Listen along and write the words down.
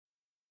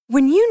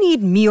When you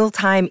need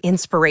mealtime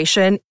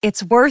inspiration,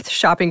 it's worth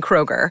shopping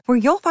Kroger, where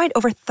you'll find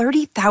over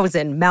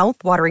 30,000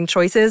 mouth-watering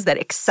choices that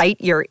excite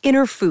your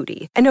inner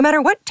foodie. And no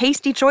matter what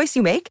tasty choice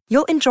you make,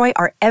 you'll enjoy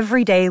our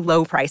everyday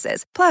low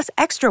prices, plus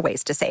extra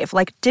ways to save,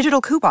 like digital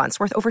coupons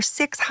worth over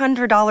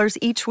 $600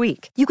 each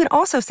week. You can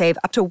also save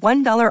up to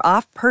 $1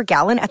 off per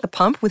gallon at the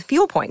pump with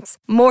fuel points.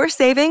 More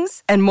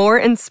savings and more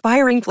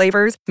inspiring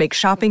flavors make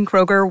shopping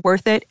Kroger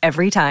worth it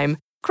every time.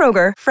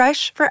 Kroger,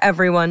 fresh for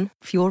everyone.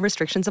 Fuel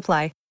restrictions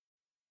apply.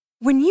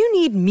 When you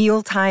need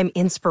mealtime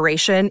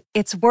inspiration,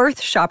 it's worth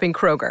shopping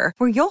Kroger,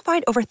 where you'll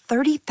find over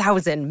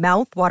 30,000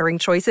 mouth-watering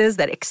choices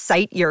that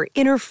excite your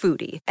inner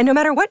foodie. And no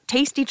matter what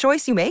tasty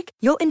choice you make,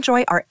 you'll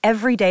enjoy our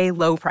everyday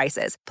low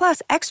prices,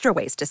 plus extra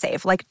ways to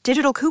save, like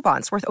digital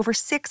coupons worth over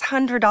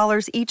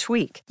 $600 each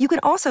week. You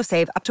can also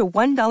save up to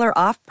 $1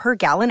 off per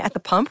gallon at the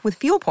pump with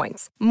fuel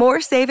points.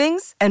 More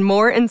savings and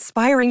more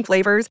inspiring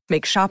flavors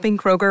make shopping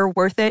Kroger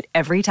worth it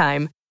every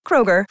time.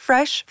 Kroger,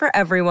 fresh for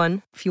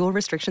everyone. Fuel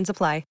restrictions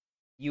apply.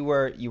 You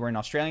were an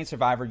Australian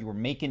survivor. You were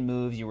making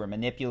moves. You were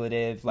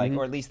manipulative,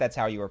 or at least that's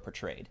how you were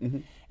portrayed.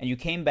 And you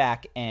came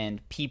back,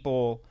 and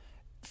people,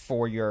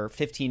 for your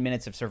 15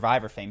 minutes of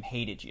Survivor fame,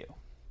 hated you.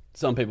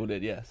 Some people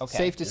did, yes. Okay.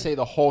 Safe to say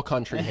the whole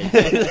country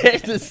hated you.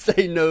 Safe to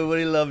say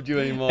nobody loved you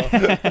anymore.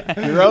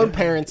 Your own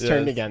parents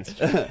turned against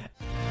you.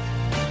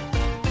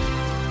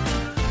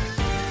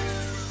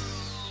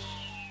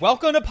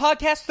 Welcome to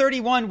Podcast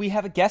 31. We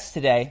have a guest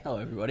today. Hello,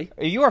 everybody.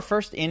 Are you our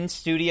first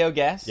in-studio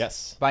guest?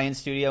 Yes. By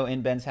in-studio,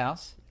 in Ben's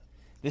house.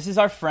 This is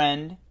our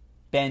friend,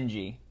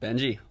 Benji.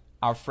 Benji.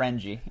 Our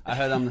friendgy. I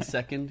heard I'm the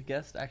second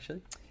guest,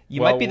 actually.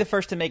 You might be the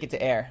first to make it to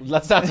air.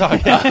 Let's not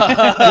talk about it.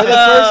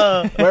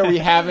 You're the first where we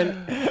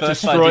haven't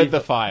destroyed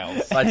the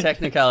files. By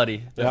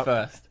technicality, the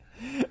first.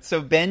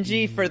 So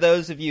Benji, for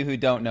those of you who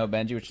don't know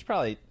Benji, which is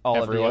probably all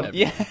Everyone. of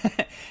you.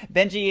 Yeah.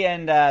 Benji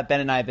and Ben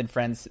and I have been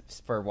friends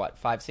for,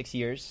 5-6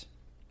 years?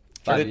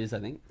 5 years, I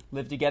think.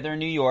 Lived together in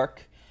New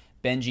York.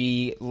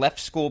 Benji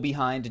left school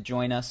behind to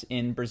join us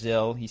in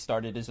Brazil. He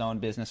started his own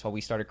business while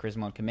we started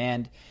Charisma on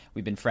Command.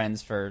 We've been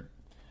friends for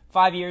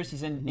 5 years.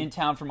 He's in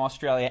town from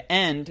Australia.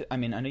 And, I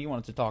know you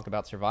wanted to talk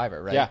about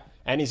Survivor, right? Yeah,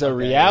 and he's a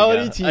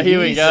reality Here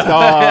we TV go.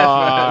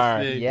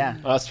 star. Yeah.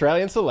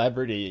 Australian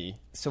celebrity.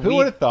 So who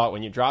would have thought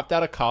when you dropped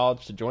out of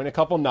college to join a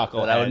couple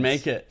knuckleheads? That I would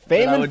make it.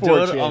 Fame I and would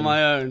fortune. do it on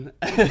my own.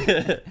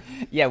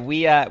 Yeah,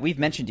 we've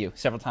mentioned you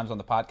several times on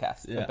the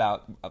podcast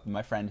about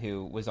my friend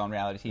who was on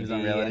reality TV. He was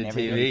on reality and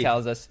everything TV. he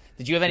tells us.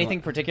 Did you have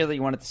anything particular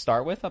you wanted to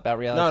start with about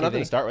reality TV? No,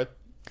 nothing to start with.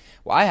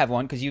 Well, I have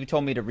one because you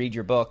told me to read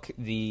your book,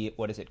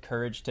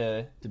 Courage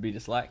to be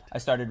Disliked. I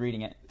started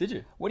reading it. Did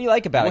you? What do you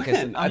like about it?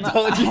 'Cause I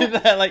told you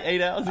that like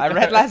 8 hours ago. I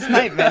read last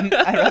night, man.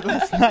 I read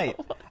last night.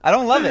 I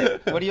don't love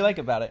it. What do you like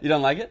about it? You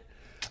don't like it?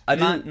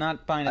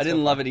 Not buying it. I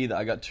didn't love it either.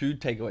 I got 2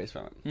 takeaways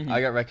from it. Mm-hmm.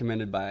 I got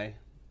recommended by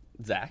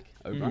Zach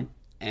Oberon,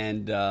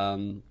 and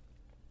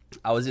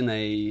I was in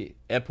a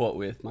airport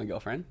with my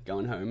girlfriend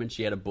going home, and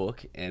she had a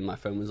book, and my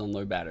phone was on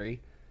low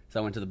battery. So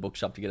I went to the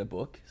bookshop to get a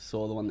book,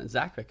 saw the one that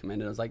Zach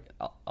recommended. I was like,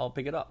 I'll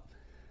pick it up.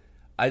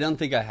 I don't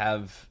think I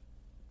have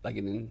like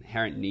an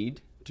inherent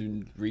need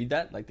to read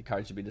that, like The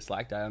Courage to be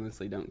Disliked. I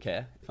honestly don't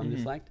care if I'm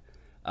disliked.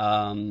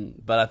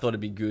 But I thought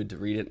it'd be good to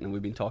read it, and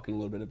we've been talking a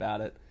little bit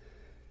about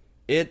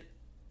it.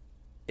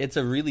 It's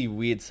a really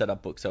weird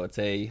setup book. So it's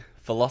a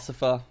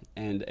philosopher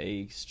and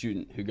a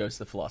student who goes to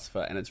the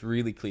philosopher, and it's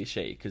really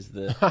cliche because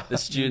the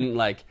student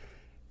like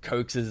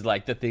coaxes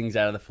like the things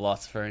out of the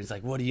philosopher, and he's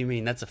like, "What do you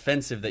mean? That's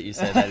offensive that you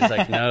said that." He's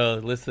like, "No,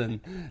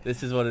 listen,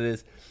 this is what it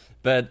is."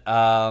 But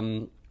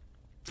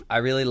I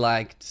really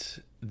liked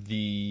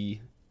the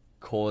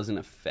cause and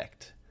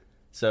effect.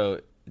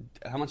 So,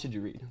 how much did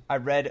you read? I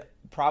read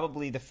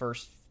probably the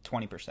first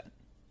 20%.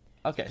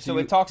 Okay, so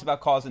it talks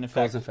about cause and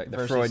effect. Cause and effect, the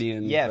versus,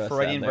 Freudian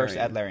versus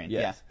Adlerian.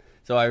 Yes. Yeah.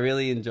 So I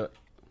really enjoy.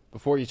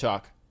 Before you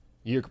talk,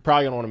 you're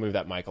probably gonna want to move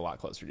that mic a lot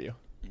closer to you.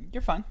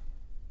 You're fine.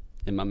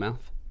 In my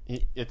mouth.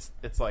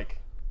 It's like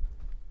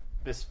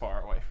this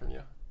far away from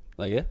you.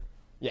 Like it?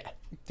 Yeah.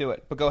 Do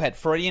it. But go ahead.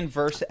 Freudian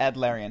versus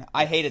Adlerian.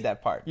 I hated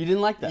that part. You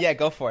didn't like that? Yeah,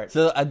 go for it.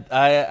 So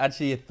I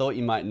actually thought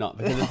you might not,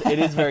 because it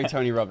is very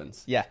Tony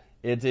Robbins. Yeah.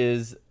 It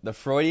is, the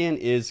Freudian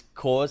is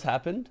cause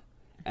happened,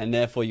 and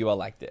therefore you are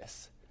like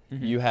this.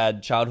 Mm-hmm. You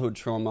had childhood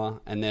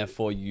trauma, and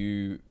therefore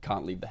you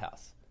can't leave the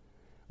house.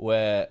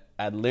 Where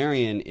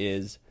Adlerian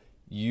is,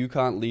 you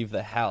can't leave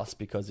the house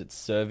because it's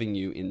serving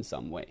you in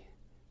some way.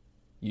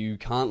 You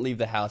can't leave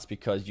the house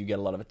because you get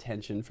a lot of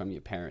attention from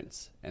your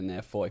parents, and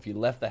therefore if you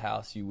left the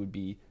house, you would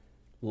be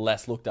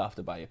less looked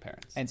after by your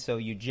parents. And so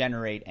you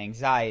generate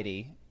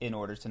anxiety in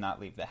order to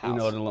not leave the house. In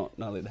order to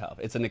not leave the house.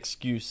 It's an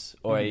excuse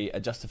or a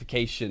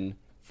justification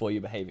for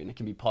your behavior, and it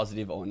can be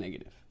positive or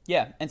negative.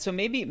 Yeah, and so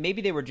maybe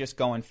they were just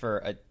going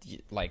for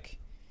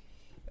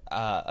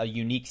a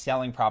unique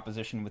selling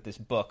proposition with this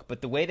book, but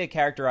the way they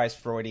characterize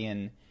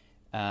Freudian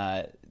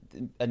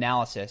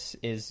analysis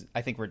is,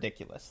 I think,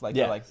 ridiculous.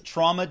 They're like,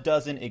 trauma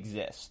doesn't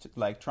exist.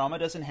 Like, trauma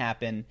doesn't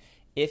happen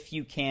if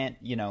you can't,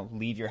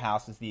 leave your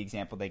house, is the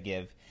example they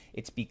give.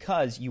 It's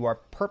because you are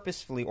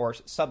purposefully or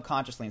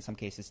subconsciously in some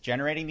cases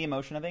generating the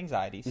emotion of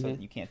anxiety so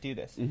that you can't do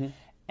this.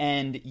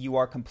 And you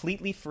are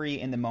completely free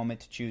in the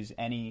moment to choose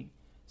any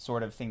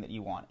sort of thing that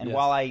you want. And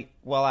while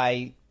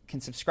I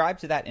can subscribe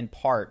to that in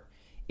part,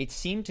 it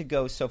seemed to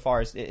go so far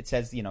as it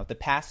says, the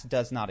past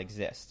does not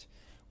exist,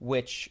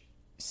 which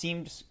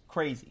seems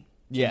crazy.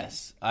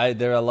 Yes,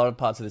 there are a lot of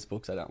parts of this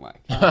book I don't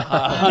like.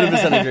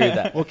 100% agree with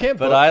that. Well,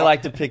 but I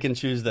like to pick and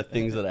choose the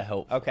things that are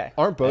helpful. Okay.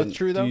 Aren't both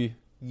true though?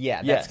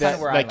 Yeah, that's kind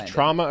of where I landed.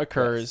 Trauma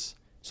occurs.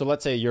 So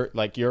let's say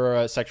you're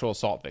a sexual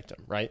assault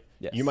victim, right?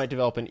 Yes. You might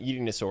develop an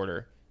eating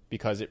disorder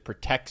because it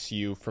protects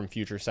you from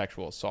future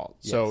sexual assault.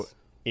 Yes. So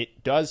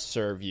it does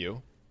serve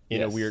you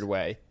in a Yes. weird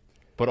way,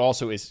 but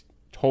also is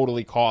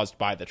totally caused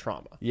by the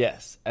trauma.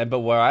 Yes, but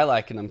where I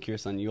like, and I'm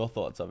curious on your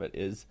thoughts of it,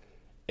 is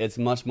it's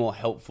much more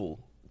helpful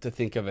to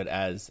think of it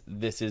as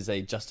this is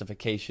a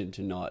justification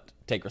to not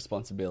take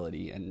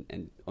responsibility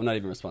or not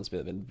even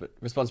responsibility, but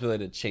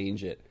responsibility to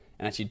change it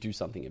and actually do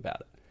something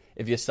about it.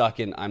 If you're stuck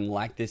in, I'm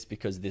like this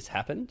because this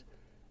happened,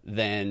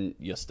 then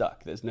you're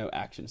stuck. There's no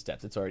action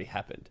steps. It's already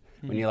happened.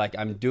 When you're like,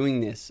 I'm doing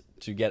this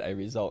to get a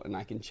result and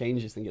I can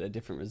change this and get a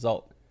different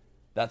result,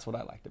 that's what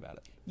I liked about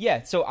it.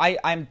 Yeah, so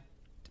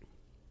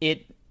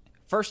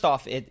first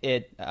off, it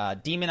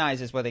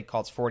demonizes what they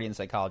call Freudian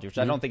psychology, which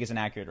I don't think is an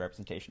accurate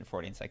representation of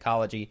Freudian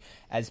psychology,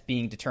 as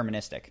being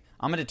deterministic.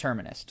 I'm a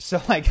determinist, so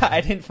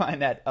I didn't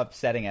find that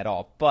upsetting at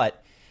all.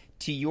 But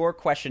to your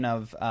question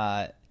of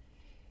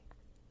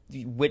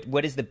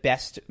what is the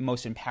best,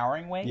 most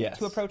empowering way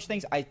to approach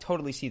things, I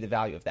totally see the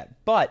value of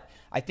that. But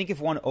I think if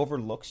one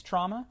overlooks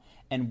trauma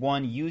and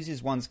one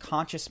uses one's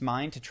conscious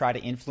mind to try to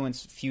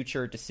influence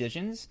future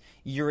decisions,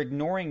 you're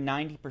ignoring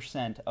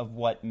 90% of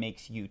what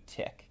makes you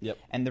tick. Yep.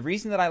 And the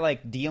reason that I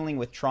like dealing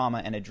with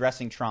trauma and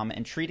addressing trauma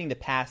and treating the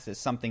past as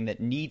something that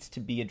needs to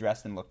be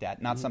addressed and looked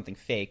at, not something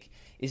fake,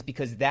 is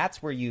because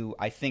that's where you,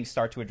 I think,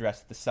 start to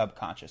address the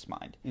subconscious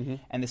mind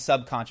and the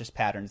subconscious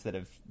patterns that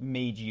have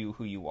made you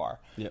who you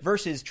are. Yep.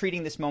 Versus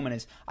treating this moment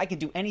as, I can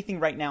do anything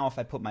right now if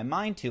I put my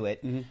mind to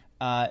it.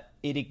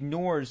 It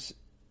ignores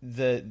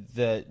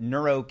the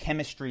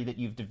neurochemistry that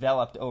you've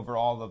developed over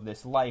all of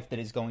this life that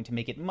is going to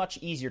make it much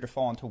easier to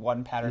fall into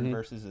one pattern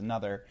versus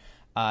another,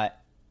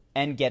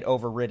 and get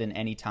overridden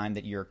any time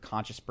that your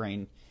conscious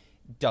brain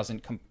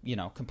doesn't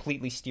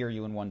completely steer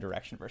you in one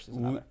direction versus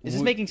another. Is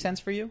this making sense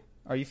for you?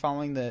 Are you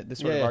following the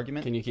sort of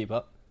argument? Can you keep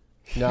up?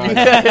 No,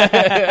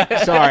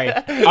 sorry.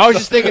 I was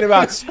just thinking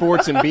about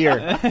sports and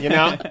beer,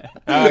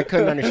 I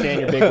couldn't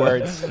understand your big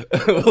words.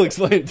 We'll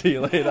explain it to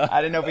you later.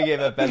 I didn't know if we gave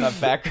enough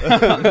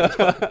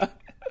background.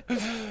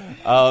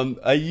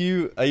 Are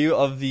you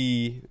of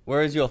the,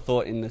 where is your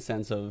thought in the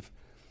sense of,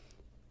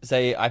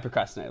 say I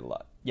procrastinate a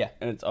lot. Yeah.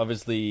 And it's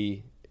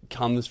obviously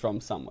comes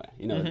from somewhere.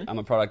 I'm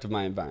a product of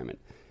my environment.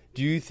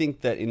 Do you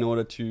think that in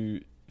order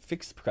to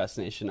fix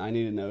procrastination, I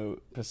need to know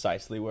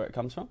precisely where it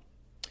comes from?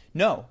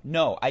 No.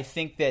 I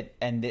think that,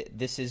 and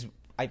this is,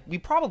 we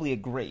probably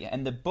agree.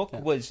 And the book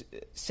was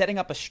setting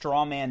up a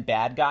straw man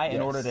bad guy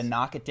in order to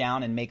knock it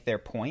down and make their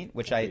point,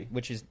 which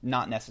is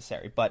not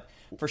necessary. But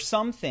for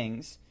some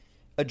things,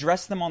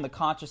 address them on the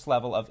conscious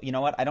level of, you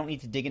know what, I don't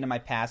need to dig into my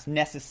past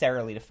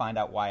necessarily to find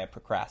out why I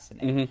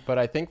procrastinate. But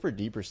I think for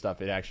deeper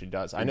stuff, it actually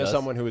does. I know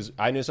someone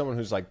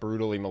who's like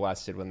brutally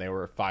molested when they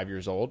were 5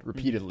 years old,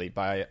 repeatedly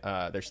by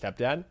their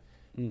stepdad,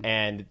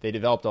 and they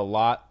developed a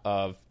lot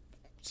of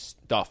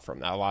stuff from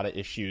that, a lot of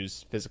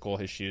issues, physical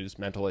issues,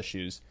 mental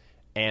issues,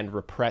 and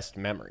repressed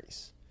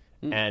memories.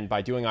 And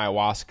by doing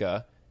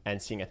ayahuasca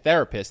and seeing a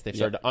therapist, they've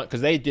started to,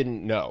 because they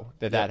didn't know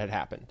that had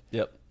happened.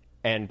 Yep.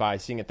 And by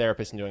seeing a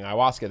therapist and doing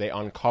ayahuasca, they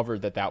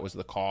uncovered that was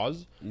the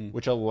cause,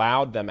 which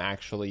allowed them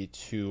actually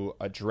to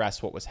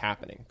address what was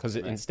happening. Because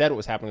instead what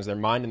was happening was their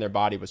mind and their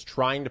body was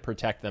trying to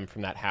protect them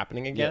from that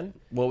happening again.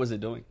 Yeah. What was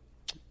it doing?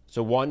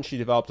 So one, she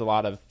developed a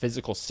lot of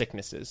physical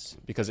sicknesses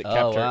because it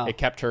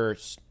kept her,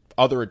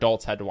 other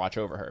adults had to watch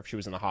over her if she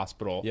was in the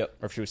hospital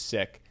or if she was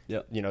sick.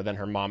 Then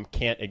her mom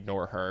can't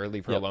ignore her,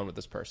 leave her alone with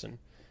this person.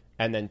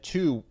 And then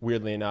two,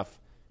 weirdly enough,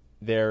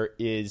 there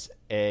is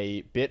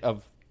a bit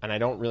of, and I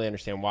don't really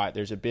understand why,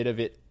 there's a bit of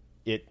it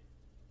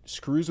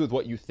screws with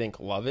what you think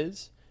love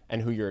is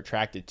and who you're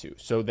attracted to.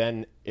 So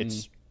then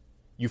it's,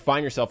 you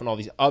find yourself in all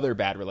these other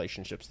bad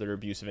relationships that are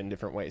abusive in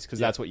different ways because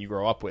that's what you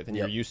grow up with and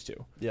you're used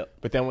to.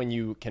 But then when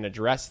you can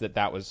address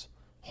that was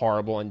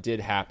horrible and did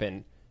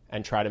happen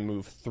and try to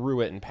move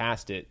through it and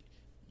past it,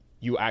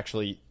 you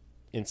actually,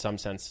 in some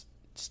sense,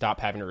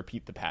 stop having to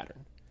repeat the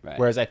pattern. Right.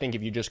 Whereas I think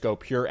if you just go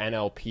pure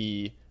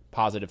NLP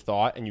positive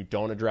thought and you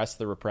don't address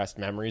the repressed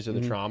memories or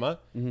the trauma,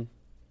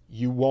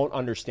 you won't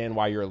understand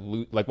why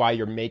why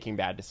you're making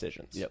bad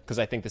decisions. Because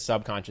I think the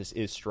subconscious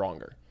is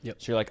stronger. So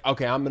you're like,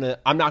 okay, I'm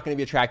not gonna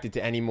be attracted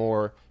to any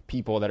more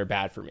people that are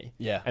bad for me.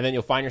 And then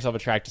you'll find yourself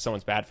attracted to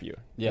someone's bad for you.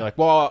 You're like,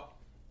 well,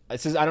 I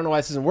don't know why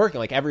this isn't working.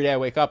 Like every day I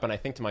wake up and I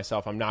think to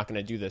myself, I'm not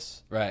gonna do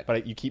this. Right.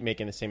 But you keep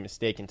making the same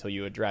mistake until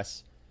you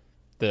address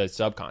the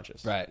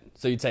subconscious. Right.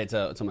 So you'd say it's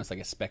almost like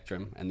a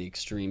spectrum, and the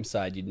extreme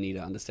side you'd need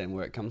to understand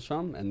where it comes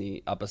from, and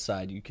the upper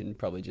side you can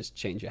probably just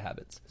change your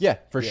habits. Yeah,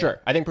 for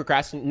sure. I think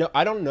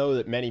I don't know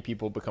that many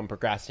people become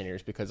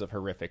procrastinators because of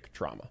horrific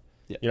trauma.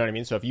 Yeah. You know what I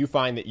mean? So if you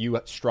find that you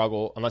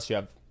struggle, unless you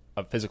have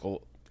a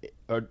physical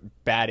or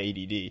bad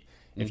ADD,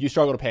 if you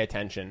struggle to pay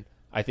attention,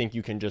 I think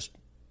you can just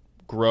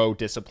grow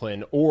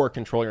discipline or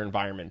control your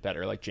environment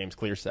better, like James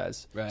Clear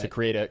says, to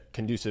create a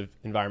conducive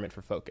environment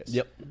for focus.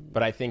 Yep.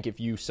 But I think if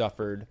you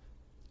suffered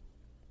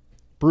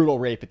brutal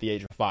rape at the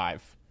age of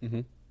 5,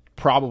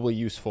 probably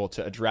useful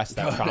to address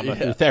that trauma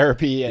through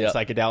therapy and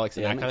psychedelics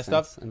and that kind of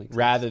stuff,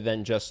 rather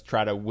than just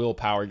try to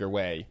willpower your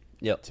way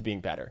to being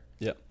better.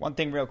 Yep. One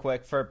thing real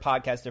quick for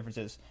podcast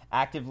differences,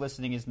 active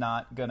listening is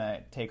not going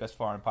to take us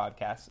far in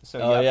podcasts. So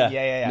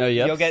No,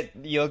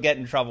 you'll get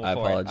in trouble for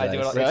apologize. it. I do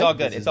it. Really? It's all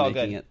good. This It's all is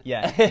making good. it.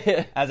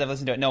 Yeah. As I've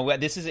listened to it. No,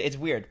 it's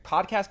weird.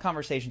 Podcast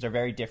conversations are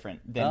very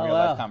different than real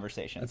life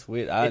conversations. That's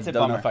weird. I It's a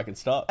don't know bummer. if I can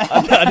stop.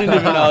 I didn't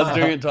even know I was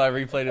doing it until I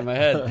replayed it in my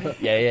head.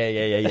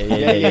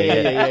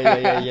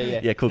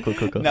 Yeah, cool.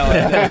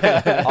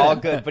 No, all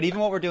good. But even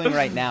what we're doing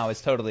right now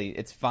is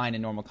it's fine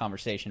in normal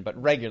conversation, but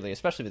regularly,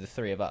 especially with the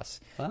three of us.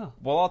 Wow.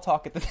 We'll all talk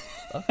at the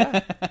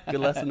Okay. Good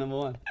lesson number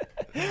 1.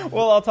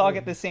 we'll all talk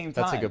at the same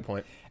time. That's a good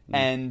point.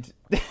 And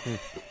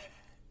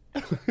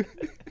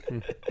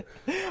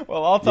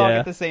we'll all talk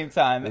at the same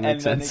time, and then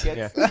sense. it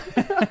gets.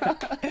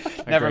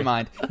 Never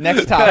mind.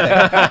 Next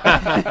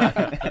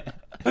topic.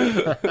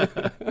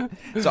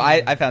 So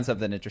I found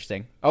something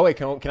interesting. Oh wait,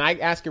 can I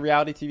ask a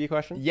reality TV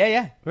question?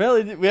 Yeah.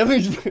 Really?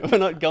 We're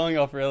not going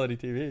off reality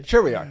TV.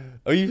 Sure we are.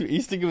 Are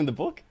you sticking with the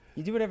book?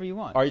 You do whatever you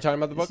want. Are you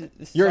talking about the book?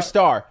 This You're a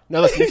star.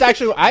 No, listen. It's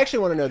actually I actually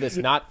want to know this,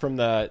 not from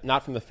the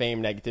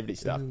fame negativity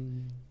stuff.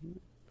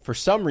 For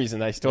some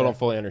reason, I still don't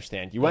fully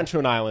understand. You went to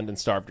an island and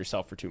starved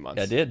yourself for 2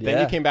 months. I did.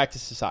 Then you came back to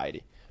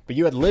society, but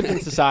you had lived in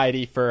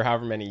society for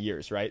however many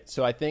years, right?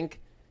 So I think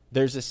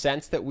there's a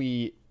sense that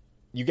you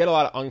get a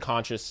lot of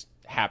unconscious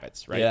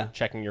habits, right? Yeah.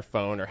 Checking your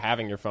phone or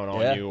having your phone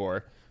on you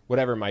or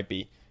whatever it might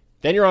be.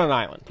 Then you're on an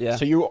island. Yeah.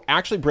 So you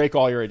actually break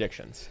all your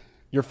addictions.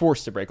 You're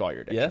forced to break all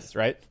your addictions,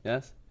 right?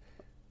 Yes.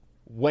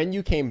 When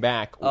you came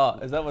back... Oh,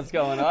 is that what's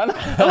going on?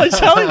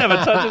 Charlie never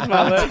touches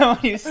my leg. All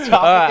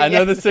right, I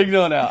know the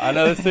signal now.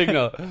 Go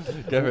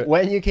for it.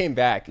 When you came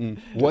back,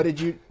 what did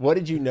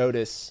you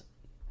notice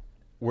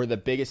were the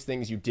biggest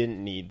things you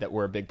didn't need that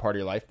were a big part of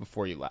your life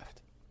before you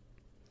left?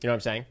 You know what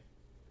I'm saying?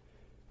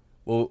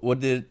 Well,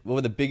 what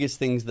were the biggest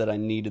things that I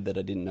needed that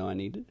I didn't know I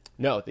needed?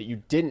 No, that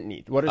you didn't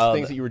need. What are the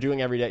things that you were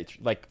doing every day?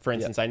 Like, for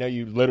instance, I know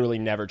you literally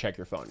never check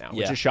your phone now,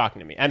 which is shocking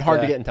to me and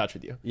hard to get in touch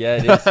with you. Yeah,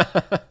 it is.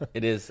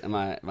 It is. And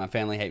my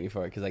family hate me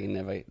for it because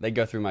they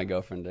go through my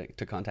girlfriend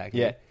to contact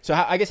me. Yeah. So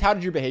I guess how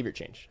did your behavior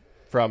change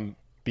from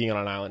being on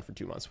an island for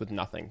 2 months with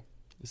nothing?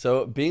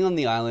 So being on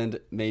the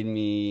island made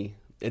me,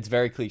 it's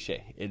very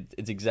cliche.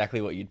 It's exactly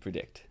what you'd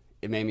predict.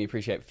 It made me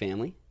appreciate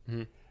family.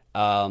 Mm-hmm.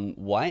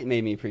 Why it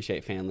made me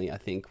appreciate family, I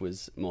think,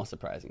 was more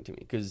surprising to me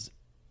because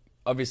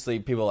obviously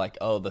people are like,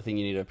 oh, the thing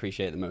you need to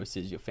appreciate the most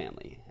is your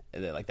family.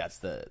 They're like, that's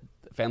the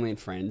family and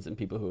friends and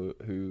people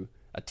who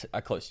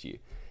are close to you.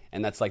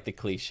 And that's like the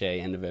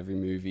cliche end of every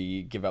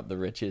movie, give up the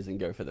riches and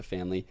go for the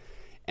family.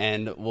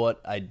 And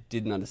what I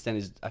didn't understand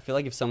is I feel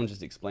like if someone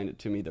just explained it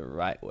to me the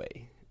right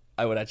way,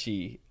 I would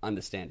actually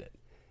understand it.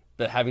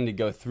 But having to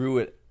go through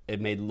it, it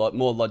made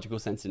more logical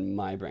sense in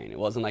my brain. It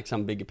wasn't like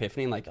some big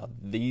epiphany, like, oh,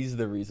 these are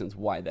the reasons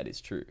why that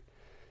is true.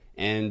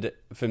 And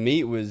for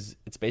me,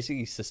 it's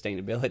basically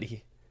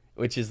sustainability,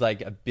 which is like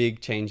a big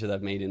change that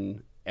I've made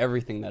in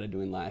everything that I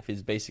do in life,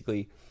 is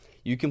basically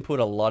you can put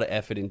a lot of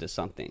effort into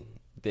something.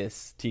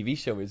 This TV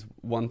show is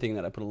one thing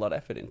that I put a lot of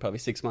effort in, probably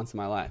 6 months of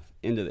my life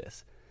into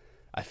this.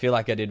 I feel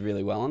like I did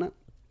really well on it.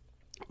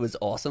 It was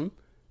awesome,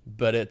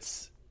 but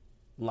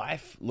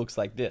life looks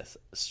like this,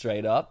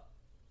 straight up,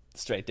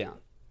 straight down.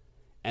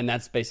 And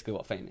that's basically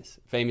what fame is.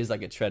 Fame is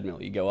like a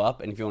treadmill. You go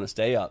up, and if you want to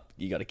stay up,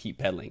 you got to keep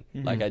pedaling.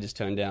 Mm-hmm. Like I just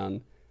turned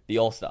down the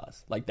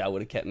All-Stars. Like that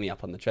would have kept me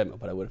up on the treadmill,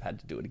 but I would have had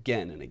to do it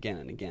again and again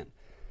and again.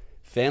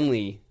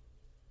 Family,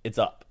 it's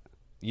up.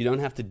 You don't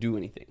have to do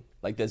anything.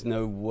 Like there's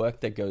no work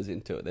that goes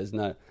into it. There's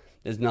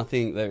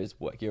nothing. There is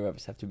work. You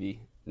always have to be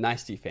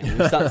nice to your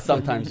family.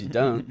 Sometimes you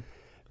don't,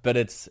 but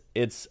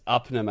it's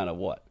up no matter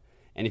what.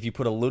 And if you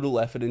put a little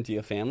effort into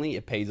your family,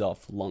 it pays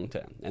off long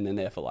term, and they're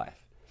there for life.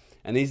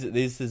 And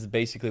this is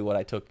basically what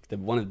I took,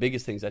 one of the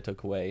biggest things I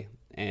took away,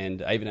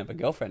 and I even have a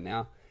girlfriend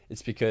now.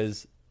 It's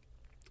because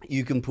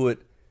you can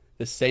put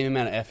the same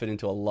amount of effort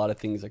into a lot of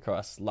things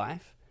across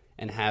life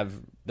and have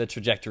the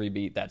trajectory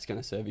be that's going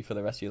to serve you for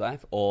the rest of your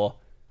life. Or,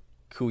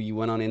 cool, you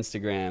went on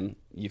Instagram,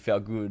 you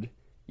felt good,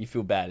 you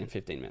feel bad in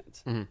 15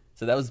 minutes. Mm-hmm.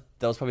 So that was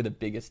probably the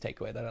biggest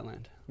takeaway that I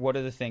learned. What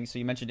are the things, so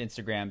you mentioned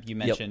Instagram, you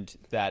mentioned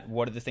that,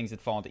 what are the things that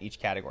fall into each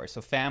category?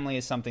 So family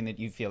is something that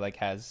you feel like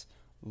has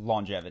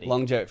longevity.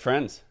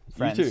 Friends.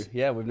 You too.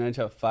 Yeah, we've known each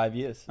other 5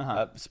 years.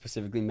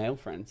 Specifically male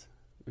friends,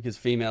 because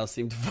females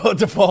seem to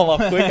fall off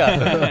quicker.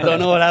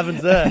 Don't know what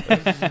happens there.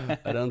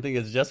 I don't think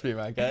it's just me,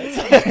 right, guys?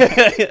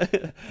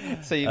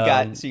 So you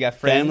got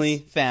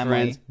friends, family,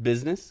 friends,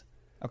 business.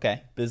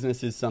 Okay.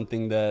 Business is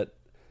something that,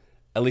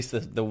 at least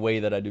the way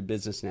that I do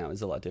business now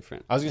is a lot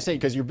different. I was going to say,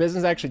 because your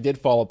business actually did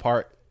fall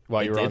apart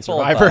while you were on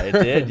Survivor. It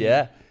did,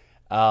 yeah.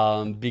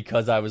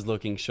 Because I was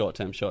looking short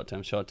term.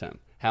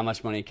 How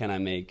much money can I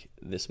make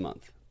this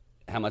month?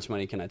 How much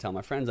money can I tell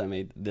my friends I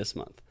made this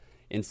month?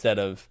 Instead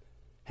of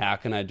how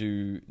can I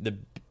do the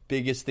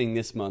biggest thing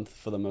this month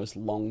for the most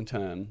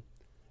long-term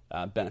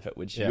benefit,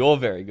 which you're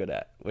very good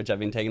at, which I've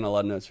been taking a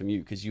lot of notes from you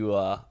because you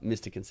are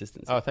Mr.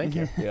 Consistency. Oh, thank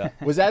you. Yeah.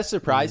 Was that a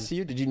surprise to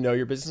you? Did you know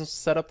your business was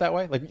set up that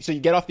way? Like, so you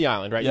get off the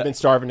island, right? You've been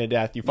starving to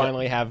death. You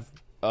finally have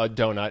a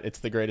donut. It's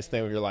the greatest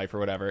thing of your life or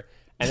whatever.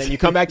 And then you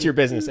come back to your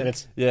business and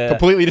it's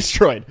completely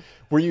destroyed.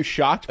 Were you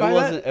shocked by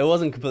that? It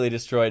wasn't completely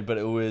destroyed, but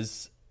it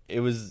was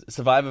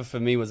Survivor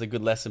for me was a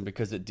good lesson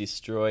because it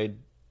destroyed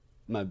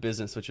my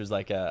business, which was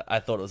I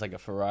thought it was like a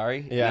Ferrari.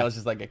 Yeah. And it was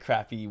just like a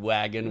crappy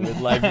wagon with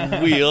like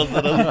wheels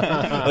that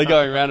are like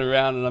going round and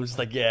round. And I'm just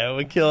like, yeah,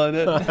 we're killing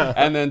it.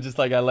 And then just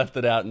like I left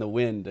it out in the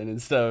wind. And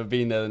instead of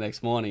being there the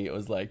next morning, it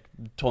was like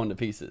torn to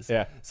pieces.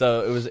 Yeah.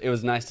 So it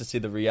was nice to see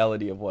the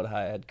reality of what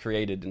I had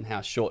created and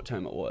how short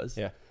term it was.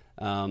 Yeah.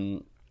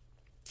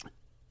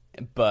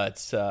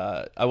 But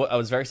I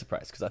was very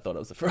surprised because I thought it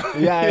was a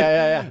Ferrari.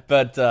 Yeah.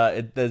 But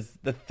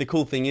the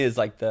cool thing is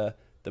like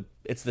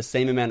it's the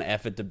same amount of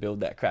effort to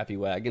build that crappy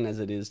wagon as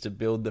it is to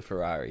build the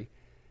Ferrari.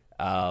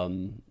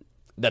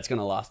 That's going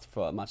to last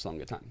for a much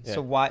longer time. Yeah.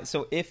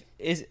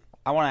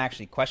 I want to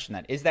actually question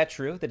that. Is that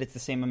true that it's the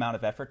same amount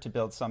of effort to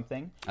build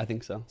something? I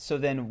think so. So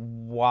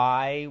then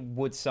why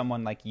would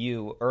someone like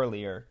you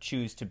earlier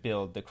choose to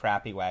build the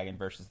crappy wagon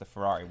versus the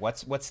Ferrari?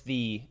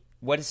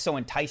 What is so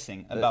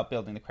enticing about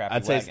building the crappy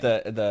wagon? I'd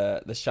say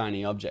it's the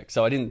shiny object.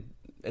 So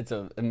it's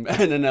an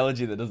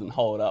analogy that doesn't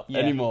hold up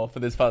anymore for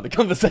this part of the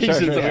conversation,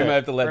 so we may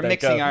have to let that go. We're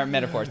mixing our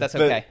metaphors. That's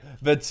okay.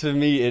 But to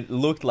me, it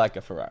looked like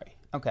a Ferrari.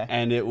 Okay.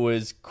 And it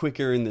was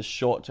quicker in the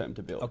short term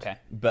to build. Okay.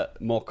 But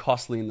more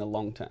costly in the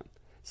long term.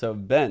 So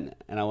Ben,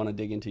 and I want to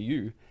dig into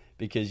you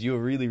because you're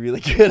really, really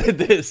good at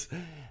this.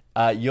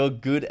 You're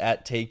good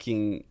at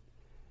taking,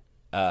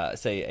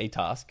 say, a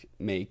task,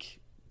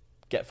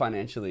 get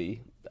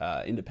financially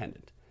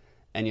independent.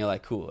 And you're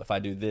like, cool, if I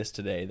do this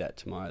today, that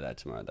tomorrow, that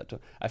tomorrow, that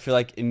tomorrow. I feel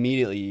like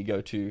immediately you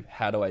go to,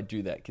 how do I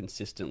do that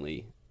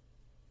consistently?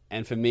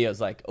 And for me, I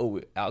was like,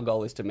 our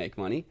goal is to make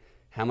money.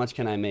 How much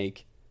can I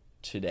make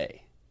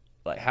today?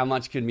 Like, how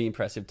much could be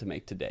impressive to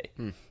make today?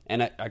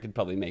 And I could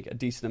probably make a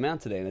decent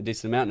amount today and a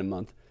decent amount in a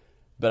month,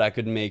 but I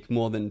could make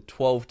more than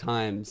 12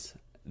 times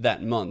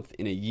that month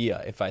in a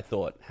year if I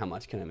thought, how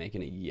much can I make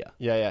in a year?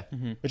 Yeah.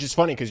 Mm-hmm. Which is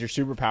funny because your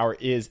superpower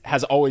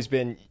has always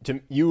been,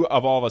 you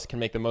of all of us can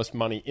make the most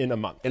money in a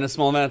month. In a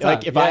small amount of time.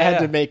 Like if I had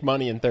to make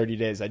money in 30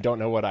 days, I don't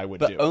know what I would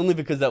do. But only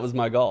because that was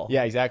my goal.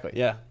 Yeah, exactly.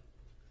 Yeah.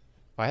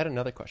 I had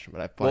another question,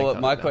 but I blanked on it.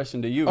 My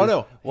question to you is... Oh,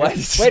 no. Wait,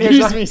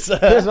 excuse me, sir.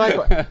 Here's my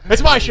question.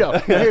 It's my show.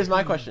 Here's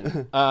my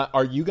question.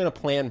 Are you going to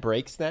plan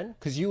breaks then?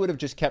 Because you would have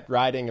just kept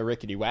riding a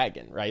rickety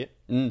wagon, right?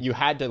 You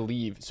had to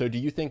leave. So do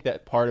you think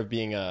that part of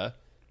being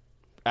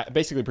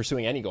basically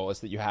pursuing any goal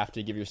is that you have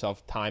to give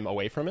yourself time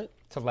away from it?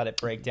 To let it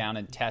break down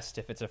and test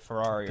if it's a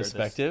Ferrari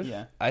perspective? Or this.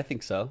 Yeah. I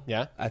think so.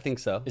 Yeah? I think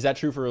so. Is that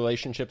true for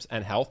relationships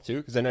and health too?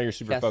 Because I know you're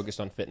super focused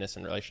on fitness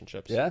and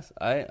relationships. Yes,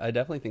 I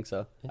definitely think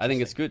so. I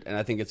think it's good. And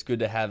I think it's good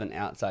to have an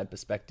outside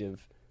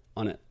perspective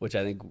on it, which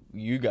I think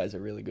you guys are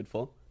really good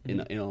for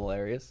in all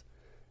areas.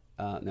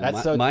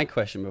 My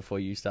question before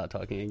you start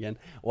talking again,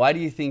 why do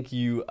you think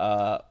you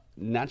are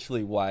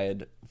naturally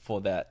wired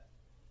for that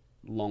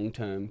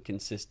long-term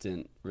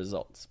consistent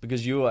results?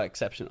 Because you are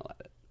exceptional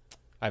at it.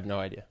 I have no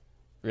idea.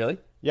 Really?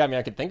 Yeah, I mean,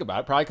 I could think about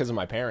it. Probably because of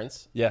my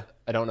parents. Yeah.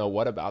 I don't know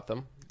what about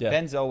them. Yeah.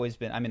 Ben's always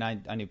been, I mean,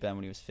 I knew Ben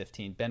when he was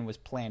 15. Ben was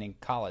planning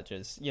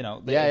colleges,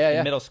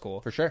 middle school.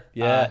 For sure.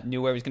 Yeah.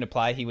 Knew where he was going to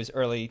apply. He was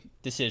early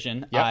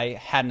decision. Yep. I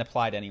hadn't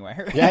applied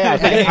anywhere.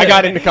 I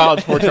got into college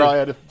before Charlie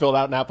had to fill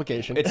out an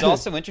application. It's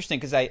also interesting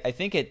because I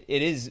think it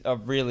is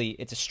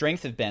it's a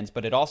strength of Ben's,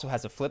 but it also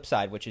has a flip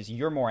side, which is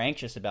you're more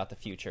anxious about the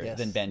future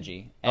than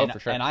Benji. And, for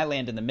sure. And I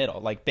land in the middle.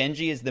 Like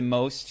Benji is the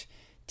most...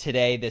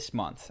 today, this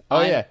month.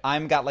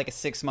 I'm got like a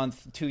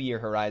 6-month, 2-year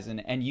horizon,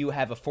 and you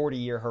have a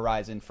 40-year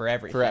horizon for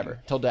everything. Forever,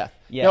 till death.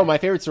 Yeah. No, my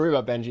favorite story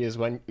about Benji is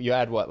when you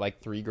had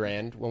like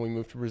 $3,000 when we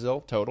moved to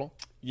Brazil total.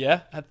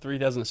 Yeah, I had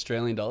 3,000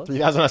 Australian dollars.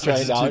 3,000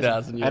 Australian dollars.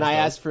 2,000 and I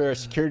asked for a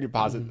security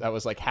deposit that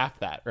was like half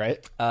that,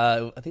 right?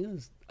 I think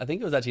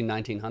it was actually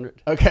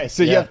 1,900. Okay,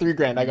 so you have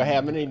 $3,000. I go, hey,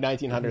 I'm gonna need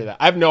 1,900 of that.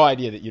 I have no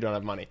idea that you don't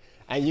have money,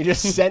 and you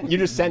just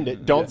send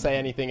it. Don't say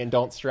anything and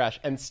don't stress,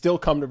 and still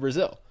come to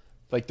Brazil.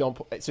 Like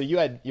so you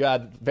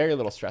had very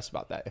little stress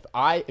about that.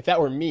 If that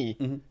were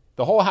me,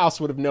 the whole house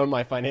would have known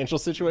my financial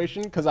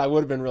situation because I would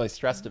have been really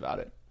stressed about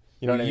it.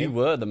 You know what I mean? You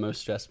were the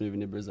most stressed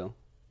moving to Brazil.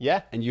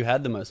 Yeah. And you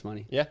had the most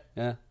money. Yeah.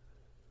 Yeah.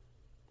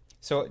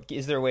 So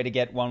is there a way to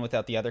get one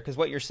without the other? Because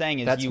what you're saying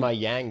is that's my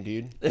yang,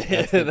 dude.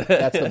 That's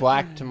the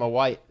black to my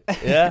white.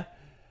 Yeah.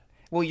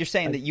 Well, you're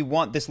saying that you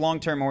want this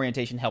long-term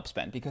orientation helps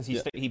Ben because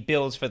he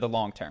builds for the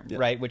long term,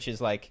 right? Which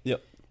is like.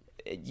 Yep.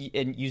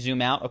 And you zoom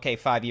out, okay,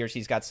 5 years,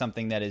 he's got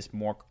something that is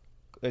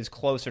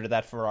closer to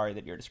that Ferrari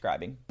that you're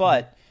describing.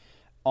 But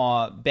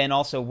Ben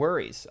also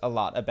worries a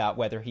lot about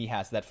whether he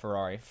has that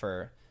Ferrari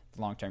for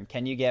the long term.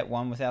 Can you get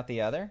one without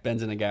the other?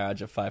 Ben's in a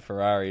garage of 5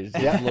 Ferraris,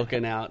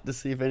 looking out to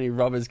see if any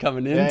robbers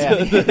coming in.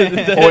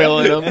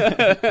 Oiling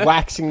them,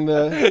 waxing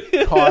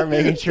the car,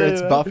 making sure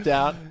it's buffed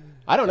out.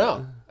 I don't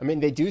know. I mean,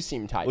 they do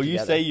seem tight together. You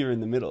say you're in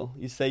the middle.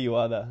 You say you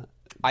are the...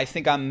 I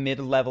think I'm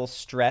mid-level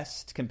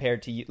stressed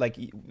compared to you. Like,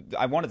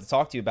 I wanted to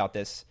talk to you about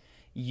this.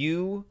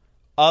 You,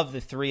 of the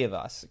three of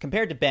us,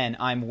 compared to Ben,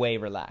 I'm way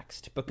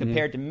relaxed. But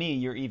compared to me,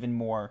 you're even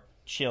more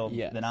chilled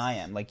than I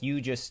am. Like, you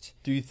just...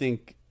 Do you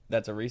think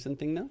that's a recent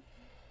thing,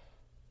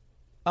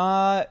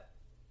 though?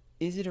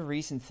 Is it a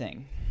recent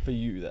thing? For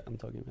you, that I'm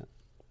talking about.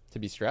 To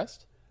be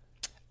stressed?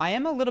 I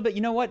am a little bit.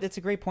 You know what? That's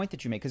a great point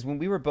that you make. Because when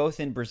we were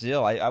both in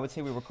Brazil, I would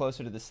say we were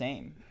closer to the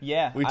same.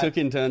 Yeah. We took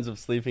in turns of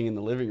sleeping in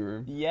the living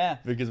room. Yeah.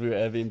 Because we were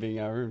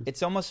Airbnb our room.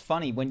 It's almost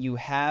funny when you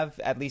have,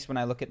 at least when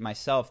I look at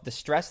myself, the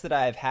stress that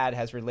I have had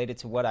has related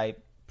to what I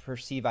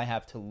perceive I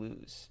have to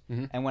lose.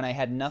 Mm-hmm. And when I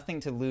had nothing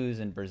to lose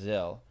in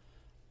Brazil,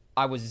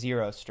 I was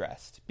zero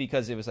stressed.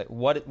 Because it was like,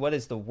 what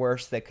is the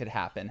worst that could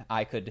happen?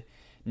 I could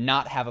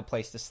not have a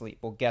place to sleep.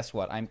 Well, guess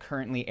what? I'm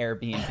currently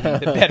Airbnb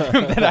the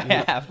bedroom that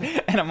I have,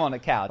 and I'm on a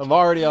couch. I'm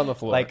already on the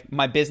floor. Like,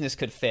 my business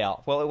could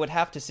fail. Well, it would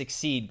have to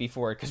succeed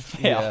before it could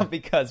fail,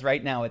 because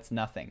right now it's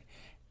nothing.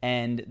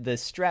 And the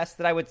stress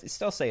that I would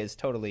still say is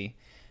totally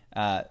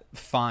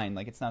fine,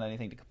 like it's not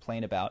anything to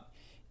complain about,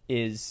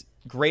 is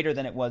greater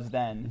than it was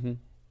then. Mm-hmm.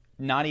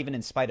 Not even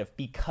in spite of,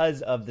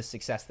 because of the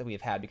success that we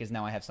have had, because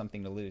now I have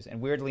something to lose.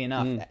 And weirdly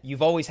enough,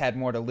 you've always had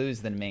more to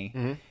lose than me.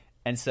 Mm-hmm.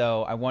 And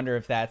so I wonder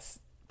if that's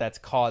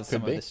caused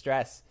some of the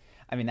stress.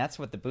 I mean, that's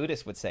what the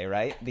Buddhists would say,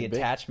 right? The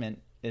attachment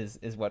is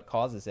what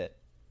causes it.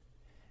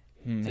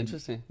 It's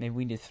interesting. Maybe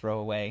we need to throw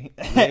away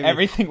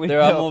everything we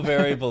There are more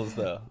variables,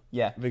 though.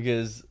 Yeah.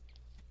 Because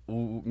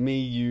me,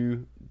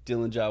 you,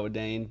 Dylan,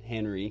 Jawadane,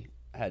 Henry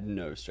had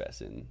no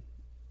stress in...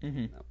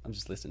 Mm-hmm. I'm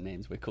just listing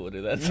names. We're cool to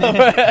do that.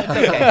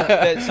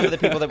 Okay. Some of the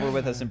people that were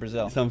with us in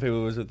Brazil. Some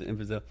people were in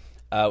Brazil.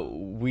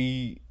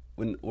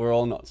 We're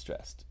all not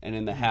stressed. And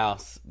in the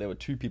house, there were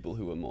 2 people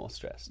who were more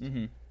stressed.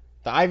 Mm-hmm.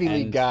 The Ivy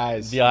League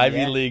guys. The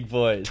Ivy League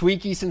boys.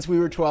 Tweaky since we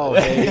were 12,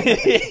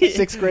 eh?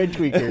 6th grade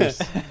tweakers.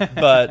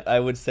 But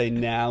I would say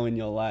now in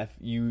your life,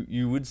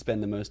 you would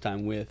spend the most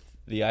time with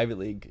the Ivy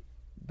League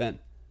Ben.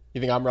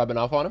 You think I'm rubbing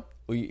off on him?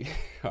 Well,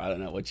 I don't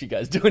know what you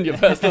guys do in your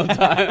personal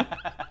time.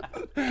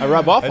 I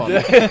rub off on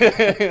him.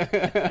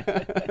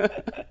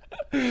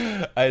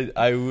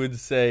 I would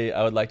say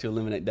I would like to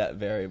eliminate that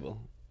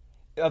variable.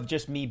 Of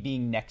just me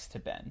being next to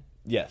Ben.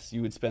 Yes,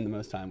 you would spend the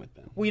most time with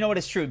Ben. Well, you know what?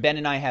 It's true. Ben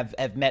and I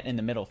have met in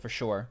the middle for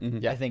sure. Mm-hmm.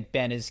 Yeah. I think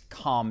Ben has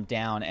calmed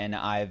down, and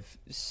I've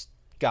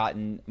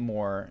gotten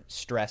more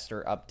stressed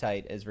or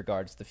uptight as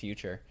regards the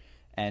future.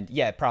 And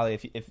yeah, probably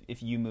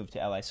if you move to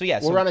LA. So yeah,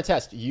 we'll run a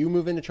test. You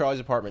move into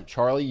Charlie's apartment.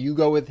 Charlie, you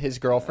go with his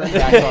girlfriend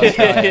back to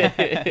Australia.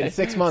 In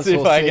 6 months,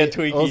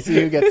 we'll see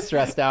who gets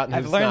stressed out. And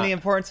I've learned the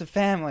importance of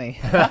family.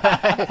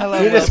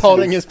 Hello, you're just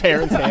holding his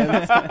parents'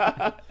 hands.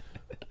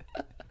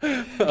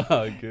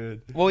 Oh,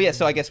 good. Well, yeah.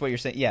 So I guess what you're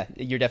saying, yeah,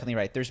 you're definitely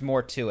right. There's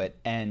more to it.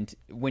 And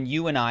when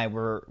you and I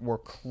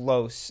were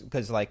close,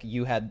 because like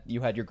you had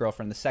your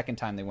girlfriend the second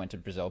time they went to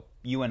Brazil.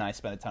 You and I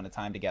spent a ton of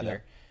time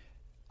together. Yeah.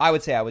 I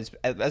would say I was,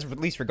 as at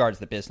least regards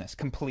the business,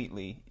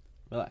 completely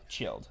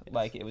chilled. Yes.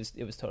 Like it was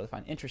totally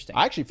fine. Interesting.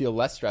 I actually feel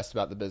less stressed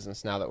about the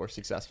business now that we're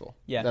successful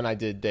than I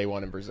did day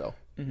one in Brazil.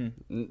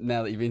 Mm-hmm.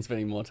 Now that you've been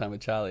spending more time with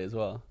Charlie as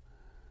well.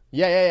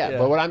 Yeah.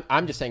 But what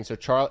I'm just saying, so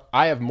Charlie,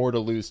 I have more to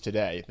lose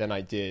today than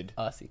I did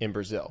in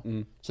Brazil.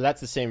 Mm. So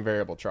that's the same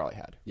variable Charlie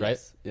had, right?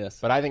 Yes.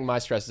 But I think my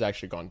stress has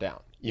actually gone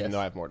down, even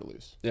though I have more to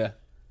lose. Yeah.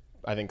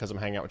 I think because I'm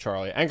hanging out with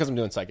Charlie and because I'm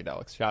doing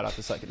psychedelics. Shout out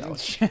to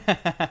psychedelics.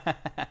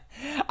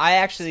 I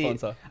actually,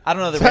 sponsor. I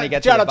don't know that we're going to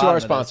get Shout out to our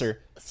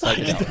sponsor,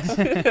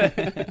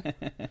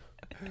 psychedelics.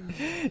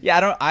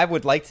 Yeah, I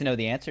would like to know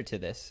the answer to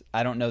this.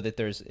 I don't know that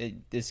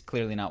there's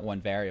clearly not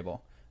one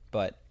variable.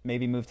 But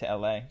maybe move to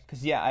LA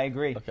because I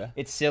agree. Okay.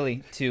 It's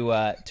silly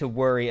to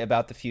worry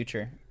about the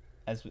future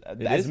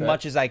as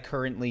much as I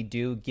currently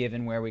do,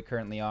 given where we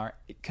currently are,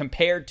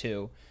 compared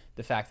to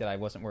the fact that I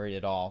wasn't worried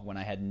at all when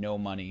I had no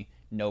money,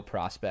 no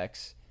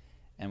prospects,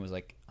 and was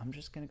like, I'm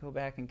just gonna go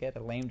back and get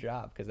a lame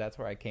job because that's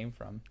where I came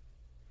from.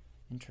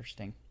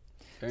 Interesting.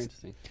 Very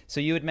interesting.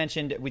 So you had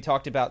mentioned we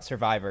talked about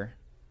Survivor.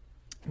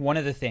 One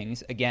of the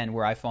things, again,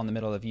 where I fall in the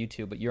middle of you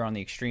two, but you're on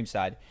the extreme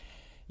side.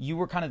 You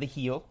were kind of the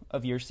heel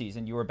of your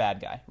season. You were a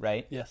bad guy,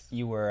 right? Yes.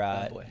 You were.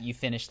 You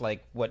finished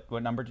like what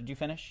number did you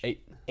finish?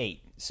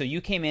 8. So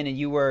you came in and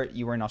you were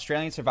an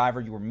Australian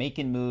Survivor. You were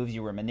making moves.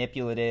 You were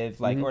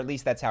manipulative, or at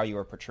least that's how you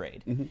were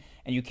portrayed. Mm-hmm.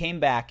 And you came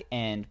back,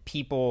 and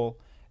people,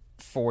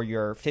 for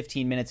your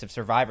 15 minutes of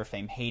Survivor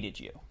fame, hated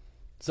you.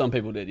 Some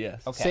people did,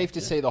 yes. Okay. Safe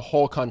to say the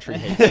whole country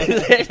hates you.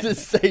 Safe to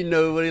say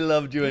nobody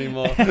loved you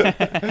anymore.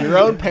 Your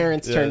own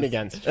parents turned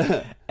against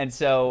you. And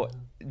so.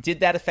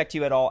 Did that affect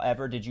you at all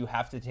ever? Did you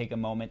have to take a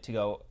moment to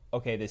go,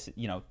 okay, this,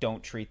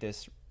 don't treat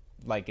this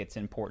like it's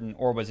important?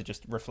 Or was it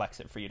just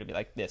reflexive for you to be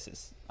like,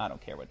 I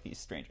don't care what these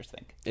strangers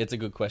think? It's a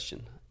good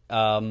question.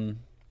 Let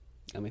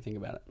me think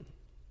about it.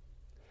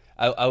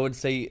 I would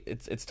say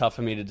it's tough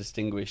for me to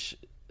distinguish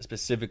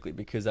specifically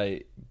because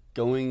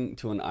going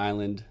to an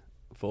island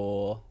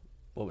for,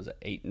 what was it,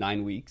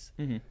 8-9 weeks,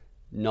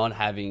 not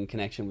having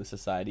connection with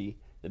society.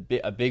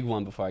 A big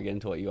one, before I get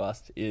into what you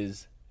asked,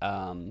 is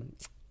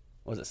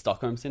was it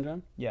Stockholm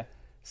syndrome? Yeah.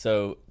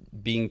 So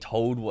being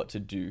told what to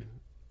do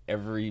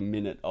every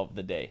minute of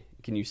the day.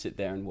 Can you sit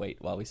there and wait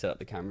while we set up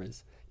the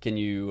cameras? Can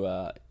you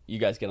you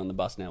guys get on the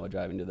bus now? We're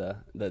driving to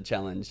the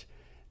challenge.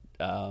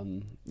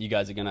 You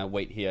guys are gonna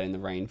wait here in the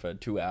rain for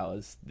 2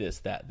 hours. This,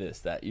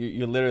 that.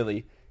 You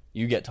literally,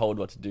 you get told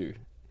what to do.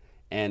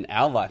 And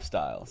our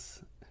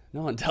lifestyles,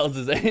 no one tells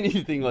us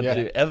anything what to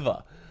do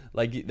ever.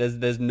 Like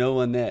there's no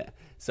one there.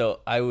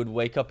 So I would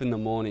wake up in the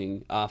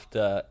morning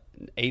after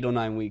 8 or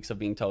 9 weeks of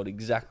being told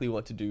exactly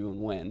what to do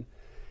and when,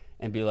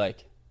 and be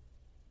like,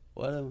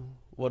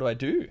 what do I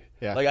do?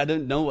 Yeah. Like I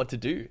don't know what to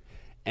do.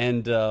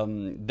 And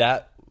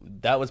that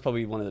was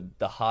probably one of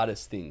the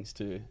hardest things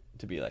to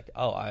be like,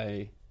 oh,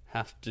 I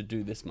have to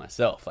do this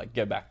myself. Like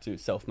go back to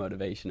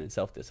self-motivation and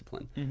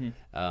self-discipline.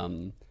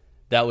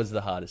 That was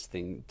the hardest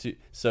thing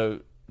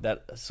so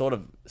that sort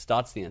of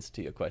starts the answer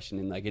to your question.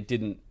 And like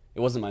it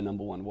wasn't my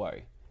number one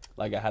worry.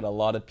 Like I had a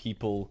lot of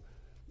people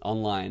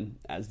online,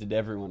 as did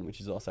everyone, which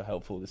is also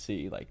helpful to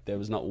see. Like there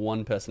was not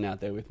one person out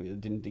there with me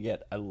that didn't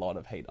get a lot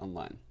of hate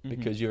online,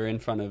 because you're in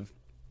front of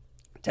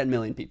 10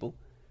 million people.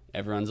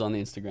 Everyone's on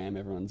Instagram,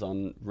 everyone's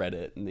on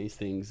Reddit and these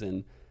things.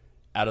 And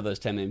out of those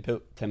 10 million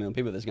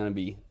people, there's going to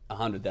be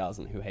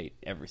 100,000 who hate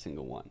every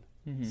single one.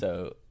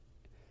 So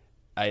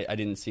I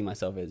didn't see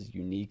myself as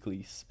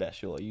uniquely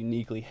special or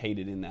uniquely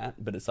hated in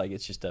that, but it's like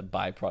it's just a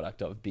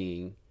byproduct of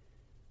being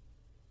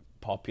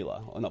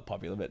popular, or not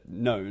popular, but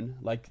known.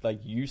 Like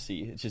you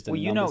see, it's just a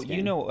numbers game.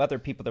 You know other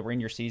people that were in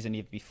your season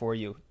even before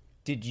you.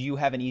 Did you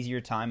have an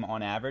easier time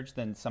on average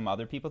than some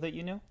other people that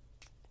you knew?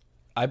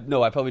 I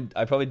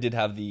probably did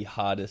have the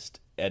hardest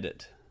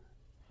edit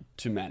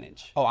to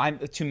manage. Oh,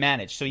 to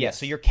manage. So yes.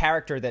 So your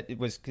character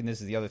and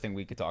this is the other thing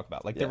we could talk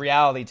about. Like the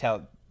reality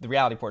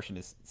portion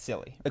is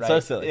silly. It's so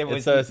silly.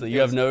 It's so silly. You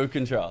have no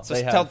control. So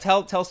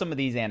tell some of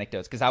these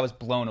anecdotes, because I was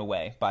blown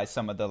away by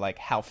some of the like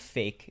how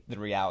fake the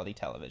reality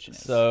television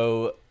is.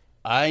 So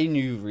I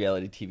knew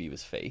reality TV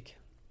was fake,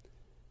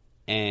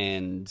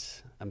 and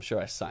I'm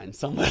sure I signed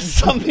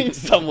something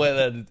somewhere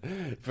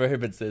that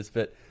prohibits this.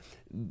 But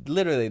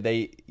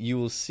literally, you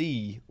will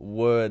see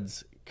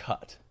words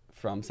cut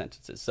from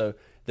sentences. So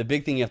the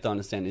big thing you have to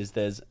understand is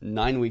there's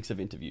 9 weeks of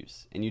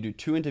interviews, and you do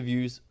 2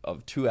 interviews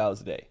of 2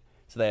 hours a day.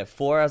 So they have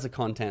 4 hours of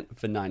content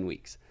for 9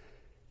 weeks.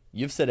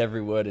 You've said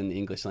every word in the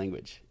English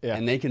language,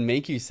 and they can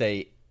make you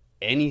say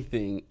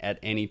anything at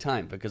any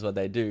time, because what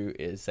they do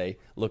is say,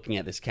 looking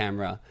at this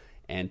camera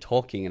and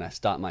talking, and I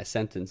start my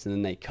sentence, and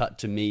then they cut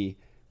to me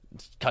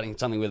cutting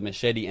something with a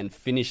machete and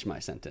finish my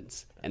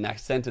sentence. And that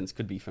sentence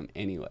could be from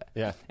anywhere.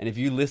 Yeah. And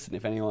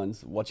if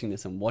anyone's watching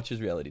this and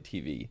watches reality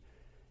TV,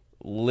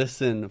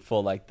 listen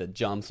for like the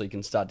jump, so you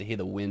can start to hear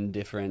the wind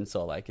difference,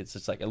 or like it's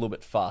just like a little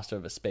bit faster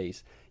of a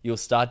space. You'll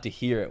start to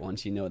hear it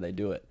once you know they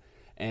do it,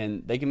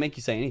 and they can make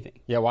you say anything.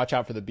 Yeah, watch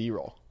out for the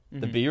B-roll.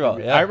 The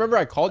B-roll. Yeah. I remember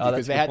I called you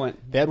because they had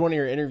one of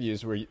your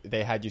interviews where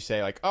they had you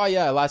say like, "Oh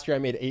yeah, last year I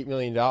made $8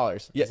 million." Yeah,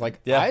 it's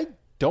like I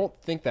don't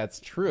think that's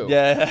true.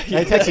 Yeah.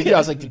 I texted you. I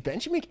was like, "Did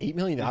Benji make $8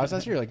 million last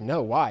year?" You're like,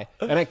 "No, why?"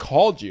 And I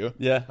called you.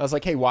 Yeah. I was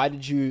like, "Hey, why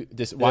did you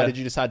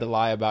decide to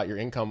lie about your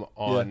income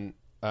on?"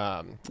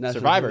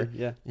 Survivor.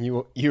 Yeah,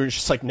 you were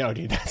just like, no,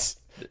 dude, that's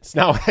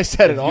not what I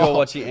said at all. If you're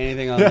watching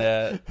anything on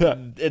there,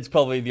 it's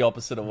probably the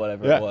opposite of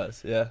whatever it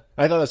was. Yeah,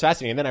 I thought that was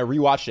fascinating, and then I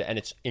rewatched it, and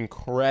it's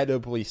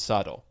incredibly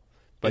subtle.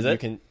 But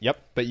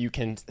you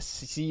can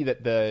see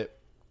that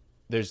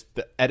there's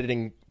the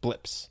editing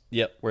blips.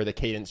 Yep, where the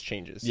cadence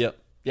changes. Yep.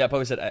 Yeah, I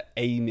probably said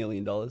 $1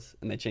 million,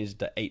 and they changed it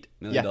to $8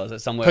 million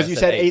somewhere. Because you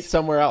said 8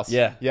 somewhere else.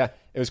 Yeah,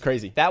 it was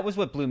crazy. That was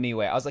what blew me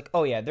away. I was like,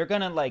 oh yeah, they're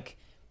gonna like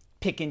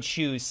pick and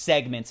choose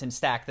segments and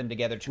stack them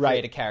together to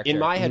create a character. In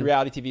my head,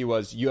 reality TV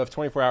was you have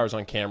 24 hours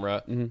on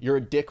camera. You're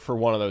a dick for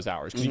one of those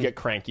hours because you get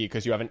cranky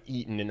because you haven't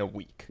eaten in a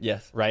week.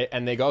 Yes. Right?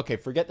 And they go, okay,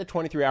 forget the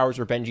 23 hours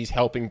where Benji's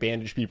helping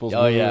bandage people's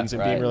wounds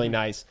and being really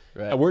nice.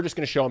 Right. And we're just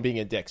going to show him being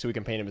a dick so we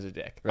can paint him as a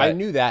dick. Right. I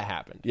knew that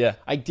happened. Yeah.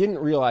 I didn't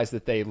realize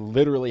that they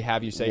literally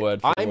have you say,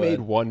 I made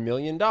 $1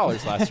 million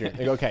last year.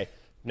 They go, okay,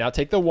 now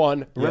take the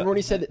 1. Remember when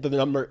he said the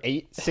number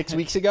 8 6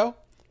 weeks ago?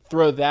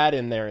 Throw that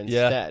in there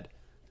instead.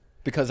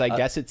 Because I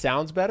guess it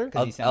sounds better.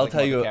 I'll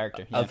tell you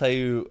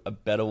a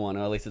better one,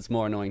 or at least it's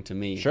more annoying to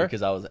me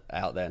because I was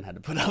out there and had to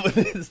put up with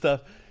this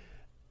stuff.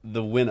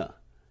 The winner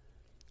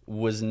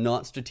was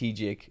not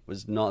strategic,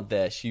 was not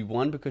there. She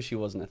won because she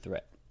wasn't a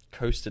threat.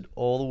 Coasted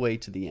all the way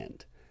to the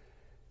end.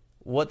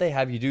 What they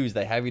have you do is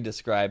they have you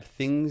describe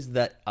things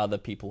that other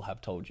people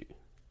have told you.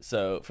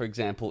 So, for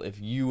example,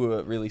 if you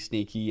were really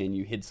sneaky and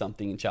you hid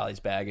something in Charlie's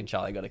bag and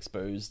Charlie got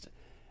exposed,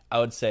 I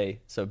would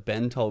say, so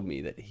Ben told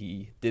me that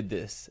he did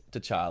this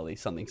to Charlie,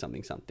 something.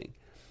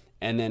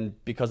 And then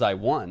because I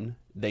won,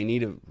 they need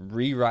to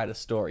rewrite a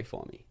story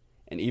for me.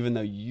 And even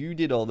though you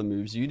did all the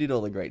moves, you did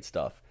all the great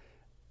stuff,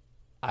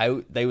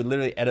 they would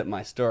literally edit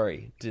my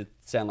story to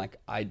sound like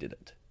I did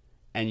it.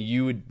 and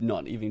you would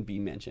not even be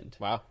mentioned.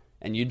 Wow.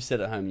 And you'd sit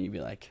at home and you'd be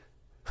like,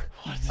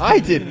 what? I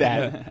did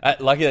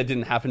that. Lucky that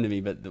didn't happen to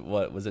me, but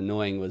what was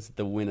annoying was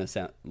the winner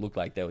looked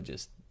like they were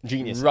just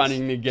geniuses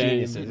running the game.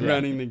 Geniuses,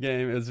 running the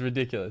game. It was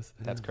ridiculous.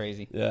 That's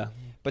crazy. Yeah.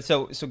 But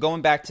so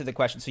going back to the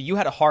question, so you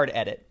had a hard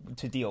edit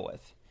to deal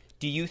with.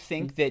 Do you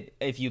think that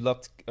if you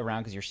looked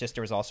around, because your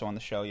sister was also on the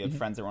show, you had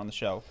friends that were on the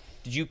show,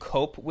 did you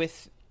cope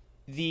with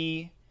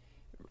the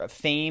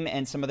fame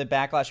and some of the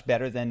backlash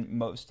better than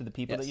most of the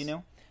people that you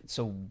knew?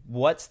 So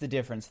what's the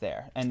difference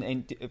there?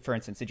 And for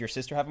instance, did your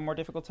sister have a more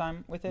difficult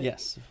time with it?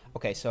 Yes.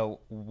 Okay, so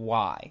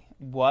why?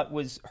 What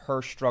was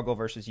her struggle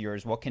versus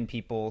yours? What can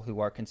people who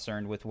are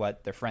concerned with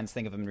what their friends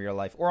think of them in real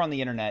life or on the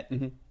internet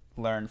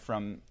learn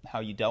from how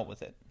you dealt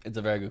with it? It's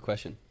a very good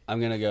question. I'm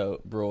going to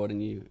go broad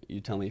and you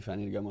tell me if I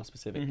need to go more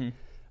specific.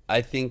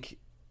 I think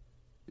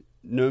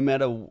no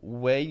matter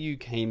where you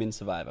came in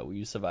Survivor, we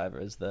use Survivor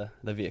as the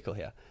vehicle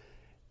here.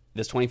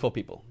 There's 24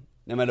 people.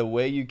 No matter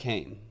where you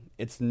came,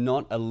 it's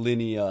not a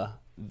linear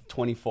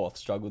 24th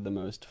struggled the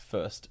most,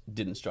 first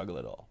didn't struggle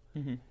at all.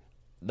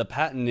 The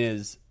pattern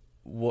is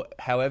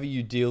however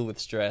you deal with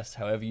stress,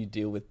 however you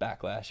deal with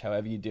backlash,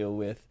 however you deal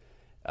with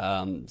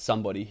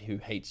somebody who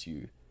hates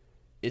you,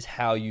 is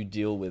how you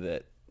deal with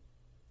it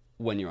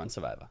when you're on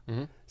Survivor.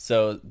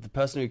 So the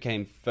person who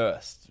came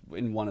first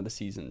in one of the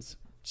seasons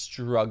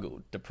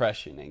struggled,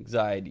 depression,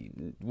 anxiety,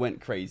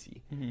 went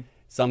crazy.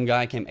 Some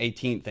guy came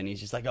 18th and he's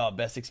just like, oh,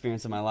 best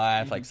experience of my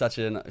life, like such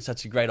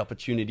a great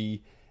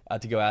opportunity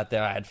to go out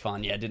there. I had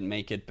fun. Yeah, I didn't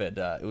make it, but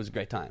it was a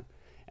great time.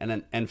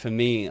 And for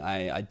me,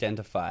 I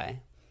identify,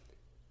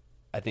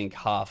 I think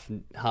half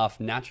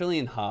naturally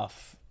and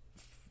half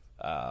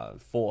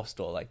forced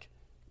or like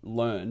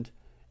learned,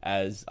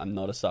 as I'm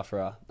not a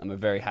sufferer. I'm a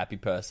very happy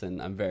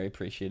person. I'm very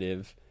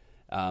appreciative.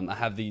 I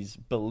have these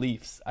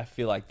beliefs, I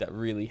feel like, that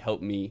really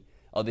help me.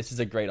 Oh, this is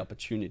a great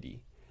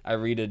opportunity. I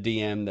read a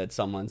DM that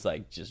someone's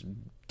like just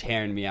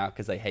tearing me out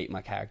because they hate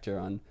my character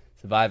on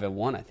Survivor.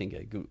 One, I think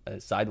a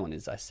side one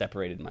is I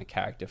separated my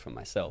character from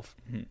myself.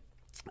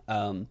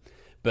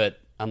 But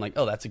I'm like,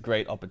 oh, that's a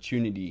great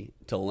opportunity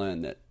to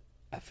learn that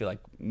I feel like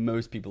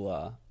most people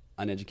are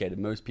uneducated.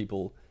 Most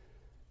people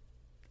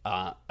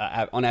are,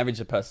 on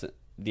average,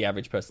 the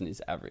average person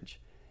is average.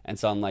 And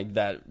so I'm like,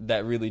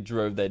 that really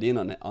drove that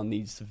in on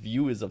these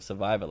viewers of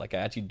Survivor. Like, I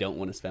actually don't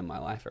want to spend my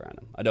life around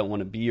them. I don't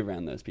want to be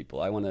around those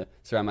people. I want to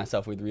surround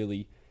myself with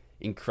really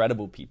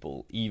incredible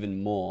people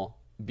even more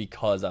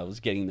because I was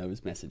getting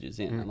those messages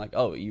in. I'm like,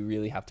 oh, you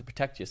really have to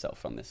protect yourself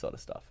from this sort of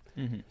stuff.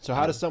 So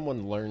how does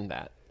someone learn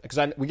that?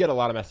 Because we get a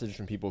lot of messages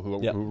from people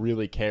who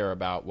really care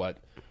about what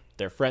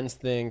their friends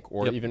think,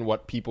 or even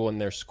what people in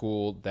their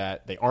school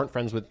that they aren't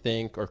friends with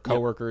think, or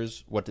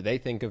coworkers, what do they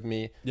think of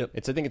me? I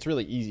think it's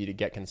really easy to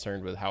get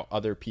concerned with how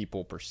other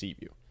people perceive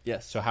you.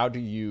 Yes. So how do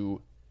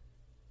you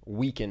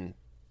weaken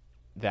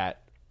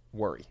that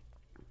worry?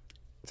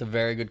 It's a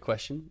very good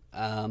question.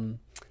 I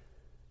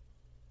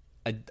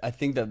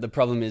think that the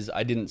problem is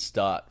I didn't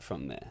start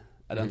from there.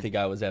 I don't think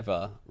I was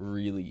ever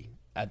really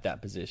at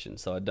that position,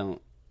 so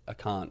I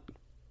can't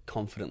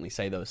confidently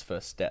say those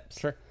first steps.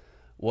 Sure.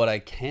 What I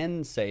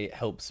can say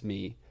helps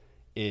me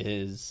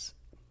is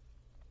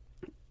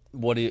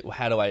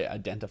how do I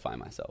identify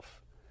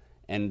myself?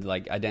 And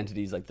like,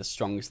 identity is like the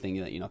strongest thing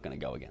that you're not going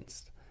to go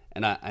against.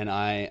 And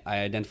I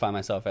identify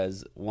myself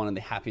as one of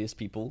the happiest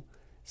people,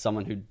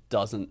 someone who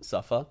doesn't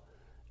suffer.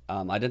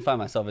 I identify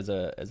myself as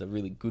a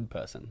really good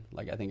person.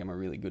 Like, I think I'm a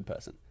really good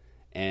person.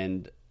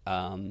 And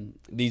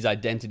these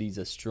identities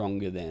are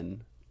stronger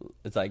than,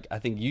 it's like, I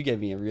think you gave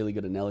me a really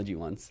good analogy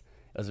once.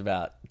 It was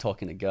about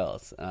talking to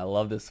girls, and I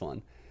love this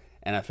one.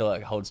 And I feel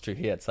like it holds true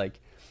here. It's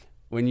like,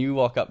 when you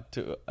walk up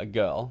to a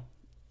girl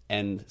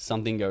and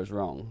something goes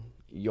wrong,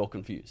 you're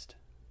confused.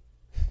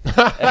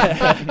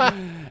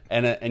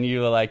 and you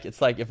were like,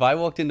 it's like, if I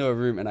walked into a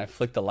room and I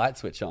flicked a light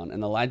switch on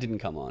and the light didn't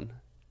come on,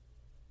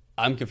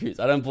 I'm confused.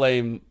 I don't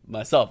blame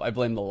myself. I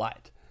blame the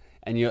light.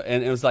 And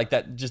it was like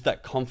that, just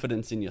that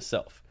confidence in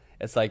yourself.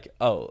 It's like,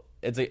 oh,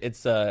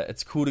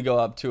 it's cool to go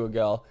up to a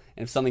girl,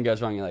 and if something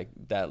goes wrong, you're like,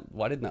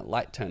 why didn't that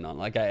light turn on?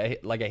 Like I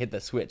hit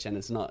the switch, and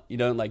it's not. You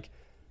don't like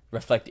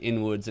reflect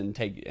inwards and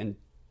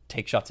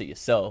take shots at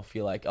yourself.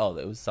 You're like, oh,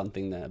 there was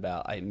something there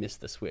about I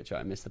missed the switch, or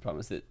I missed the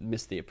promise,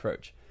 missed the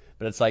approach.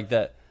 But it's like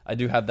that. I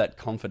do have that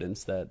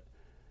confidence that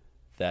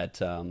I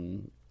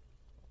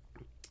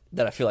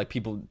feel like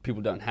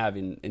people don't have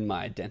in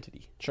my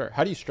identity. Sure.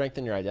 How do you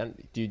strengthen your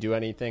identity? Do you do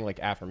anything like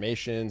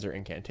affirmations or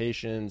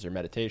incantations or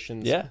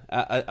meditations? Yeah,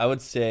 I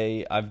would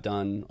say I've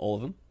done all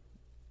of them.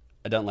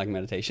 I don't like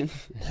meditation.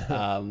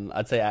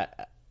 I'd say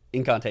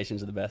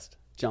incantations are the best.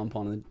 Jump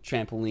on a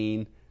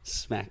trampoline,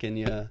 smacking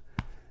your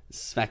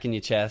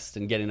chest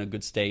and get in a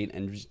good state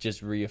and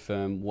just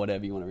reaffirm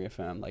whatever you want to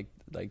reaffirm. Like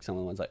some of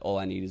the ones like, all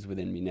I need is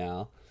within me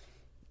now.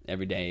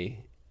 Every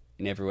day,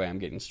 in every way, I'm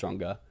getting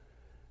stronger.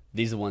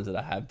 These are ones that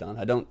I have done.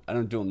 I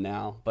don't do them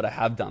now, but I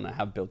have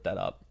built that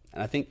up.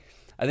 And I think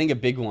a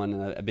big one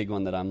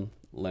that I'm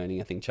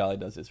learning, I think Charlie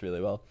does this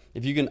really well.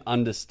 If you can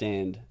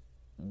understand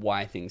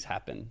why things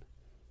happen,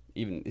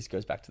 even this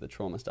goes back to the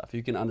trauma stuff. If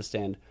you can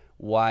understand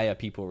why are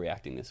people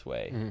reacting this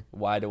way? Mm-hmm.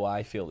 Why do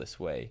I feel this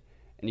way?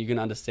 And you can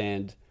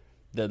understand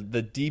the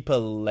deeper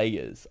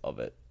layers of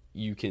it.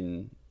 You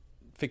can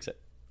fix it,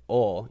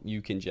 or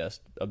you can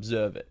just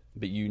observe it.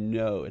 But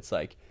it's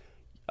like,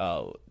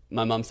 oh,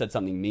 my mum said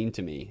something mean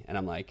to me, and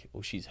I'm like,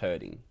 well, she's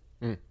hurting.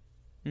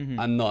 Mm-hmm.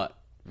 I'm not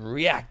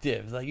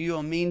reactive. It's like,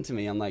 you're mean to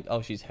me. I'm like,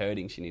 oh, she's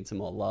hurting. She needs some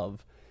more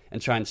love,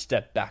 and try and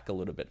step back a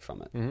little bit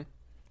from it.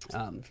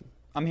 Mm-hmm.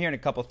 I'm hearing a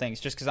couple things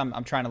just because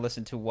I'm trying to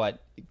listen to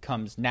what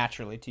comes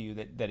naturally to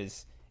you that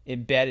is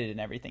embedded in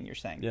everything you're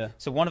saying. Yeah.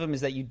 So one of them is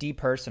that you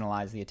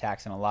depersonalize the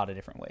attacks in a lot of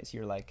different ways.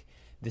 You're like,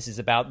 this is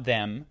about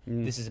them.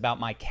 This is about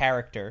my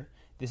character.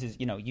 This is,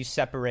 you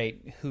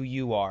separate who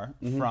you are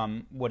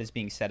from what is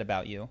being said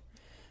about you.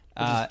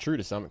 Which is true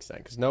to some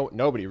extent, because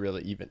nobody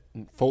really even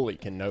fully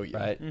can know you.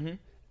 Right. Mm-hmm.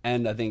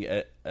 And I think,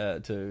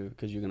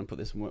 because you're going to put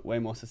this way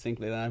more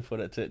succinctly than I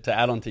put it, to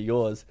add on to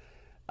yours,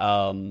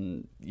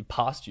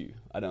 past you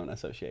I don't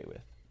associate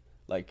with.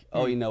 Like,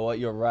 oh, you know what?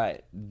 You're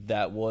right.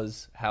 That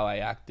was how I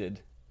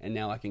acted, and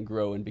now I can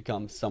grow and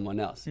become someone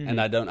else. Mm-hmm.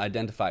 And I don't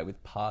identify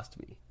with past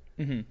me.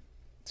 Mm-hmm.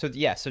 So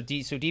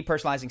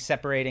depersonalizing,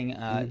 separating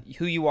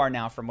who you are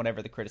now from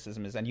whatever the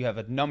criticism is, and you have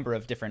a number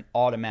of different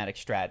automatic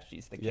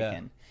strategies that kick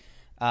in.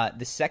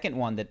 The second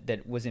one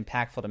that was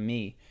impactful to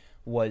me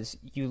was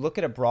you look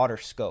at a broader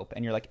scope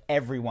and you're like,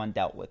 everyone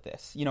dealt with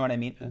this. You know what I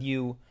mean?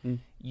 Yeah.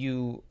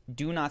 You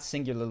do not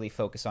singularly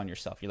focus on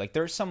yourself. You're like,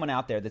 there's someone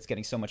out there that's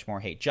getting so much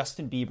more hate.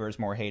 Justin Bieber is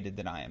more hated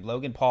than I am.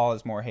 Logan Paul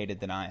is more hated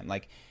than I am.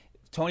 Like,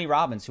 Tony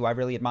Robbins, who I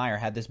really admire,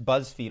 had this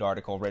BuzzFeed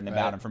article written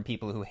about him from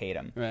people who hate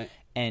him. Right.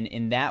 And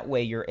in that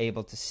way, you're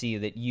able to see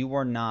that you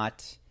are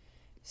not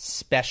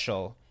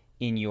special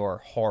in your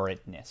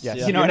horridness.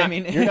 Yes. You know what I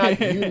mean? You're not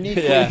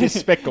uniquely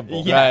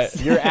despicable. Yes.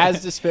 Right. You're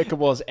as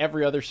despicable as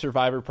every other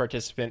Survivor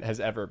participant has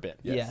ever been.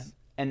 Yes.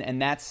 Yeah.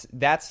 And that's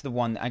the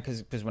one,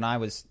 because when I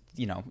was,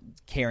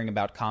 caring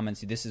about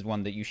comments, this is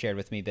one that you shared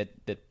with me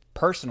that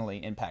personally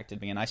impacted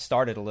me. And I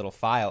started a little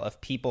file of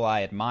people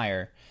I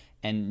admire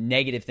and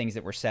negative things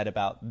that were said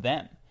about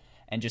them.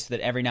 And just that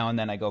every now and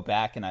then I go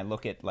back and I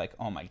look at like,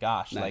 oh my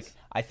gosh, nice. Like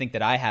I think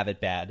that I have it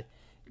bad.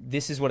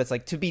 This is what it's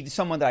like to be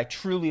someone that I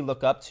truly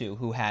look up to,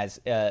 who has,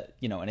 an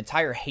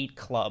entire hate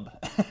club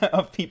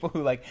of people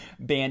who like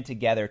band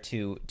together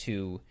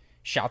to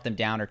shout them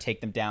down or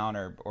take them down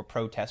or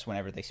protest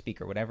whenever they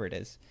speak or whatever it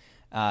is.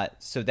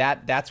 So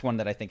that's one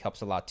that I think helps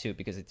a lot too,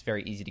 because it's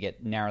very easy to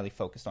get narrowly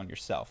focused on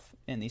yourself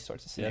in these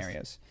sorts of scenarios.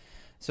 Yes.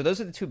 So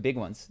those are the two big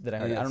ones that I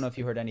heard. I don't know if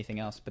you heard anything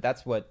else, but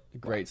that's what...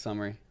 Great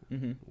summary.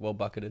 Mm-hmm. Well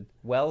bucketed.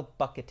 Well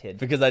bucketed.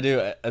 Because I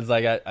do, it's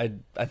like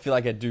I feel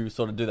like I do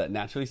sort of do that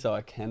naturally, so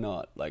I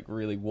cannot like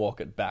really walk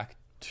it back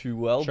too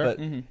well. Sure. But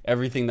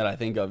everything that I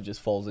think of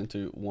just falls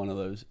into one of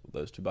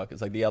those two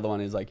buckets. Like the other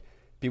one is like,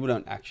 people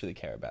don't actually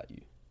care about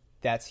you.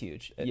 That's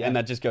huge. Yeah. And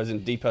that just goes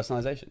in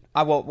depersonalization.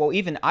 I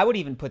would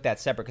even put that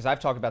separate, because I've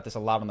talked about this a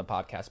lot on the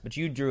podcast, but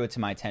you drew it to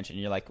my attention.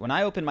 You're like, when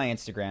I open my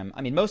Instagram, I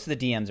mean, most of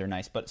the DMs are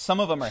nice, but some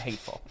of them are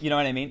hateful. You know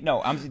what I mean?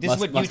 No, this is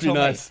what you told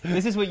me.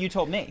 This is what you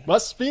told me.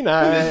 Must be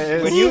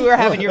nice. When you were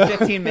having your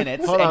 15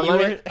 minutes. Hold on,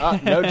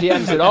 no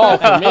DMs at all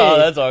for me. Oh,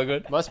 that's all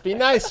good. Must be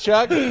nice,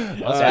 Chuck. Must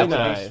be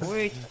nice.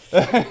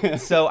 Sweet.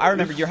 So I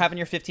remember you're having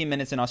your 15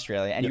 minutes in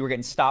Australia, and you were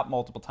getting stopped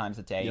multiple times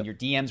a day, and your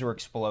DMs were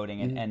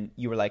exploding, and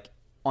you were like,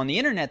 on the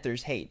internet,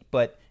 there's hate,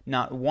 but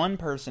not one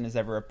person has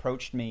ever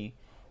approached me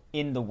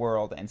in the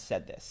world and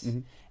said this. Mm-hmm.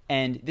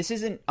 And this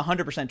isn't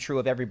 100% true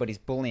of everybody's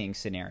bullying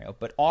scenario,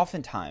 but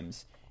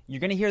oftentimes you're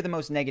going to hear the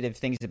most negative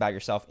things about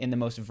yourself in the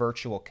most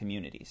virtual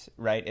communities,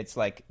 right? It's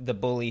like the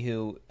bully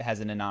who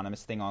has an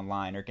anonymous thing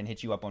online or can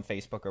hit you up on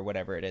Facebook or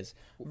whatever it is,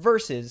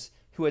 versus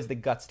who has the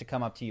guts to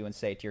come up to you and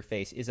say it to your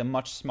face, is a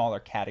much smaller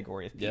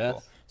category of people.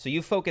 Yes. So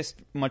you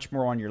focused much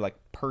more on your like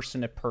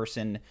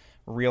person-to-person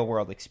real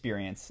world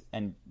experience,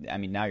 and I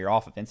mean now you're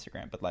off of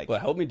Instagram, but like, well,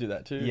 it helped me do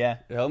that too. Yeah,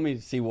 it helped me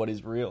see what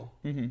is real,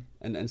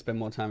 and spend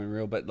more time in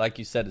real. But like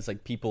you said, it's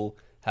like people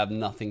have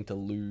nothing to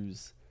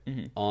lose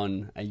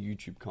on a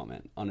YouTube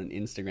comment, on an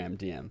Instagram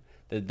DM.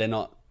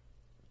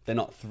 They're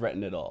not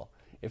threatened at all.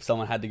 If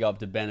someone had to go up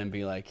to Ben and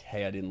be like,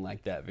 "Hey, I didn't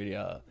like that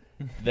video,"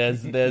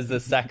 there's a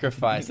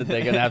sacrifice that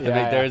they're going to have to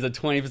make. There is a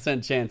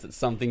 20% chance that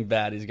something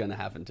bad is going to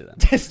happen to them.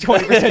 There's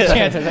 20%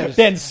 chance that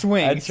Ben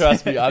swings. And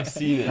trust me, I've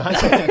seen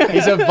it.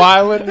 He's a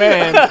violent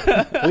man.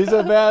 He's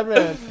a bad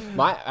man.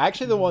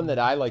 Actually, the one that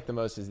I like the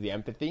most is the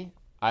empathy.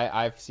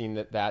 I've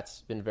seen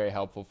that's been very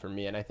helpful for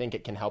me, and I think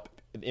it can help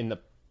in the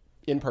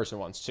in-person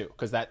ones too,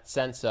 because that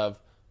sense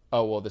of,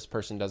 oh, well, this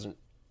person doesn't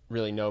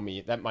really know me,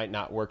 that might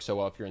not work so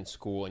well if you're in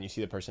school and you see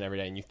the person every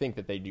day and you think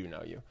that they do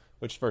know you,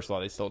 which first of all,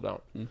 they still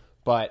don't.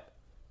 But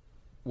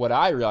what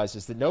I realize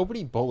is that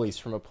nobody bullies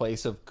from a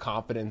place of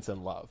confidence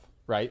and love,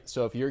 right?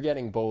 So if you're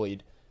getting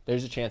bullied,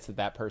 there's a chance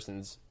that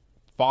person's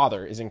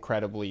father is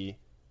incredibly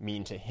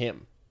mean to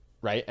him,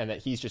 right? And that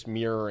he's just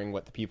mirroring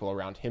what the people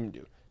around him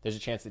do. There's a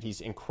chance that he's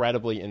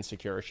incredibly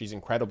insecure, or she's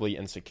incredibly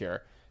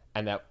insecure,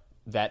 and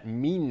that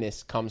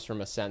meanness comes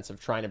from a sense of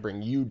trying to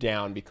bring you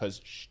down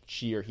because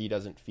she or he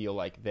doesn't feel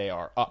like they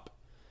are up.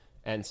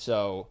 And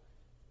so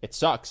it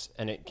sucks,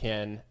 and it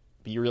can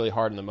be really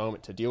hard in the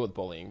moment to deal with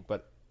bullying.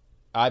 But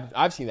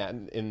I've seen that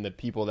in the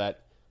people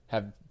that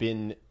have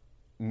been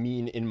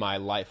mean in my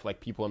life, like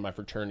people in my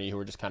fraternity who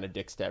were just kind of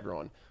dicks to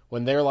everyone.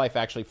 When their life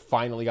actually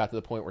finally got to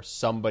the point where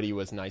somebody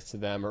was nice to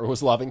them or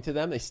was loving to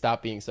them, they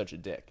stopped being such a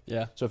dick.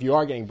 Yeah. So if you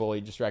are getting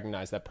bullied, just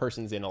recognize that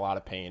person's in a lot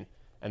of pain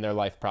and their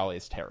life probably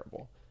is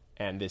terrible.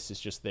 And this is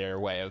just their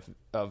way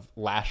of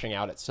lashing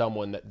out at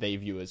someone that they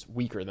view as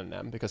weaker than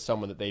them, because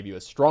someone that they view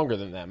as stronger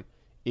than them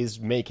is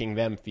making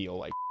them feel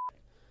like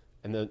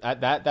and then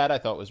that I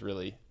thought was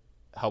really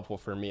helpful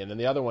for me. And then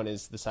the other one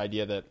is this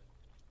idea that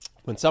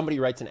when somebody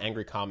writes an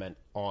angry comment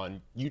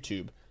on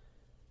YouTube,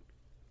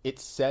 it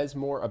says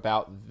more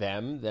about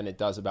them than it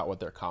does about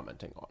what they're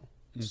commenting on.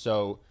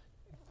 So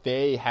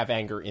they have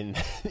anger in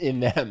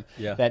them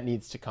that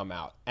needs to come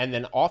out. And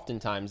then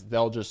oftentimes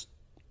they'll just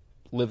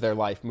live their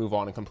life, move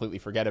on, and completely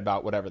forget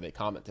about whatever they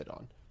commented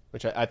on,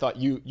 which I thought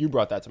you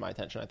brought that to my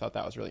attention. I thought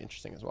that was really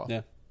interesting as well.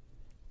 Yeah.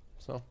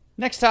 So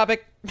next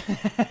topic.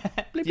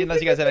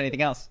 Unless you guys have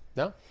anything else.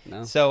 No.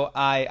 So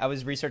I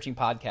was researching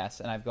podcasts,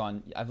 and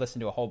I've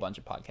listened to a whole bunch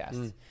of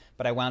podcasts,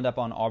 but I wound up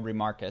on Aubrey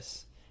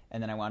Marcus,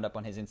 and then I wound up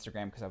on his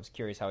Instagram because I was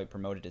curious how he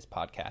promoted his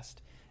podcast.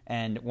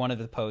 And one of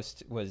the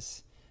posts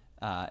was,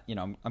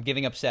 I'm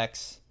giving up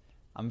sex.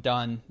 I'm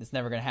done. It's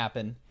never going to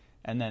happen.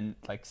 And then,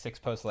 like, 6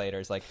 posts later,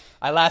 it's like,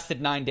 I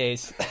lasted 9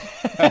 days.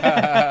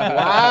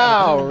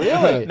 Wow,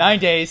 really? 9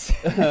 days.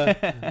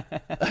 And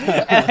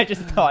I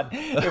just thought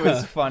it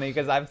was funny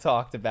because I've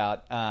talked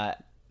about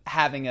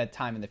having a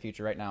time in the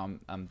future. Right now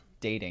I'm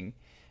dating,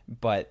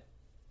 but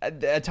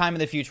a time in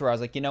the future where I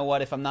was like, you know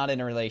what? If I'm not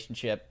in a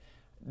relationship,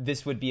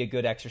 this would be a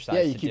good exercise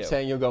to do. Yeah, you keep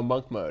saying you'll go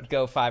monk mode.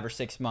 Go 5 or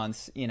 6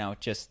 months,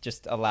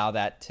 just allow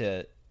that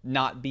to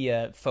not be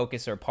a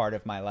focus or part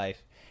of my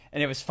life.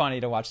 And it was funny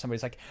to watch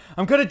somebody's like,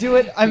 I'm going to do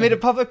it. I made a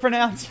public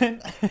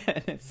pronouncement.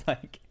 And it's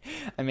like,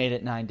 I made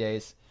it 9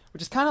 days,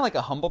 which is kind of like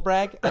a humble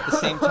brag at the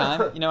same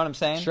time. You know what I'm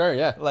saying? Sure,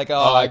 yeah. Like,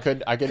 I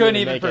couldn't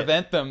even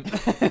prevent them.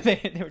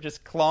 They were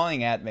just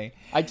clawing at me.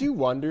 I do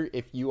wonder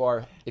if you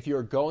are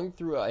going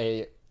through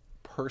a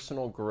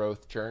personal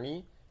growth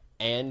journey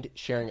and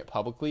sharing it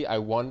publicly, I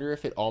wonder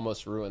if it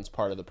almost ruins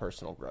part of the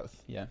personal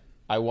growth. Yeah.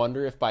 I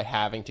wonder if by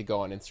having to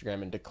go on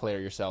Instagram and declare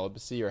your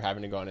celibacy, or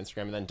having to go on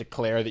Instagram and then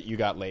declare that you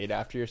got laid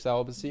after your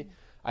celibacy,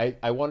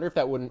 I wonder if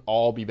that wouldn't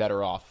all be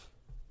better off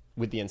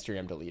with the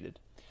Instagram deleted.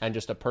 And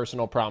just a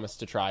personal promise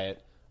to try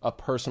it, a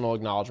personal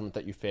acknowledgement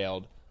that you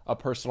failed, a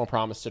personal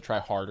promise to try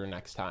harder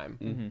next time.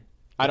 Mm-hmm.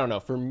 I don't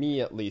know. For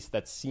me, at least,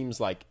 that seems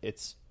like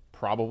it's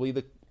probably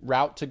the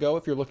route to go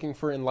if you're looking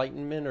for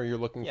enlightenment or you're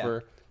looking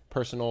for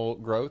personal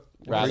growth.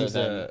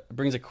 It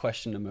brings a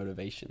question to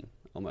motivation.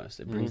 Almost.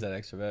 It brings that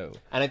extra vote.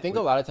 And I think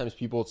a lot of times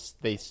people,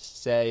 they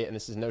say, and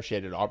this is no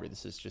shade at Aubrey,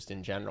 this is just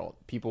in general,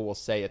 people will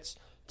say it's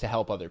to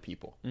help other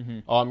people. Mm-hmm.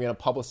 Oh, I'm going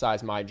to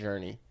publicize my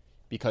journey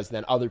because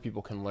then other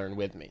people can learn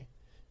with me.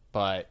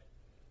 But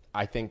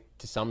I think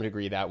to some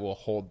degree that will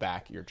hold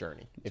back your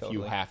journey.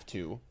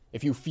 Totally.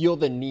 If you feel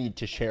the need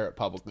to share it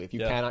publicly, if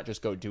you cannot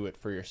just go do it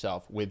for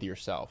yourself, with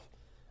yourself,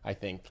 I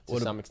think to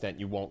some extent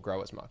you won't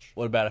grow as much.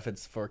 What about if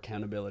it's for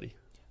accountability?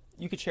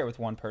 You could share with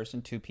one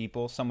person, 2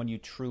 people, someone you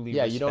truly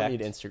respect. Yeah, you don't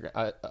need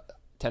Instagram,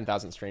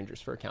 10,000 strangers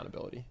for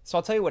accountability. So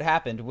I'll tell you what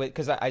happened,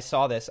 because I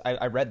saw this.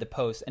 I read the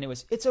post, and it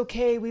was, it's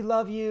okay, we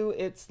love you.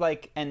 It's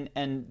like,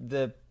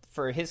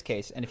 for his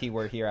case, and if he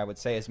were here, I would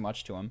say as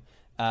much to him.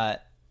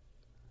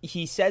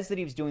 He says that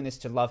he was doing this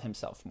to love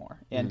himself more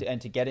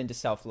and to get into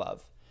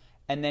self-love.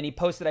 And then he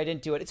posted, I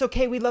didn't do it. It's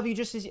okay, we love you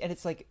just as you. And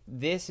it's like,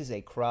 this is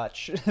a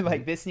crutch.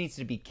 Like, this needs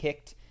to be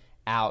kicked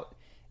out.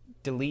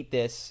 Delete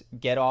this,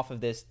 get off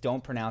of this,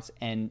 don't pronounce,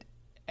 and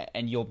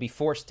you'll be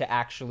forced to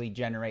actually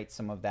generate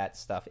some of that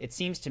stuff. It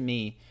seems to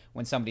me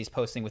when somebody's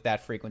posting with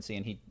that frequency,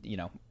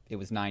 and it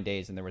was 9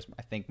 days, and there was,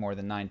 I think, more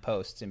than 9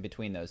 posts in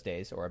between those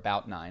days, or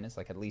about 9. It's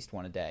like at least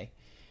one a day.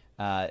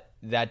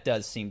 That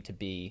does seem to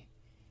be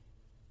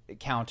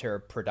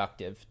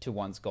counterproductive to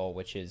one's goal,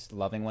 which is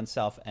loving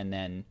oneself and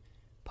then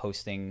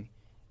posting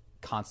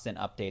constant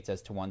updates as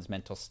to one's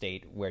mental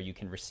state where you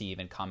can receive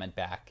and comment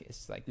back.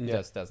 It's like,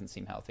 just doesn't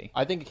seem healthy.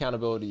 I think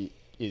accountability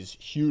is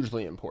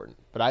hugely important,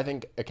 but I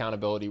think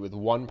accountability with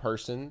one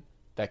person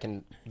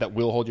that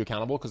will hold you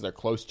accountable because they're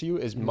close to you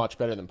is much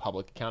better than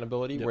public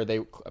accountability where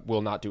they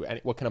will not do any.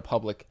 What can a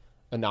public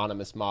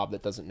anonymous mob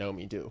that doesn't know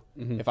me do?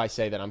 If I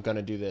say that I'm going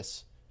to do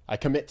this, I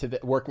commit to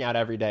working out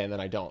every day and then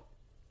I don't.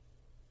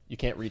 You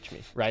can't reach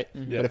me, right?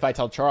 Mm-hmm. But if I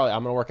tell Charlie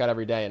I'm going to work out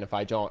every day, and if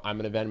I don't, I'm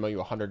going to Venmo you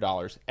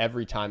 $100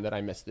 every time that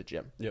I miss the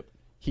gym. Yep.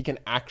 He can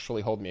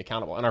actually hold me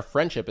accountable, and our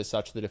friendship is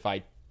such that if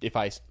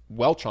I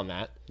welch on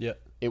that,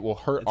 it will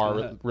hurt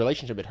our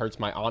relationship. It hurts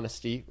my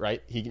honesty,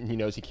 right? He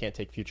knows he can't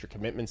take future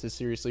commitments as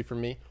seriously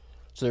from me,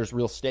 so there's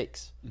real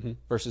stakes.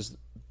 Versus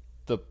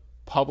the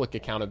public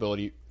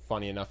accountability,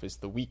 funny enough, is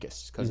the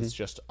weakest because it's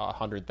just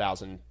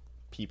 100,000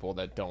 people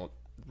that don't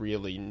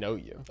really know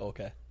you.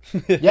 Okay.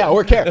 Yeah,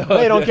 or care.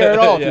 They don't care at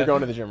all if you're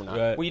going to the gym or not.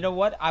 Right. Well, you know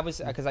what?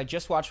 Because I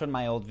just watched one of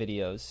my old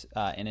videos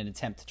in an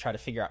attempt to try to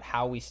figure out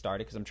how we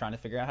started, because I'm trying to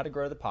figure out how to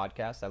grow the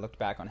podcast. I looked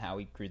back on how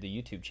we grew the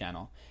YouTube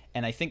channel,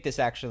 and I think this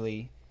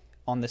actually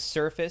on the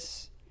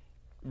surface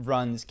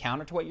runs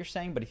counter to what you're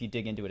saying, but if you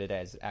dig into it,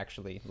 it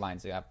actually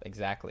lines it up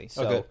exactly.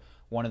 So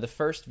one of the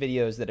first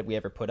videos that we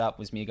ever put up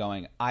was me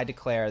going, I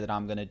declare that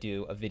I'm going to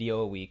do a video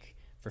a week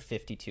for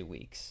 52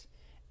 weeks.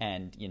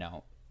 And,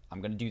 I'm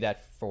going to do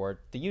that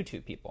for the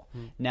YouTube people.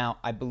 Now,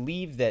 I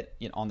believe that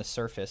on the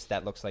surface,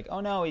 that looks like,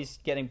 oh no, he's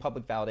getting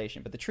public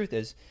validation. But the truth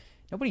is,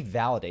 nobody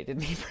validated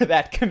me for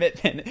that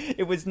commitment.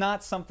 It was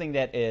not something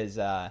that is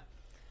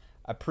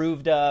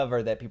approved of,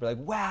 or that people are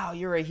like, wow,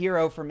 you're a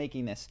hero for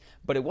making this.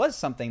 But it was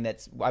something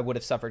that I would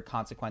have suffered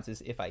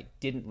consequences if I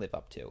didn't live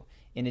up to.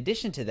 In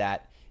addition to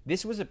that,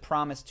 this was a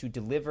promise to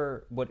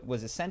deliver what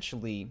was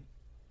essentially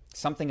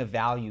something of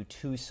value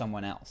to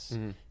someone else.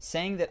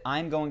 Saying that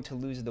I'm going to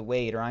lose the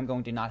weight, or I'm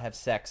going to not have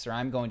sex, or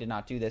I'm going to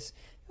not do this,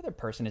 the other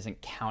person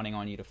isn't counting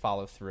on you to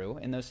follow through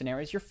in those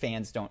scenarios. Your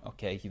fans don't,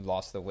 okay, you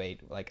lost the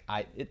weight.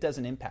 It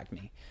doesn't impact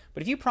me.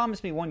 But if you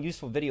promise me one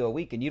useful video a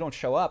week and you don't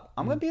show up,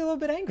 I'm going to be a little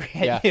bit angry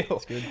at you.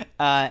 That's good.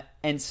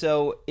 And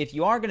so if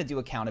you are going to do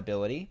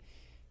accountability,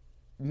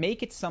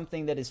 make it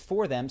something that is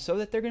for them so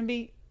that they're going to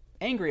be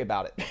angry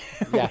about it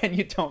when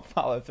you don't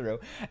follow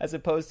through, as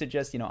opposed to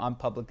just, I'm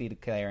publicly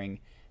declaring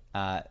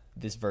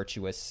this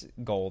virtuous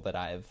goal that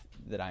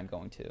I'm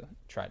going to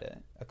try to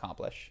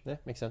accomplish. Yeah,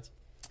 makes sense.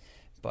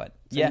 But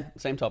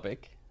same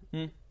topic.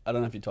 I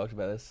don't know if you talked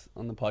about this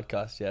on the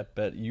podcast yet,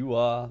 but you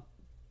are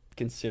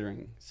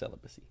considering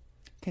celibacy.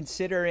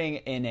 Considering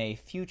in a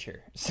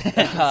future sense.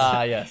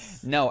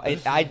 Yes. No,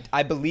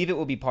 I believe it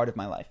will be part of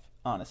my life,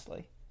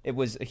 honestly. It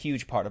was a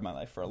huge part of my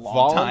life for a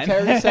long time.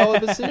 Voluntary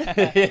celibacy?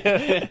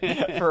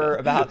 For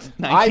about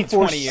 19,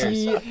 20 years.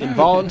 I foresee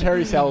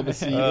involuntary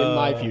celibacy in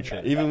my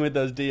future. Even with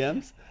those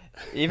DMs?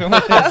 Even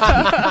with those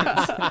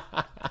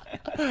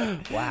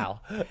DMs. Wow.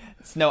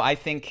 No, I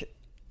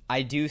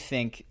do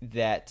think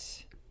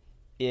that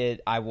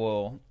I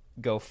will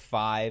go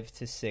 5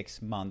 to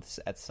 6 months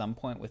at some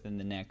point within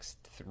the next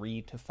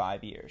 3 to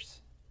 5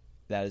 years.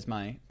 That is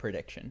my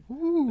prediction.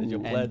 That's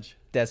your pledge.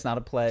 That's not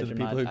a pledge. To the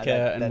people who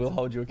care, and we'll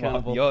hold you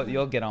accountable. Well,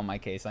 you'll get on my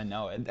case. I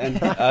know it.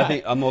 And I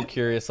think I'm more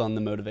curious on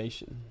the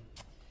motivation.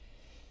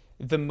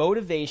 The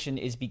motivation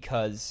is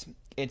because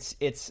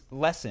it's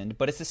lessened,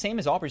 but it's the same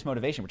as Aubrey's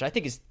motivation, which I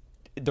think is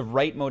the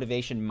right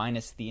motivation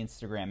minus the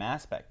Instagram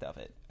aspect of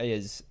it,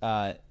 is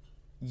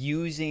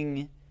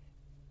using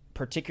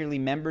particularly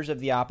members of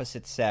the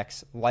opposite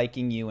sex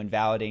liking you and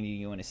validating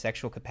you in a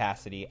sexual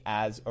capacity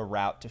as a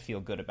route to feel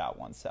good about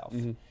oneself.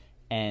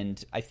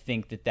 And I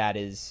think that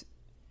it's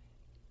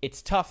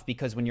tough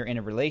because when you're in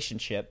a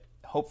relationship,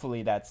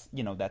 hopefully that's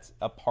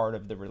a part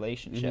of the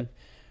relationship.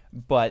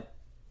 But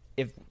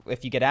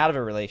if you get out of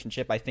a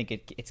relationship, I think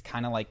it's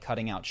kind of like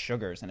cutting out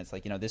sugars, and it's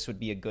like, this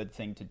would be a good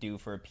thing to do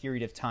for a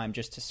period of time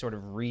just to sort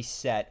of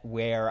reset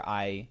where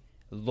I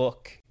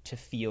look to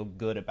feel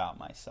good about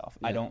myself.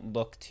 I don't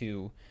look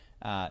to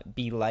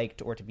be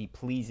liked or to be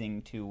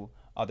pleasing to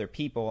other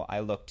people. I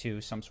look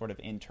to some sort of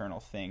internal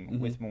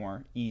thing with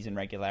more ease and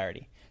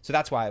regularity. So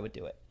that's why I would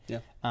do it. Yeah.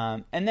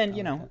 And then,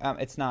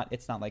 it's not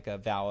like a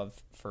vow of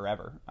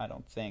forever, I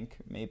don't think.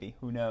 Maybe.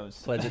 Who knows?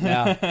 Pledge it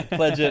now.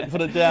 Pledge it.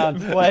 Put it down.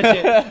 Pledge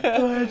it.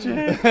 Pledge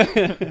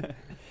it.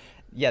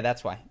 Yeah,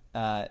 that's why.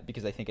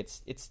 Because I think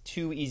it's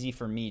too easy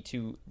for me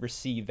to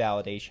receive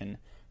validation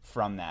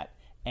from that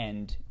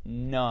and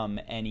numb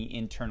any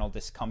internal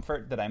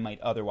discomfort that I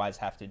might otherwise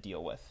have to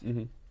deal with.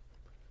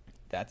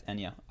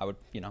 I would,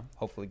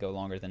 hopefully go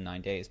longer than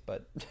 9 days,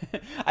 but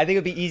I think it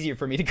would be easier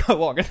for me to go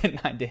longer than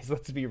 9 days.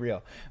 Let's be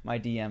real. My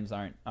DMs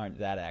aren't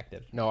that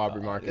active. No,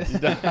 Aubrey Marcus. You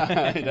don't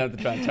have to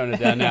try and tone it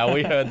down now.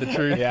 We heard the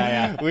truth.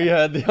 Yeah. We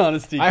heard the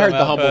honesty. I heard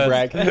the humble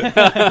brag.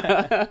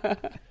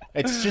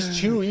 It's just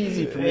too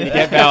easy for me to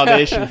get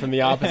validation from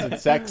the opposite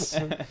sex.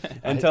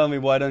 And tell me,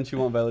 why don't you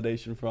want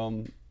validation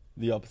from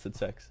the opposite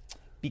sex?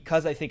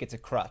 Because I think it's a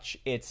crutch.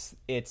 It's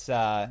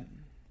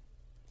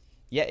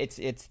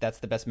that's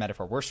the best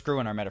metaphor. We're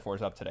screwing our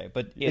metaphors up today,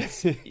 but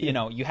it's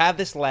you have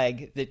this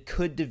leg that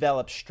could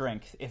develop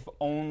strength if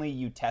only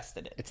you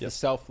tested it. It's the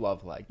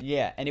self-love leg.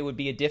 Yeah, and it would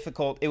be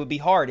it would be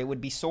hard, it would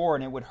be sore,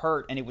 and it would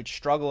hurt, and it would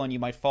struggle, and you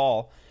might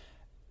fall.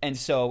 And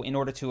so, in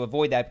order to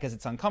avoid that, because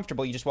it's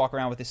uncomfortable, you just walk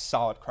around with this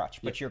solid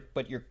crutch. But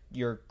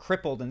you're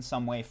crippled in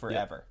some way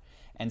forever.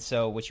 And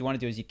so, what you want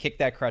to do is you kick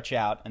that crutch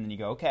out, and then you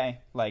go, okay,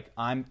 like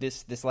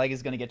this leg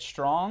is going to get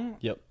strong.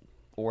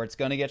 Or it's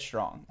going to get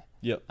strong.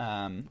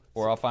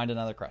 Or I'll find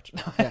another crutch.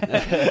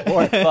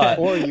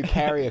 Or you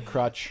carry a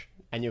crutch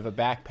and you have a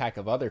backpack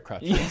of other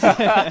crutches. So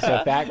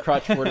if that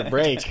crutch were to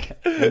break,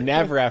 you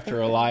never have to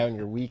rely on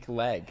your weak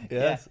leg.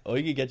 Yes. Or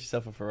you could get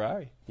yourself a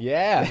Ferrari.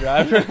 Yeah.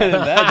 Drive around in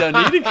that,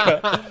 don't need a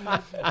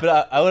crutch.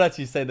 But I would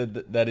actually say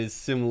that is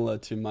similar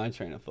to my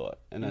train of thought.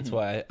 And that's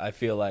why I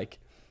feel like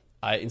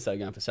instead of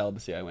going for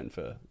celibacy, I went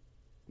for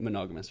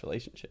monogamous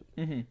relationship.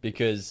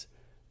 Because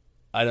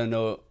I don't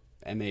know,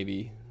 and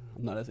maybe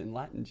I'm not as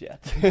enlightened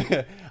yet.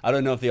 I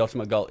don't know if the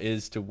ultimate goal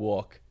is to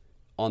walk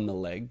on the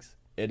legs.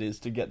 It is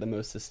to get the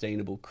most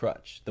sustainable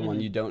crutch, the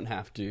one you don't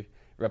have to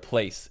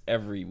replace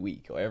every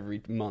week or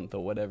every month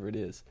or whatever it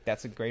is.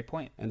 That's a great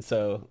point. And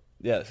so,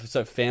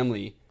 so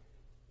family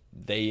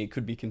they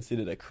could be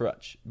considered a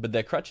crutch, but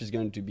their crutch is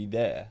going to be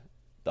there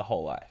the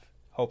whole life.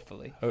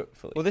 Hopefully.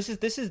 Well, this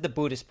is the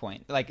Buddhist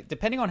point. Like,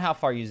 depending on how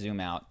far you zoom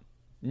out,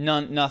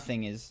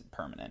 nothing is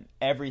permanent.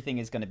 Everything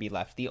is going to be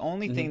left. The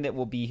only thing that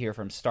will be here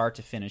from start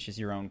to finish is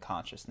your own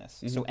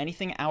consciousness. So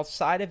anything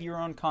outside of your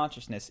own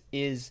consciousness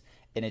is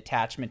an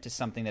attachment to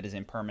something that is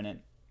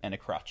impermanent and a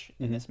crutch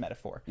in this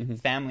metaphor,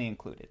 family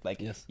included.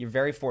 Like, you're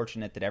very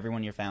fortunate that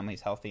everyone in your family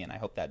is healthy, and I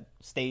hope that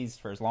stays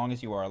for as long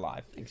as you are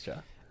alive. Thanks, Joe.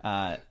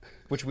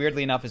 Which,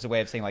 weirdly enough, is a way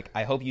of saying, like,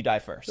 I hope you die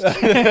first.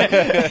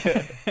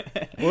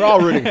 We're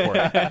all rooting for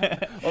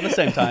it. All at the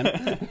same time.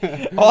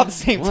 All at the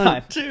same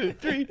time. 1, 2,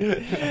 3.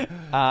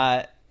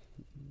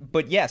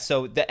 But yeah,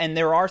 and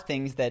there are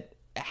things that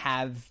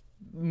have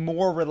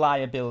more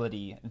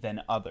reliability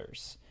than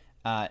others.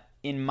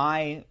 In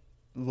my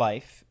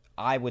life,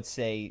 I would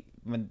say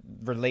when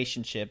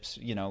relationships,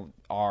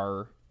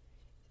 are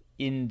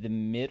in the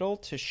middle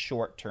to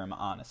short term,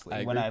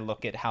 honestly, when I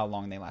look at how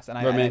long they last. And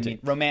I mean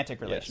romantic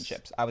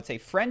relationships. Yes. I would say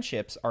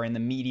friendships are in the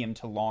medium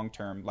to long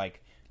term,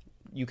 like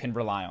you can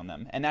rely on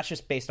them. And that's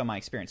just based on my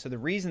experience. So the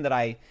reason that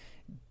I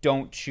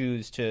don't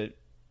choose to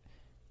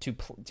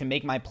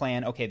make my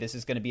plan, okay, this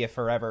is going to be a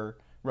forever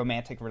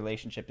romantic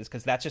relationship, is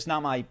because that's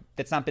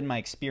not been my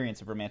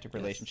experience of romantic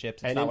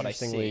relationships. It's and not what I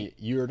see. Interestingly,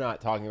 you're not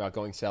talking about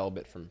going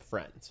celibate from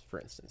friends, for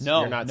instance.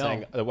 No, you're not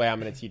saying the way I'm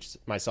going to teach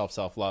myself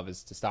self-love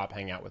is to stop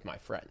hanging out with my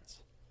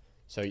friends.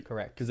 So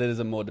correct, because it is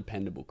a more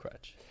dependable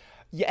crutch.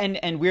 Yeah,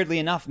 and weirdly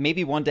enough,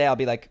 maybe one day I'll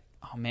be like,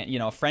 oh man,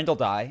 a friend will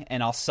die,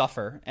 and I'll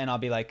suffer, and I'll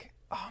be like,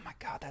 oh my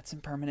God, that's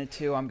impermanent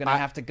too. I'm gonna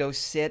have to go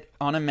sit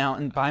on a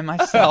mountain by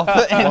myself.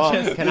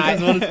 And can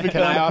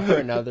I offer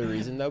another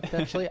reason though?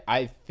 Potentially,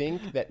 I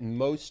think that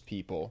most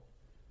people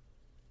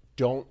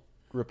don't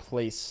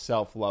replace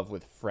self-love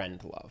with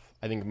friend love.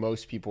 I think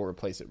most people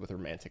replace it with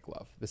romantic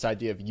love. This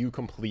idea of you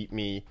complete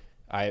me.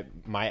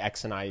 My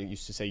ex and I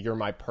used to say, you're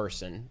my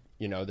person.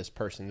 This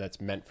person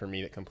that's meant for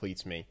me, that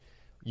completes me.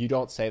 You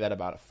don't say that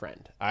about a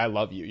friend. I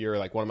love you. You're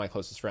like one of my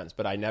closest friends.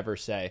 But I never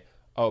say,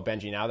 oh,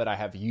 Benji, now that I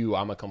have you,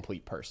 I'm a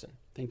complete person.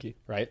 Thank you.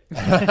 Right?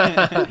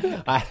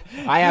 I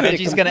have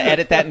Benji's going to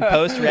edit that in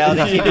post,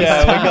 reality TV.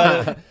 Yeah, we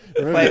got it.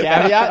 Remember the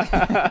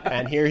caveat?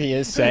 And here he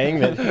is saying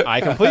that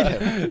I complete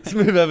him.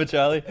 Smooth over,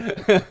 Charlie.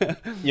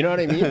 You know what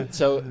I mean?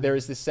 So there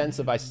is this sense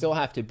of I still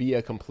have to be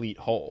a complete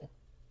whole,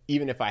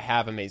 even if I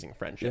have amazing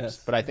friendships.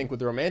 Yes. But I think with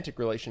the romantic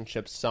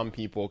relationships, some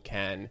people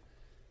can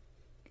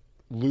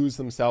lose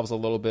themselves a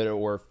little bit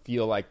or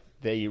feel like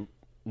they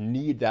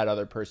need that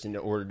other person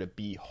in order to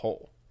be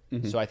whole.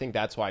 So I think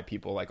that's why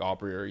people like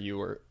Aubrey or you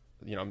or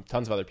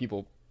tons of other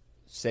people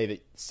say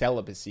that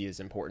celibacy is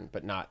important,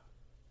 but not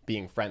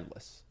being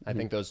friendless. I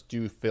think those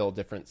do fill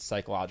different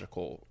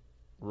psychological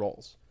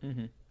roles.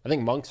 I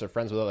think monks are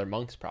friends with other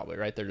monks, probably,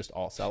 right? They're just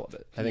all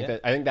celibate. I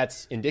think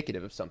that's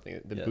indicative of something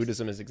that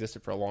Buddhism has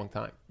existed for a long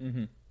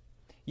time.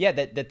 Yeah,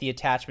 that the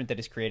attachment that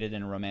is created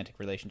in a romantic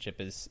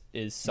relationship is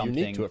something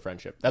unique to a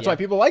friendship. That's why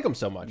people like them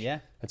so much. Yeah,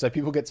 that's why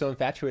people get so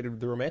infatuated with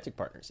the romantic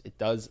partners. It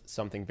does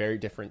something very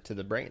different to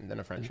the brain than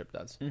a friendship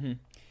does.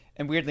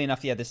 And weirdly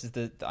enough, this is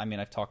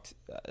I've talked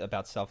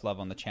about self-love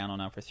on the channel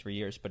now for 3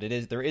 years, but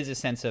there is a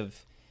sense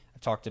of,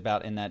 I've talked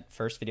about in that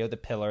first video, the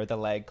pillar, the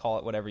leg, call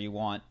it whatever you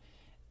want,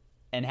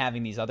 and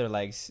having these other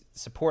legs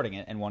supporting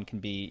it. And one can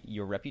be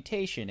your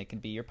reputation, it can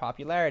be your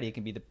popularity, it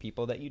can be the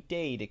people that you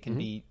date, it can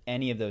be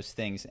any of those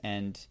things.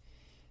 And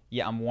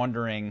I'm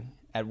wondering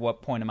at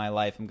what point in my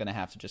life I'm going to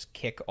have to just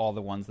kick all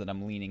the ones that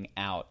I'm leaning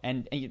out.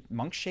 And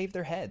monks shave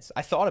their heads.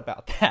 I thought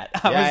about that.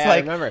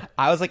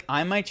 I was like,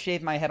 I might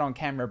shave my head on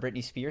camera,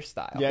 Britney Spears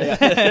style.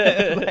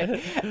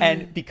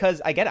 And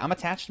because I get it, I'm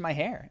attached to my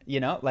hair.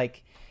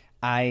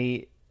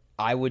 I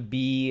would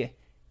be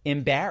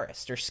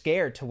embarrassed or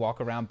scared to walk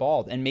around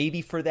bald, and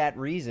maybe for that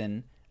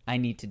reason I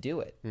need to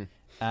do it.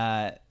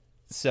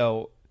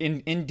 So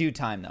in due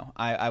time, though,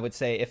 I would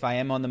say if I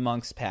am on the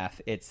monk's path,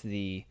 it's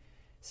the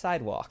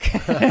sidewalk.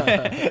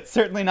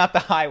 Certainly not the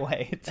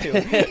highway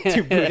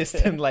to Buddhist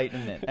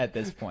enlightenment at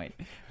this point.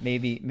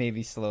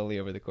 Maybe slowly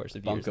over the course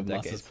of years and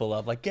decades. Pull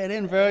up like, get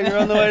in, bro. You're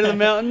on the way to the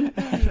mountain.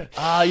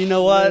 You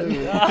know what?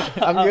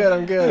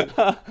 I'm good.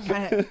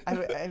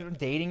 I'm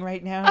dating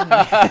right now.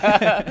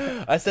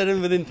 I said it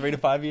within 3 to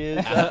 5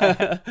 years.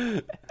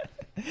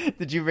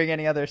 Did you bring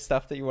any other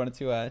stuff that you wanted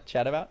to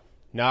chat about?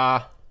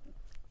 Nah.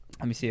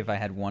 Let me see if I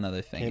had one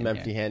other thing. I'm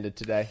empty-handed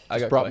today. I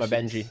just brought my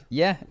Benji.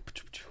 Yeah,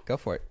 go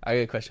for it. I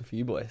got a question for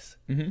you boys,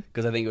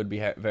 because I think it would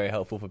be very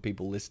helpful for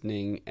people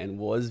listening, and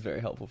was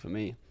very helpful for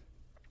me.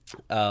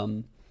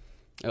 I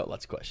got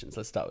lots of questions.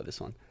 Let's start with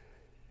this one.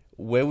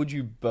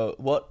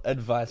 What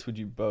advice would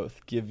you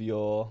both give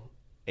your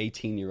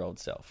 18-year-old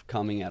self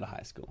coming out of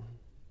high school?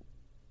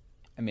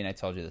 I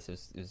told you this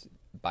was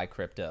buy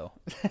crypto,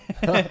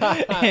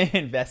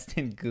 invest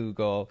in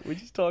Google. We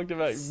just talked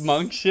about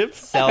monkships.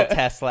 Sell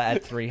Tesla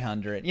at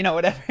 300.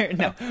 Whatever.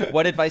 No.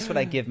 What advice would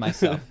I give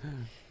myself?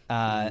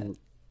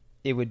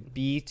 It would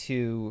be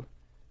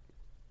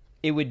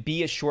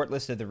a short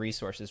list of the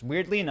resources.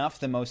 Weirdly enough,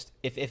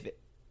 if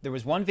there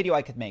was one video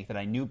I could make that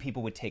I knew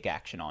people would take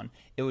action on,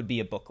 it would be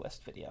a book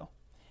list video.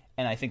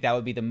 And I think that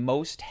would be the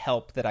most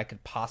help that I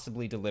could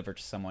possibly deliver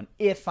to someone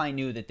if I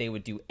knew that they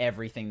would do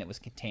everything that was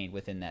contained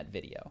within that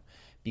video.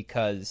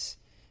 Because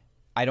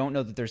I don't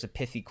know that there's a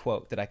pithy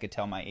quote that I could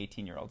tell my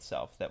 18-year-old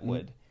self that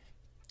would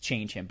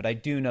change him. But I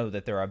do know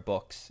that there are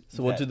books.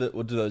 So what do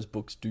those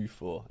books do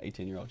for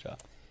 18-year-old Charlie?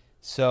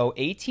 So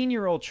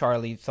 18-year-old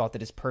Charlie thought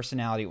that his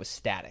personality was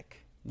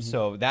static.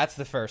 So that's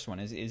the first one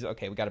is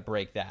okay, we got to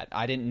break that.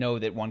 I didn't know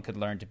that one could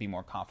learn to be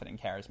more confident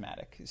and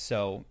charismatic.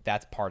 So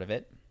that's part of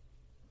it.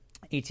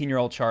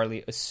 18-year-old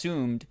Charlie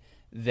assumed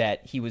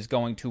that he was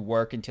going to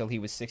work until he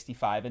was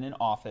 65 in an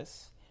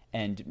office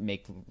and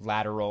make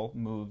lateral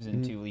moves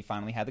until he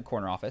finally had the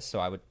corner office. So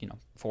I would,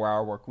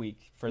 4-hour work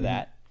week for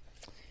that.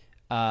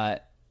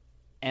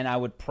 And I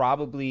would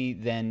probably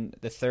then,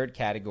 the third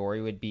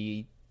category would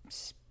be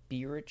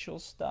spiritual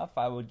stuff.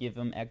 I would give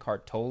him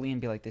Eckhart Tolle and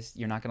be like, "This,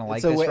 you're not going to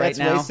like this right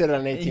now." Wasted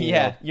on 18-year-old.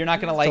 Yeah, you're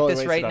not going to like Totally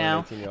this right wasted on now.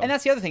 an 18-year-old. And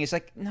that's the other thing. It's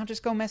like, no,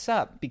 just go mess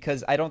up,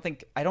 because I don't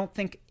think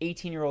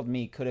 18-year-old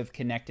me could have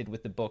connected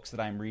with the books that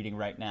I'm reading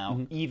right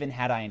now, even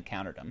had I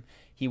encountered them.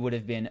 He would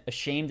have been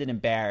ashamed and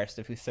embarrassed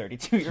of who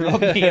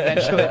 32-year-old me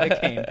eventually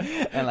became.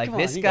 And like,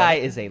 this guy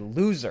is a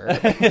loser.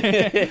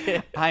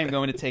 I am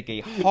going to take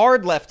a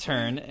hard left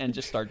turn and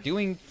just start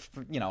doing,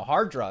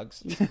 hard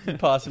drugs.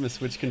 Pass him a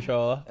Switch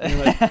controller. And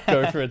like,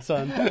 go for it,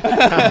 son.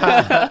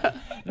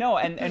 No,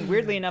 and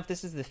weirdly enough,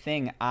 this is the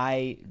thing.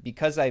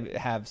 Because I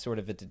have sort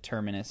of a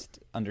determinist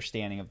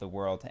understanding of the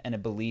world and a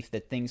belief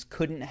that things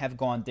couldn't have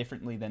gone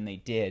differently than they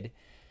did,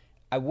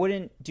 I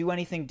wouldn't do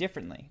anything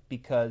differently,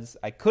 because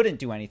I couldn't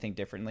do anything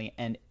differently,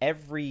 and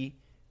every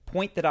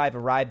point that I've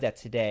arrived at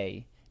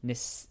today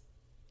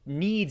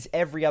needs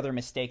every other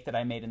mistake that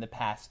I made in the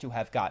past to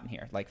have gotten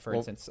here. Like, for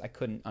instance, I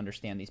couldn't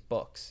understand these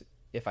books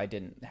if I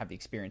didn't have the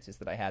experiences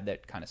that I had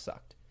that kind of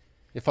sucked.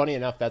 Funny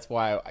enough, that's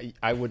why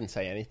I wouldn't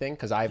say anything,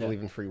 because I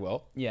believe in free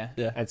will. Yeah.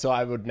 And so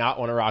I would not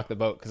want to rock the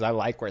boat, because I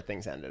like where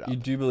things ended up. You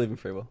do believe in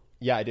free will?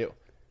 Yeah, I do.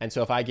 And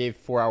so if I gave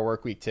 4-hour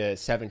work week to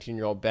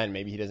 17-year-old Ben,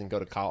 maybe he doesn't go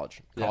to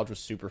college. College was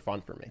super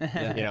fun for me,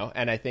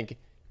 and I think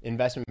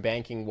investment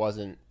banking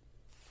wasn't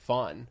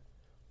fun,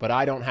 but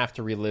I don't have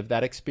to relive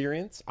that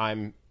experience.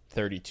 I'm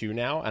 32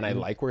 now, and I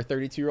like where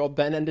 32-year-old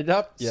Ben ended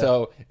up. Yeah.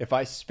 So if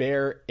I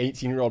spare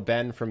 18-year-old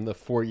Ben from the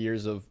 4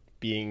 years of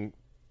being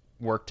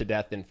worked to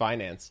death in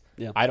finance,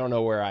 I don't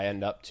know where I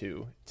end up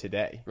to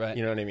today. Right.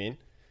 You know what I mean?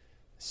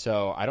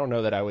 So I don't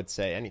know that I would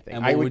say anything.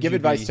 I would give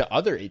advice to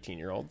other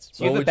 18-year-olds.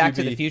 So you have a Back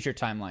to the Future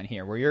timeline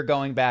here, where you're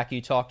going back,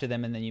 you talk to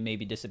them, and then you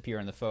maybe disappear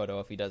in the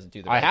photo if he doesn't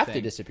do the right thing. I have to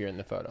disappear in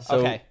the photo. So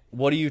okay.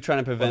 What are you trying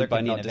to prevent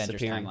by not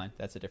disappearing? Timeline.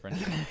 That's a different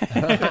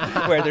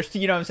where there's,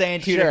 you know what I'm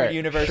saying, two different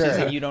universes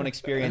and you don't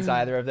experience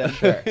either of them.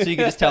 So you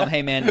can just tell them,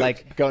 hey man,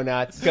 like, go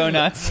nuts. Go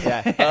nuts.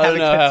 Yeah. I don't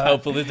know how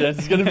helpful this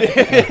answer is going to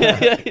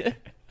be.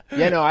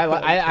 Yeah, no,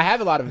 I have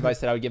a lot of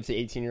advice that I would give to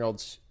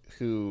 18-year-olds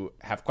who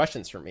have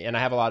questions for me, and I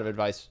have a lot of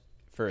advice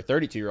for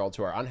 32-year-olds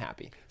who are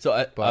unhappy.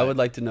 So I would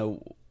like to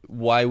know,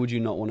 why would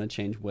you not want to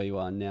change where you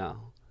are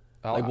now?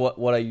 Like,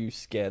 what are you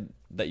scared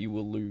that you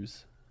will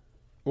lose?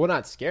 Well,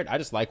 not scared. I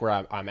just like where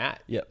I'm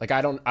at. Yeah. Like,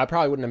 I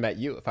probably wouldn't have met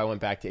you if I went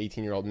back to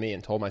 18-year-old me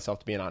and told myself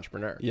to be an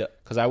entrepreneur. Yeah.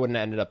 Because I wouldn't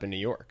have ended up in New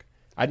York.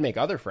 I'd make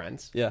other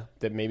friends. Yeah.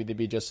 That maybe they'd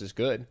be just as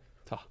good.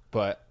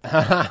 But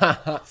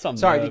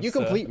sorry, did you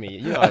complete me?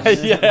 You know,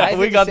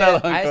 we got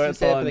that on. I have to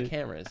say it for the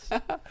cameras.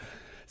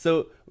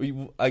 So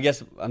I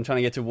guess I'm trying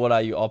to get to, what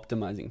are you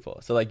optimizing for?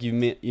 So like you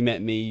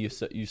met me,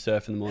 you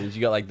surf in the mornings,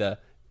 you got like the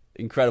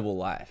incredible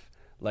life.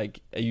 Like,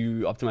 are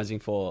you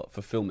optimizing for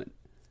fulfillment?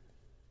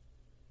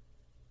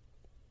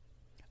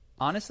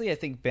 Honestly, I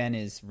think Ben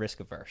is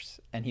risk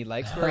averse, and he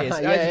likes where he is.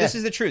 This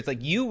is the truth.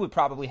 Like, you would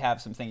probably have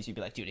some things you'd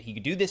be like, dude, he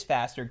could do this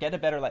faster, get a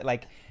better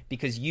like,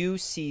 because you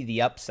see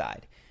the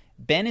upside.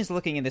 Ben is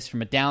looking at this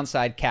from a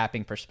downside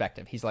capping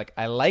perspective. He's like,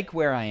 I like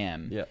where I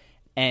am. Yeah.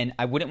 And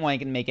I wouldn't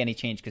want to make any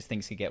change because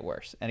things could get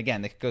worse. And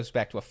again, that goes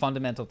back to a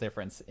fundamental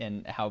difference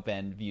in how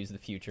Ben views the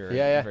future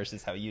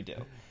versus how you do.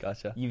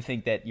 Gotcha. You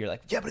think that you're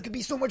like, yeah, but it could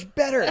be so much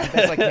better. And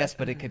Ben's like, yes,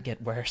 but it could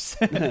get worse.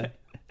 But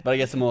I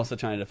guess I'm also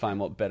trying to define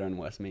what better and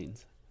worse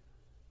means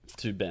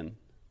to Ben.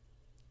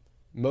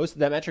 That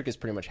metric is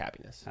pretty much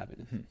happiness.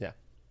 Yeah.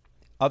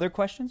 Other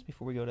questions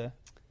before we go to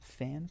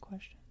fan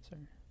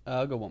questions? Or?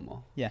 I'll go one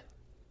more. Yeah.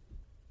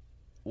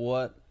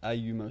 What are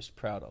you most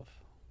proud of?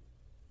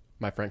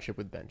 My friendship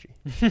with Benji.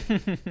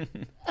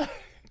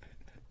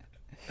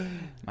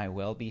 My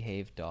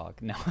well-behaved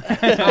dog. No.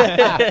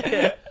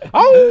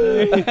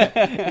 Oh!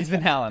 He's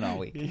been howling all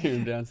week. You hear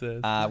him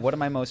downstairs. What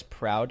am I most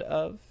proud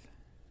of?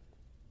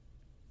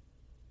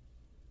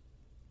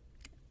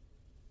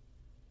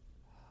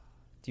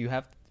 Do you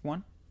have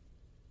one?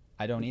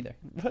 I don't either.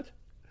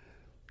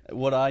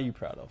 What are you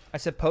proud of? I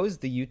suppose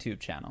the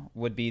YouTube channel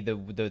would be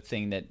the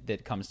thing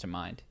that comes to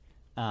mind.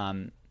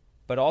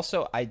 But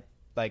also,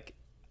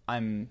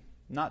 I'm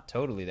not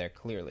totally there,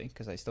 clearly,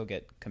 because I still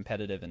get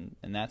competitive and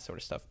that sort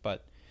of stuff.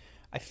 But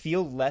I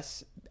feel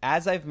less,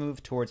 as I've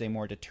moved towards a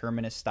more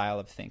determinist style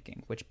of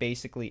thinking, which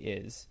basically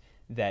is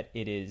that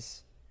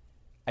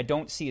I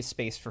don't see a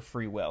space for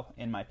free will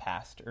in my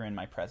past or in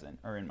my present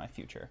or in my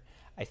future.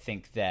 I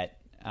think that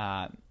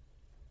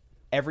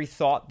every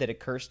thought that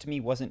occurs to me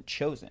wasn't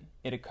chosen.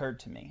 It occurred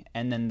to me.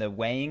 And then the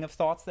weighing of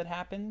thoughts that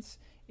happens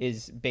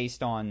is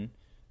based on,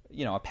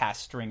 a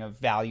past string of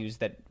values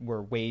that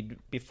were weighed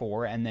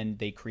before, and then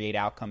they create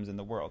outcomes in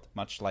the world,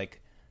 much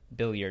like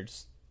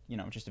billiards,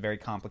 just a very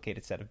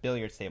complicated set of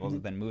billiards tables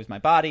that then moves my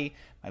body,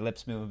 my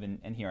lips move,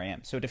 and here I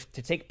am. So to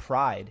take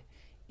pride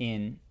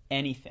in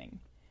anything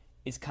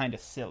is kind of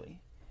silly.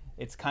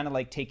 It's kind of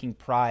like taking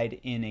pride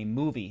in a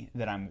movie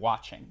that I'm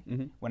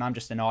watching when I'm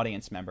just an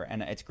audience member.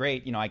 And it's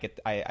great.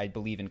 I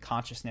believe in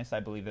consciousness. I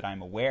believe that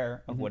I'm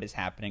aware of what is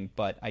happening,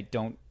 but I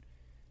don't.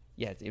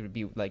 Yeah, it would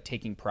be like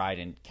taking pride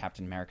in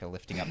Captain America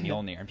lifting up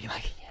Mjolnir and be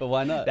like, but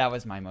why not? That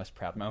was my most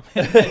proud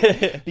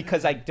moment.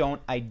 Because I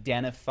don't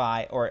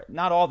identify, or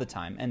not all the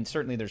time, and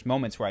certainly there's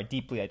moments where I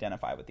deeply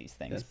identify with these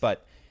things,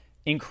 but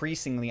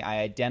increasingly I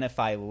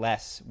identify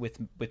less with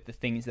the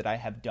things that I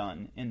have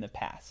done in the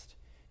past.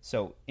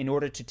 So in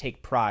order to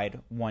take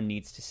pride, one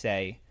needs to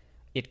say,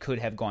 it could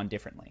have gone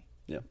differently.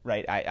 Yeah.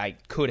 Right? I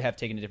could have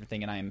taken a different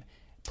thing, and I am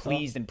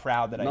pleased and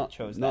proud that I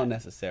chose that. Not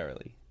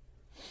necessarily.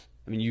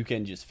 I mean, you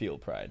can just feel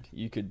pride.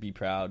 You could be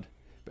proud.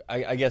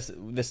 I guess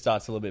this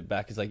starts a little bit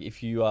back. Is like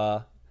if you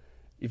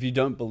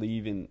don't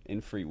believe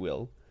in free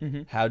will,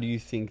 how do you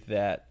think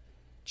that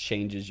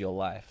changes your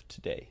life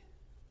today?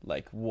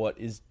 Like, what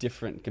is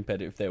different compared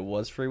to if there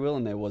was free will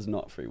and there was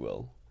not free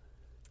will?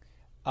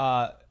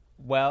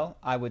 Well,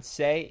 I would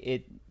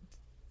say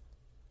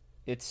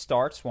it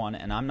starts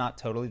and I'm not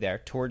totally there,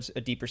 towards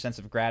a deeper sense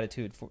of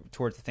gratitude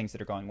towards the things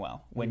that are going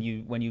well. When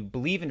you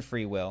believe in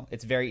free will,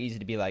 it's very easy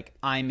to be like,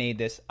 I made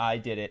this, I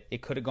did it,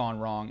 it could have gone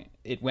wrong,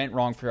 it went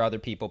wrong for other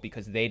people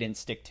because they didn't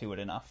stick to it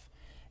enough.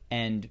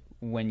 And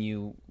when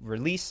you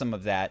release some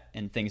of that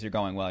and things are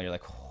going well, you're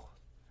like, oh,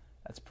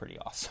 that's pretty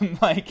awesome.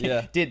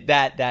 Did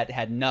that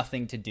had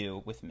nothing to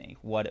do with me.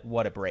 What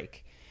a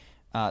break.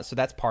 So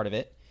that's part of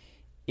it.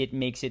 It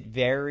makes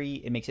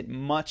it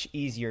much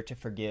easier to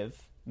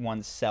forgive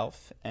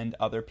oneself and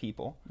other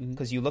people,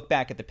 because you look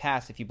back at the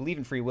past. If you believe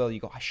in free will,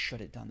 you go, I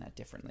should have done that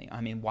differently. I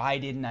mean, why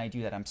didn't I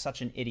do that? I'm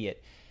such an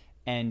idiot.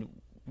 And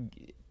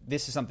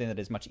this is something that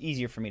is much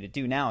easier for me to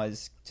do now,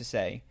 is to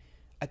say,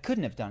 I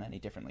couldn't have done any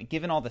differently.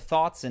 Given all the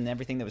thoughts and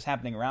everything that was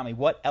happening around me,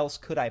 what else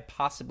could I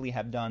possibly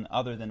have done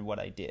other than what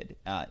I did,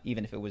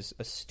 even if it was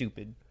a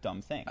stupid,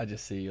 dumb thing? I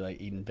just see you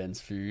like eating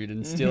Ben's food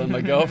and stealing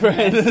my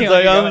girlfriend. It's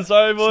like, I'm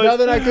sorry, boys.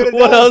 Nothing I could have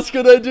done. What else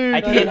could I do? I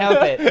can't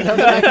help it.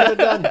 Nothing I could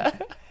have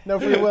done. No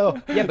free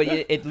will. Yeah, but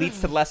it leads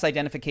to less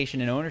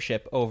identification and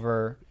ownership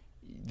over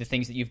the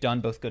things that you've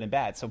done, both good and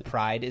bad. So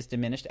pride is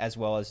diminished, as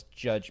well as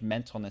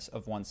judgmentalness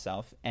of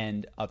oneself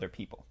and other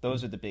people.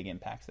 Those are the big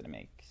impacts that it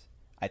makes,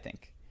 I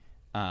think.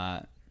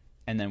 And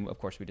then, of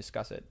course, we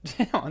discuss it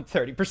on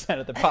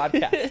 30% of the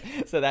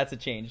podcast. So that's a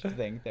changed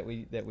thing that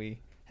we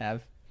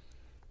have.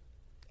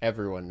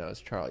 Everyone knows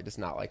Charlie does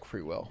not like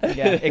free will.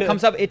 Yeah, it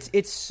comes up.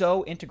 It's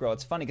so integral.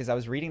 It's funny because I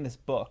was reading this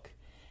book,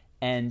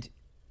 and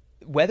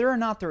whether or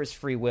not there is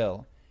free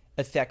will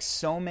affects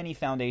so many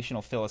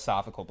foundational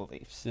philosophical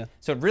beliefs. Yeah.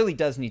 So it really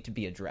does need to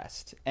be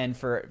addressed. And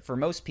for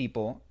most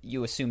people,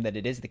 you assume that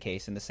it is the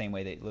case, in the same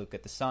way they look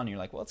at the sun. You're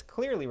like, well, it's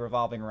clearly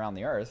revolving around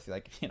the earth.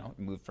 Like,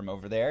 moved from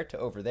over there to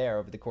over there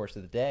over the course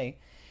of the day.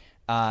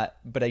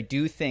 But I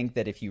do think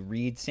that if you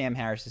read Sam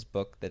Harris's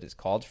book that is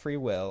called Free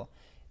Will,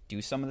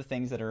 do some of the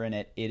things that are in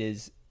it, it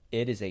is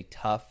a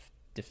tough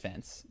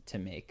defense to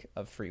make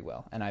of free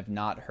will. And I've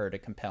not heard a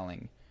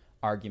compelling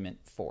argument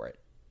for it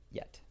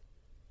yet.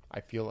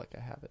 I feel like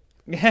I have it.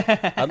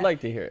 I'd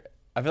like to hear it.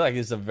 I feel like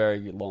it's a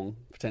very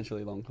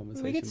potentially long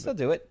conversation. We can still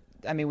do it.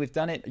 I mean, we've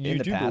done it in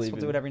the past.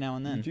 We'll do it every now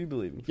and then. You do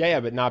believe in Yeah,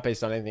 but not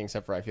based on anything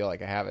except for I feel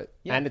like I have it.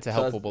 Yeah. And it's a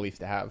helpful belief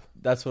to have.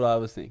 That's what I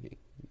was thinking.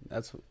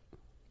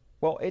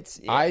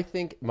 I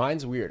think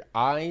mine's weird.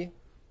 I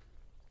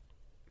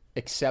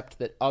accept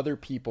that other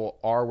people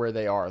are where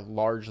they are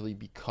largely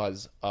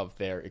because of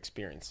their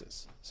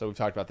experiences. So we've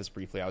talked about this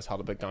briefly. I was held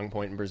up at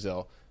gunpoint in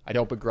Brazil. I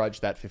don't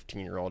begrudge that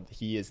 15-year-old.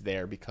 He is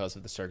there because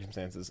of the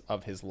circumstances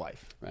of his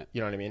life. Right.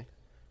 You know what I mean?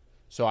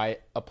 So I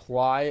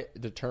apply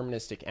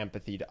deterministic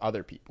empathy to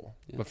other people.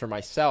 Yeah. But for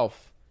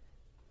myself,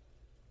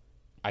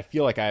 I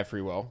feel like I have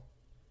free will,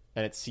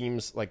 and it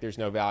seems like there's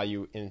no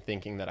value in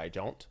thinking that I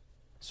don't.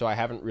 So I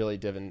haven't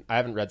read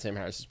Sam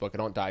Harris's book. I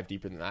don't dive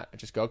deeper than that. I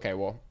just go, okay,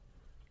 well,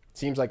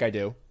 seems like I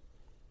do.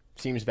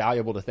 Seems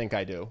valuable to think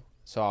I do.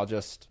 So I'll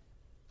just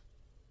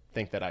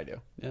think that I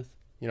do. Yes.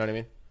 You know what I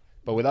mean?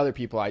 But with other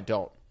people, I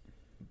don't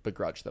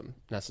begrudge them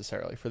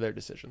necessarily for their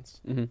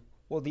decisions. Mm-hmm.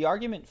 Well, the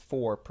argument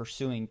for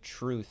pursuing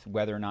truth,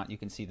 whether or not you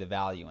can see the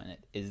value in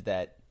it, is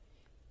that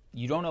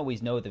you don't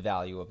always know the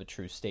value of a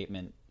true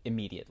statement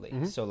immediately.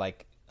 Mm-hmm. So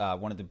like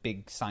one of the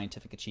big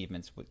scientific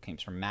achievements came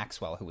from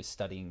Maxwell, who was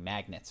studying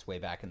magnets way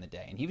back in the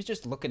day. And he was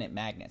just looking at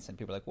magnets, and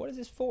people were like, what is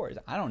this for? He's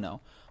like, I don't know.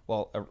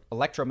 Well,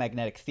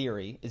 electromagnetic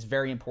theory is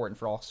very important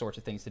for all sorts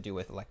of things to do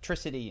with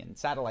electricity and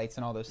satellites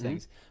and all those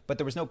things. But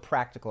there was no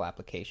practical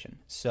application.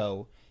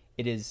 So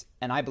it is,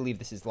 and I believe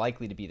this is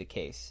likely to be the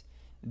case,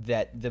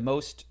 that the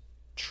most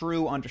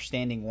true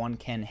understanding one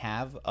can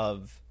have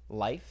of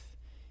life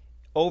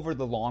over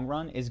the long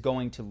run is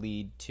going to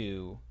lead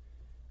to,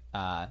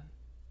 I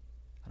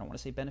don't want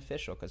to say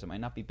beneficial, because it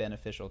might not be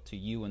beneficial to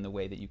you in the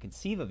way that you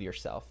conceive of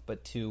yourself,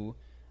 but to,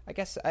 I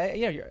guess,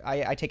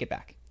 I take it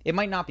back. It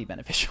might not be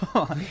beneficial.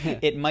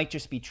 It might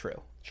just be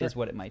true, is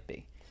what it might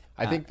be.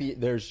 I think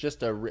there's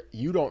just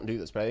you don't do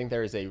this, but I think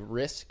there is a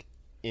risk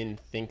in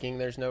thinking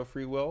there's no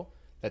free will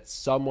that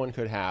someone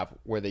could have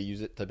where they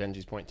use it, to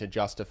Benji's point, to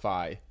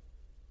justify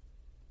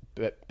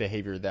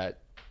behavior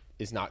that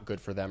is not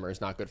good for them or is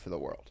not good for the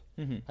world.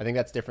 Mm-hmm. I think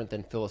that's different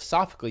than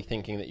philosophically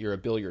thinking that you're a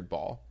billiard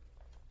ball.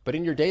 But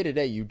in your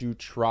day-to-day, you do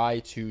try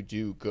to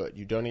do good.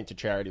 You donate to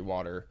charity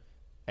water,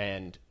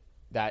 and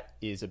that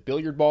is a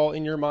billiard ball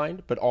in your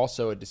mind, but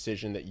also a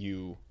decision that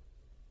you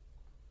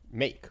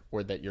make,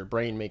 or that your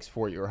brain makes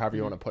for you, or however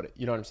you want to put it.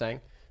 You know what I'm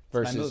saying?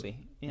 Versus, it's my movie.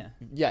 Yeah.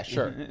 Yeah,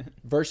 sure.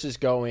 Versus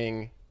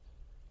going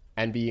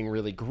and being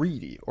really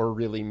greedy or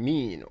really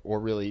mean or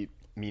really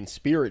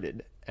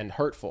mean-spirited and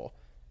hurtful,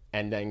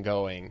 and then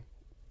going,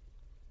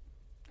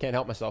 can't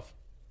help myself.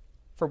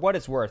 For what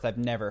it's worth, I've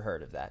never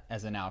heard of that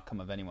as an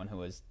outcome of anyone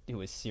who has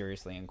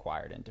seriously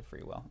inquired into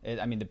free will.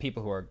 I mean, the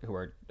people who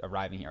are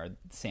arriving here are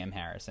Sam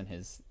Harris and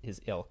his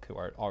ilk, who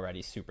are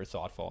already super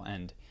thoughtful,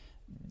 and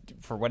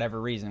for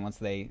whatever reason, once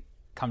they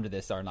come to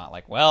this, are not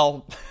like,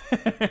 well,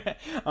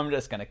 I'm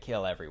just going to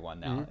kill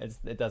everyone now.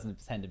 Mm-hmm. It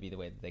doesn't tend to be the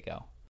way that they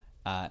go.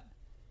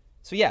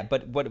 So yeah,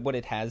 but what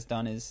it has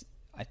done is,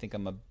 I think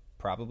I'm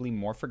probably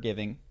more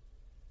forgiving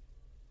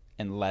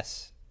and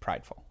less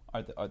prideful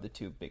are the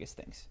two biggest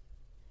things.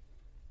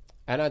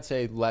 And I'd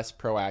say less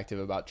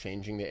proactive about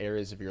changing the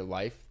areas of your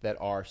life that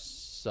are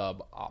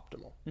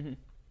suboptimal. Mm-hmm.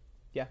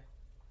 Yeah.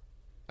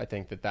 I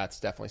think that's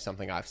definitely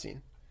something I've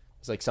seen.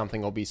 It's like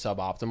something will be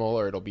suboptimal,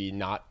 or it'll be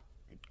not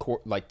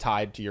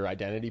tied to your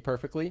identity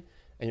perfectly,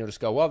 and you'll just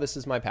go, well, this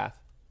is my path.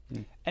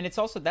 And it's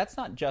also, that's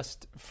not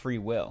just free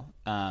will.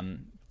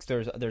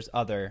 There's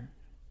other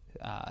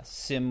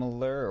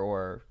similar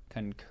or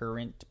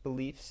concurrent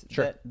beliefs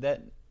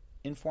that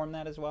inform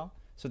that as well.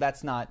 So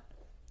that's not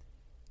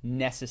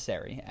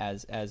necessary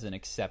as an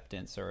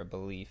acceptance or a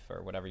belief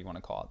or whatever you want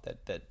to call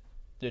it, that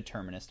the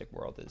deterministic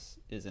world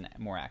is a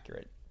more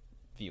accurate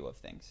view of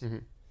things. Mm-hmm.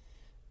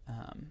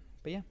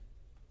 But yeah,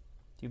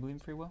 do you believe in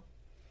free will?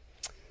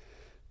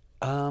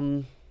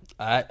 I'm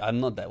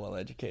not that well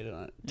educated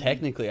on it. Mm-hmm.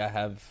 Technically,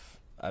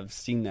 I've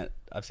seen a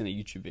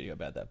YouTube video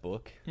about that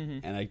book, mm-hmm.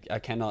 and I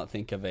cannot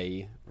think of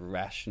a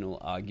rational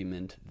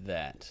argument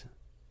that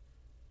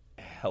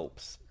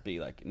helps be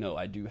like, no,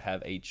 I do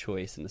have a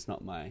choice, and it's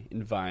not my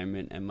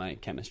environment and my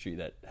chemistry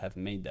that have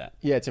made that.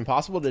 Yeah, it's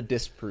impossible to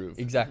disprove.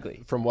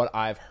 Exactly. From what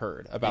I've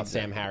heard about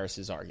Sam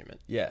Harris's argument.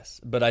 Yes,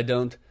 but I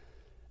don't.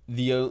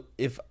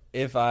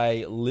 If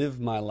I live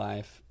my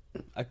life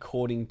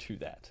according to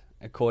that,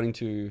 according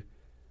to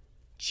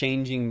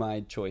changing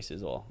my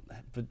choices or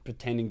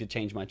pretending to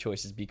change my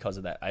choices because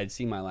of that, I'd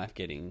see my life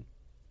getting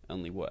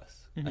only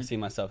worse. Mm-hmm. I see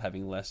myself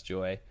having less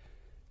joy,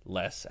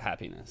 less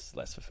happiness,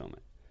 less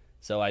fulfillment.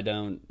 So I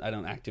don't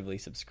actively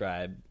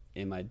subscribe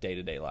in my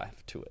day-to-day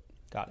life to it.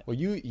 Got it. Well,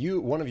 you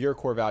one of your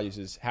core values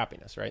is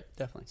happiness, right?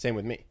 Definitely. Same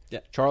with me. Yeah.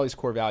 Charlie's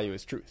core value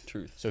is truth.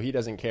 Truth. So he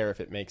doesn't care if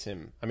it makes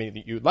him, I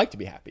mean, you'd like to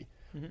be happy,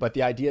 mm-hmm. but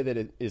the idea that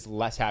it is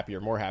less happy or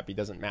more happy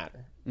doesn't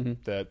matter. Mm-hmm.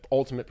 The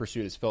ultimate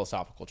pursuit is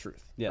philosophical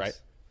truth, right?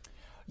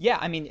 Yeah,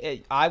 I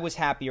mean, I was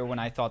happier when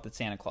I thought that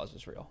Santa Claus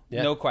was real.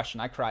 Yeah. No question.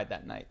 I cried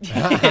that night.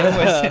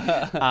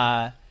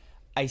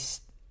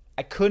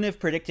 I couldn't have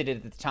predicted it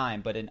at the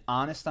time, but an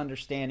honest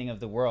understanding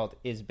of the world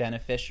is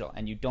beneficial,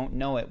 and you don't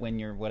know it when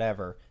you're,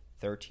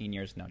 13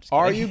 years. No, just kidding.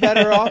 Are you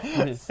better off?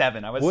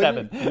 7. I was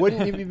 7.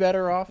 Wouldn't you be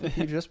better off if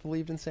you just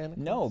believed in Santa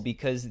Claus? No,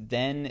 because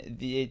then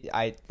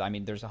I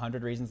mean, there's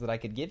 100 reasons that I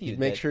could give you. You'd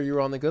make sure you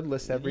were on the good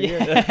list every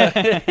year.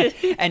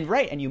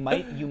 And you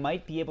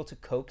might be able to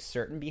coax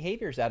certain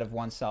behaviors out of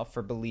oneself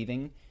for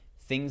believing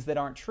things that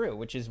aren't true,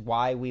 which is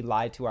why we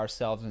lie to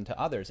ourselves and to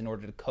others in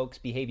order to coax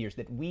behaviors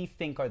that we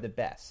think are the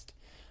best.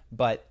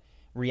 But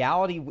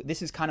reality,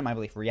 this is kind of my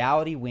belief,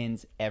 reality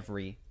wins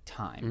every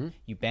time. Mm-hmm.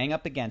 You bang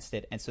up against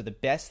it, and so the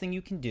best thing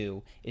you can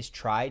do is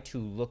try to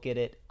look at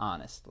it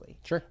honestly.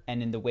 Sure.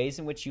 And in the ways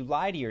in which you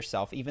lie to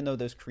yourself, even though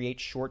those create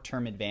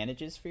short-term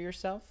advantages for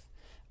yourself,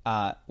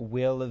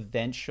 will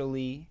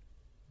eventually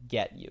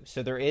get you.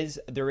 So there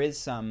is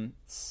some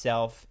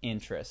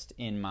self-interest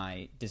in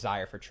my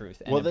desire for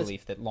truth and a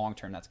belief that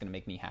long-term that's going to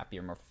make me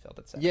happier, more fulfilled,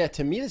 etc. Yeah,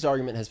 to me this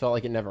argument has felt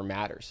like it never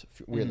matters,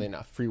 weirdly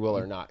enough, free will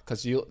or not.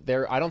 Because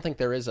I don't think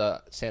there is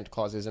a Santa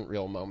Claus isn't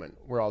real moment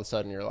where all of a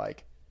sudden you're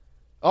like,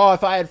 oh,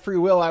 if I had free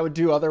will, I would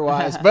do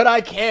otherwise, but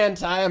I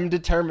can't. I am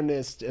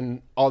determinist.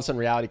 And all of a sudden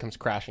reality comes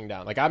crashing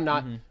down. Like, I'm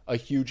not a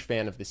huge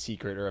fan of The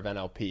Secret or of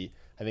NLP.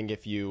 I think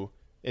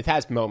it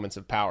has moments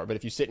of power, but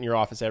if you sit in your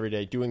office every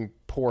day doing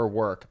poor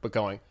work, but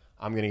going,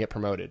 I'm going to get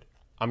promoted.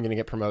 I'm going to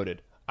get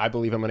promoted. I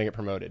believe I'm going to get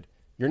promoted.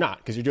 You're not,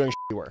 because you're doing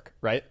shitty work,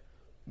 right?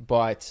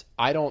 But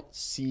I don't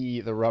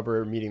see the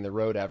rubber meeting the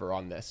road ever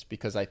on this,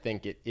 because I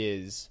think it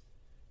is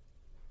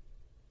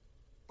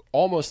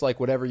almost like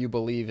whatever you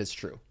believe is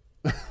true.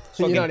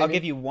 So I'll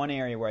give you one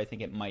area where I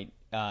think it might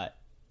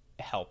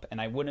help,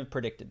 and I wouldn't have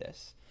predicted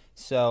this.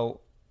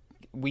 So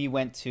we've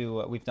done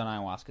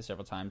ayahuasca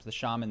several times. The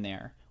shaman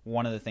there,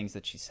 one of the things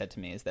that she said to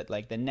me is that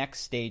like the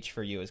next stage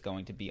for you is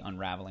going to be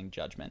unraveling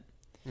judgment.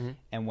 Mm-hmm.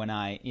 And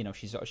when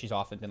she's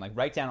often been like,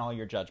 write down all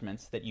your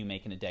judgments that you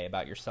make in a day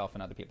about yourself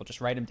and other people. Just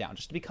write them down,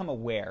 just to become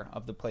aware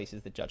of the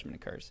places that judgment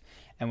occurs.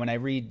 And when I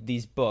read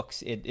these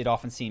books, it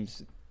often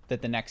seems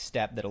that the next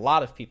step that a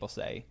lot of people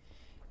say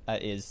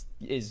is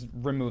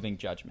removing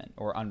judgment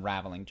or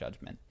unraveling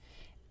judgment.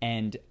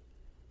 And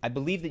I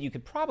believe that you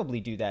could probably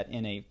do that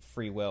in a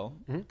free will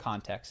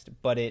context,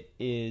 but it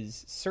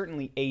is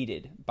certainly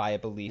aided by a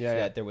belief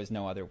that there was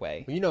no other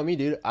way. Well, you know me,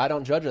 dude. I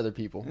don't judge other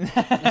people.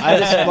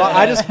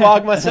 I just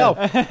flog myself.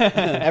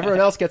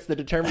 Everyone else gets the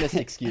determinist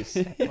excuse.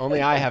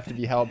 Only I have to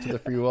be held to the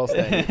free will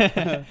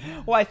standard.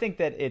 Well, I think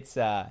that it's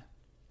our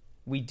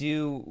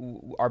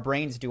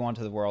brains do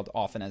unto the world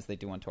often as they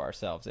do unto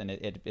ourselves, and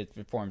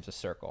it forms a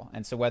circle.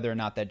 And so whether or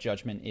not that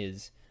judgment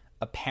is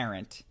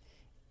apparent,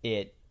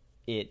 it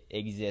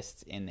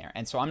exists in there.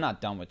 And so I'm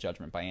not done with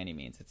judgment by any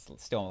means. It's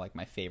still like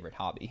my favorite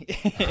hobby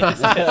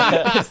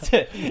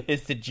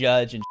is to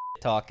judge and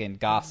talk and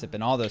gossip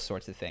and all those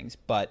sorts of things.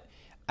 But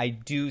I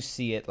do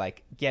see it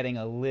like getting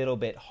a little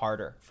bit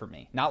harder for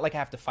me. Not like I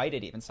have to fight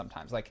it even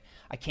sometimes. Like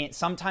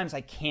sometimes I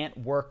can't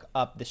work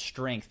up the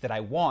strength that I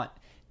want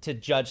to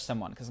judge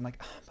someone because I'm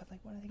like, but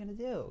like, what are they going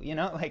to do? You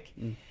know, like,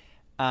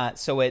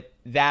 so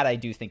that I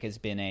do think has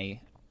been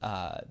a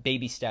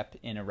baby step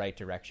in a right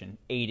direction,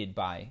 aided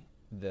by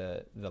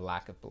the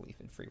lack of belief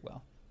in free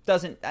will.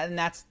 And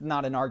that's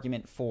not an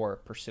argument for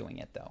pursuing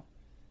it, though.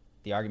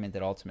 The argument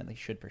that ultimately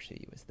should pursue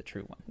you is the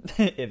true one,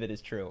 if it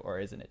is true or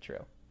isn't it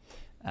true.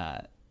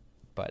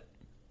 But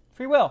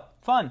free will,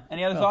 fun.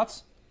 Any other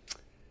thoughts?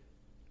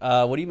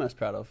 What are you most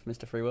proud of,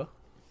 Mr. Free Will?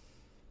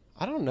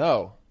 I don't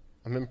know.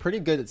 I mean, pretty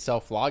good at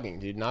self-vlogging,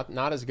 dude.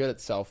 Not as good at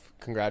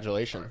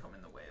self-congratulation. I'm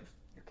in the way of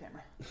your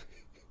camera.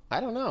 I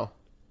don't know.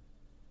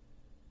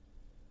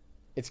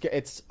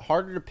 It's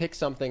harder to pick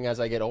something as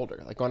I get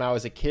older. Like when I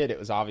was a kid, it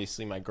was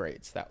obviously my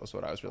grades. That was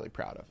what I was really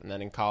proud of. And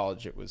then in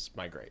college, it was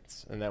my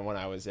grades. And then when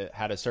I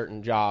had a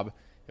certain job,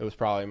 it was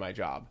probably my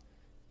job.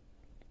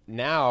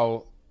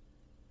 Now,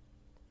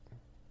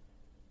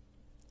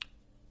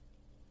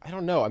 I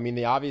don't know. I mean,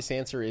 the obvious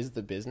answer is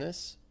the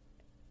business,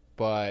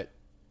 but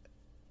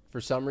for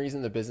some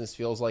reason, the business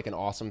feels like an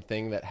awesome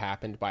thing that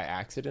happened by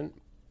accident,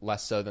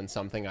 less so than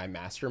something I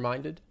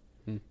masterminded.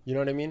 You know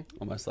what I mean?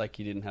 Almost like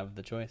you didn't have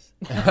the choice.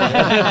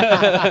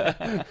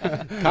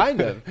 Kind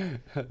of.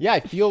 Yeah,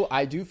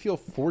 I do feel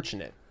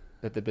fortunate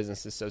that the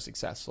business is so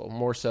successful,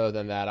 more so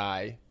than that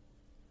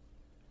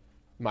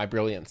my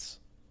brilliance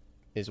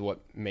is what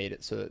made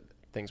it so that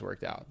things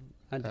worked out.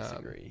 I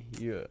disagree.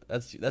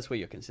 That's where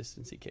your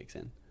consistency kicks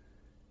in.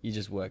 You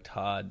just worked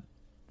hard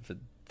for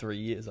 3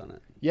 years on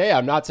it. Yeah,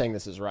 I'm not saying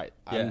this is right.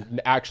 Yeah. I'm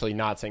actually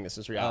not saying this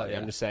is reality.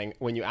 I'm just saying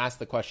when you ask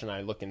the question,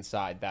 I look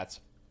inside, that's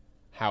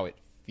how it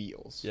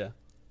feels. Yeah.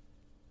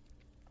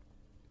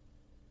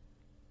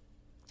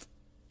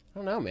 I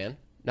don't know, man.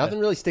 Nothing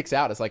really sticks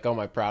out as like,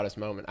 my proudest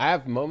moment. I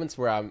have moments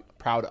where I'm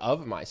proud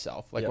of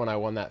myself. Like when I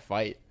won that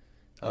fight,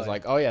 I was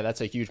like,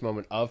 that's a huge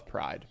moment of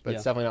pride, but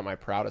it's definitely not my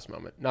proudest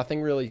moment.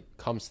 Nothing really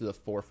comes to the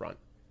forefront.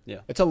 Yeah.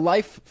 It's a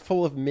life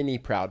full of mini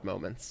proud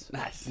moments.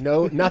 Nice.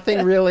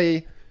 Nothing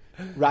really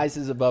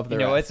rises above the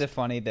rest. You know what's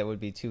funny that would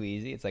be too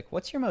easy? It's like,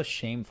 what's your most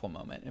shameful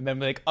moment? And then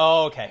be like,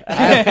 oh, okay. I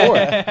have 4.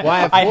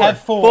 Well, I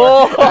have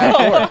 4. I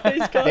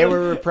have 4. They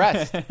were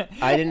repressed.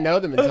 I didn't know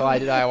them until I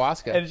did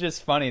ayahuasca. It's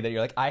just funny that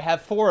you're like, I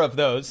have 4 of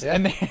those. Yeah.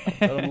 And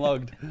they're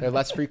unlogged. They're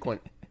less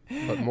frequent,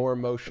 but more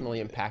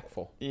emotionally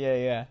impactful.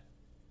 Yeah.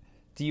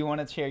 Do you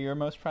want to share your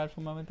most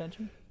prideful moment,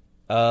 Benjamin?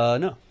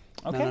 No.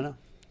 Okay. No.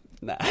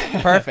 Nah.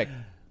 Perfect.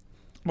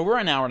 Well, we're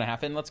an hour and a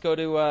half in. Let's go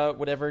to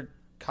whatever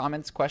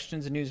comments,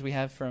 questions, and news we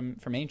have from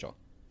Angel.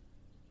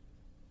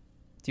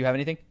 Do you have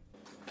anything?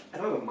 I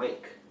don't have a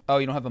mic. Oh,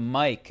 you don't have a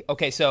mic.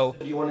 Okay, so...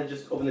 Do you want to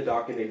just open the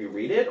doc and maybe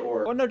read it,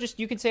 or... Oh, no, just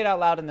you can say it out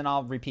loud and then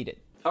I'll repeat it.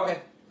 Okay.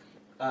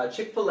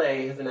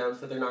 Chick-fil-A has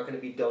announced that they're not going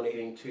to be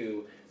donating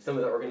to some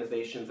of the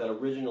organizations that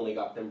originally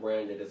got them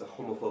branded as a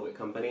homophobic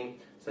company,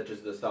 such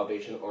as the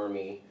Salvation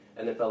Army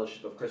and the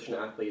Fellowship of Christian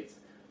Athletes.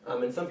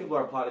 And some people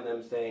are applauding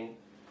them, saying,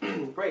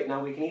 great,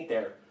 now we can eat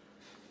there.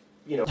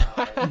 You know...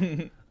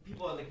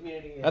 people in the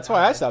community. That's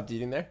why I stopped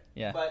eating there.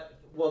 Yeah. But,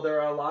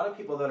 there are a lot of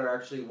people that are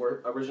actually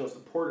original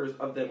supporters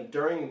of them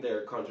during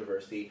their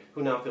controversy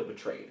who now feel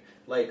betrayed.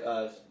 Like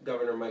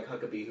Governor Mike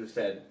Huckabee, who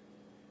said,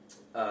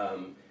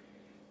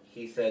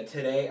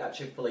 today at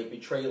Chick-fil-A,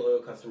 betray loyal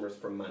customers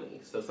for money.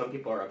 So some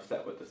people are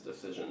upset with this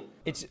decision.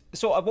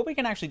 So what we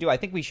can actually do, I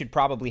think we should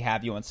probably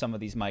have you on some of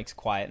these mics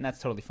quiet, and that's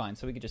totally fine.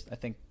 So we could just, I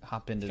think,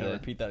 hop into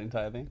repeat that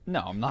entire thing?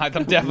 No, I'm not.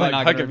 I'm definitely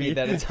not going to repeat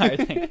that entire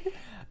thing.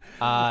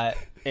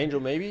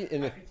 Angel, maybe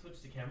in the... I can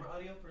switch to camera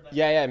audio for that.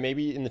 Yeah,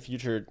 maybe in the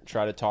future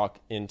try to talk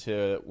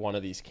into one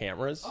of these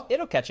cameras. Oh.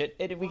 It'll catch it.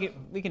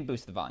 We can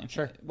boost the volume.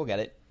 Sure. We'll get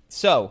it.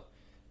 So,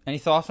 any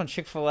thoughts on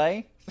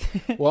Chick-fil-A?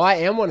 Well, I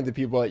am one of the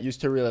people that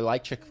used to really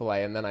like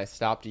Chick-fil-A, and then I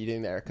stopped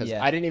eating there because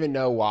I didn't even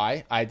know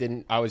why.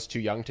 I was too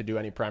young to do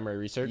any primary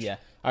research. Yeah.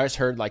 I just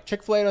heard like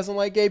Chick-fil-A doesn't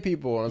like gay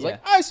people, and I was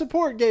like, I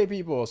support gay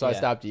people, so I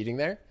stopped eating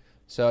there.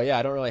 So yeah,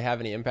 I don't really have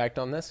any impact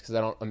on this because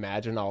I don't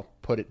imagine I'll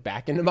put it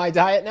back into my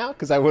diet now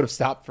because I would have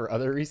stopped for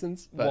other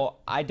reasons. But. Well,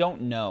 I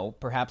don't know.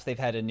 Perhaps they've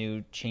had a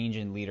new change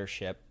in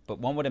leadership, but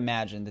one would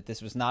imagine that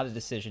this was not a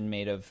decision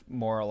made of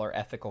moral or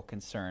ethical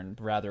concern,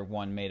 rather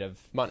one made of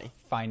money,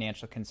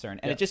 financial concern.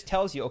 And it just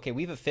tells you, okay,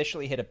 we've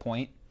officially hit a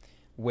point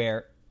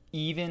where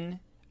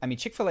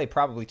Chick-fil-A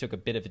probably took a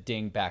bit of a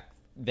ding back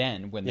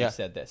then when they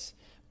said this,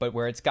 but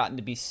where it's gotten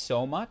to be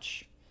so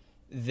much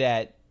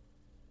that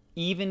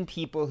even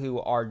people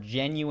who are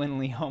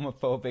genuinely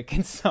homophobic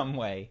in some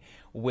way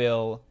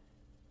will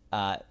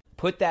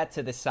put that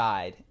to the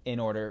side in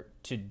order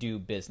to do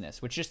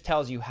business, which just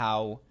tells you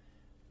how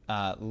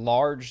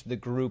large the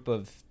group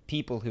of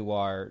people who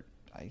are,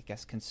 I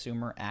guess,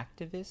 consumer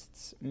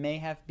activists may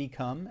have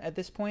become at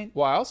this point.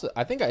 Well,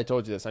 I think I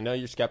told you this. I know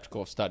you're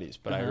skeptical of studies,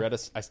 but I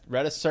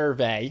read a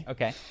survey.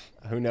 Okay.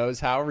 Who knows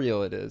how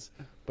real it is?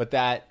 But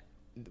that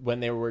when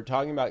they were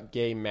talking about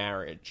gay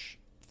marriage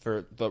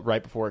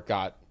right before it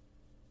got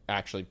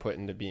actually put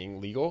into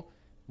being legal,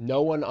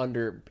 no one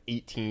under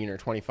 18 or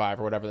 25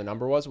 or whatever the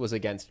number was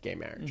against gay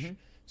marriage. Mm-hmm.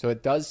 So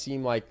it does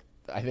seem like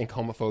I think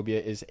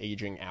homophobia is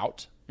aging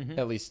out,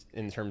 at least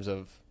in terms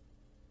of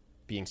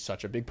being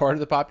such a big part of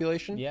the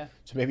population. Yeah.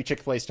 So maybe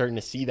Chick-fil-A is starting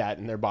to see that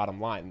in their bottom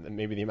line. And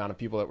maybe the amount of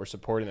people that were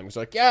supporting them was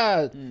like,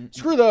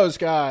 screw those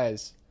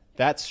guys.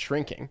 That's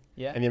shrinking.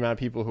 Yeah. And the amount of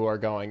people who are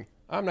going,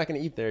 I'm not going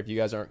to eat there if you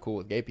guys aren't cool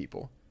with gay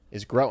people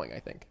is growing, I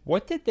think.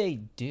 What did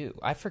they do?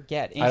 I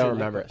forget. I don't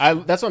remember.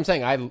 That's what I'm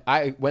saying.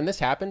 I when this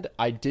happened,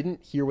 I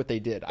didn't hear what they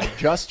did. I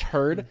just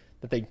heard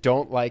that they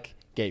don't like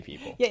gay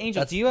people. Yeah,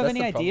 Angel, do you have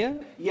any idea?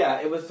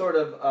 Yeah, it was sort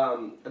of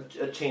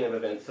a chain of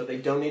events. So they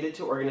donated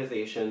to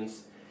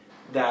organizations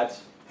that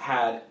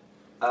had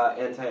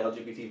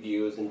anti-LGBT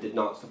views and did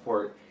not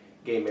support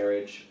gay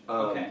marriage.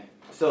 Okay.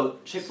 So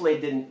Chick-fil-A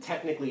didn't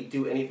technically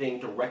do anything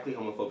directly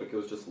homophobic. It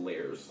was just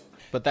layers.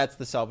 But that's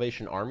the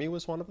Salvation Army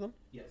was one of them?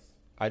 Yes.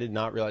 I did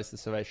not realize the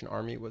Salvation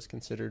Army was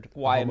considered a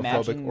Why, homophobic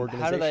imagine,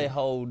 organization. How do they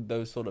hold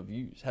those sort of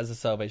views? Has the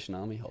Salvation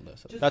Army hold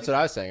those sort of views? That's what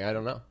I was saying. I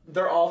don't know.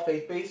 They're all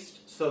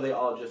faith-based, so they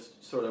all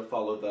just sort of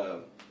follow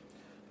the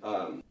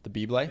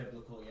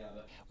Bible?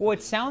 Well,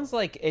 it sounds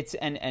like it's,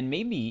 and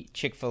maybe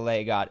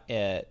Chick-fil-A got,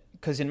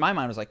 because in my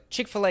mind it was like,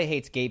 Chick-fil-A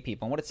hates gay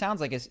people. And what it sounds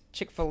like is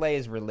Chick-fil-A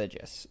is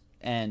religious.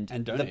 And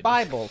the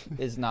Bible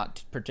is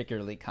not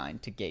particularly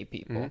kind to gay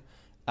people.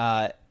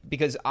 Mm-hmm.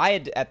 Because I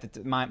had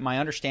my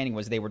understanding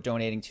was they were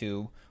donating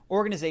to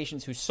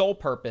organizations whose sole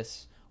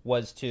purpose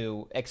was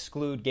to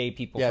exclude gay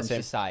people from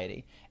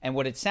society. And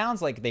what it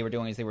sounds like they were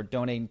doing is they were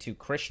donating to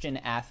Christian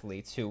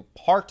athletes who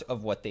part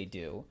of what they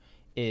do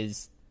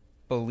is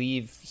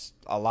believe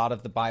a lot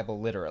of the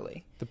Bible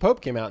literally. The Pope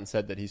came out and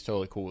said that he's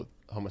totally cool with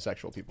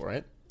homosexual people,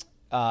 right?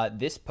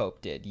 This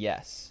Pope did,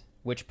 yes.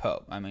 Which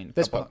Pope? I mean,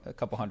 a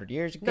couple hundred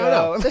years ago.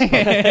 No. Listen,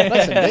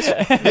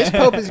 this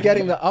Pope is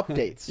getting the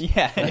updates.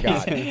 Yeah. My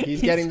God.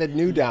 He's getting the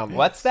new downloads.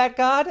 What's that,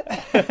 God?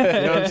 You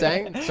know what I'm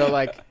saying? So,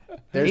 like,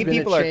 there's been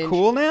people a change. Are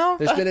cool now?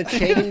 There's been a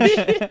change.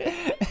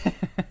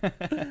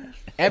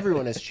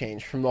 Everyone has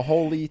changed from the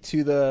holy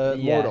to the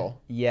mortal.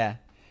 Yeah.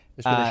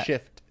 There's been a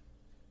shift.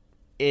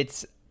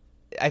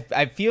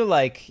 I feel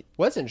like...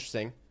 What's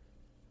interesting,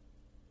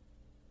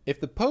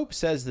 if the Pope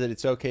says that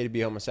it's okay to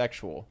be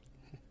homosexual...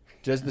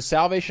 Does the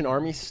Salvation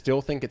Army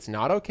still think it's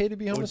not okay to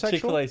be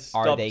homosexual?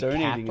 Are they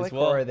Catholic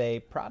or are they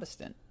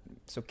Protestant?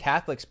 So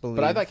Catholics believe...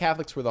 But I thought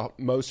Catholics were the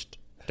most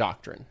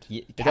doctrined.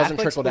 It doesn't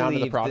trickle down to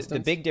the Protestants? The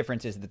big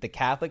difference is that the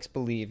Catholics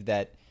believe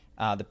that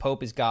the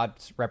Pope is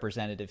God's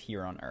representative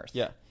here on earth.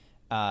 Yeah.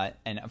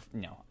 And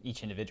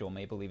each individual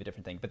may believe a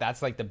different thing, but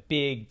that's like the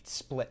big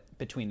split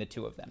between the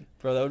two of them.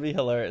 Bro, that would be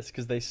hilarious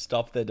because they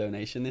stopped their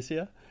donation this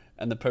year.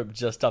 And the Pope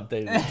just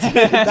updated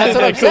it. That's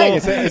what I'm saying.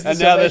 And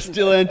now they're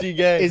still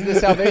anti-gay. Is the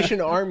Salvation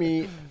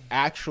Army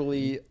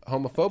actually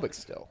homophobic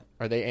still?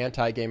 Are they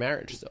anti-gay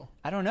marriage still?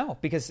 I don't know,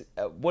 because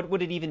what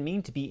would it even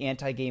mean to be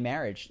anti-gay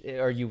marriage?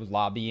 Are you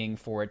lobbying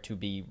for it to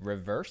be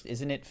reversed?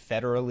 Isn't it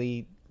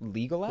federally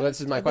legalized? Well,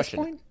 this is my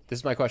question. This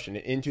is my question.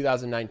 In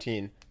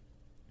 2019,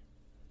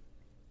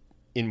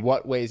 in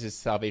what ways is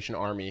Salvation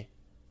Army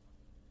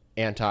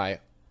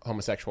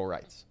anti-homosexual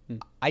rights?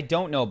 I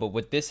don't know, but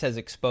what this has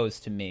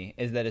exposed to me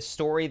is that a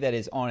story that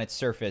is on its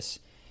surface,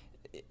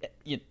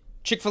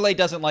 Chick-fil-A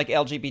doesn't like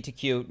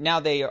LGBTQ. Now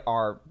they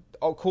are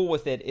cool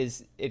with it.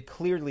 It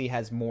clearly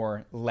has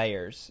more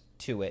layers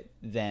to it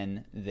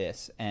than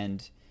this.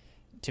 And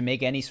to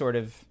make any sort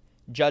of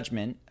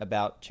judgment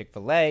about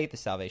Chick-fil-A, the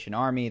Salvation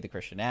Army, the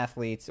Christian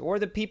athletes, or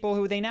the people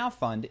who they now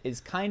fund is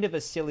kind of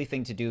a silly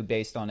thing to do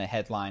based on a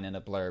headline and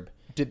a blurb.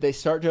 Did they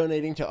start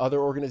donating to other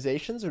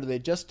organizations, or do they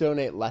just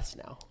donate less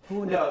now?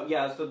 No,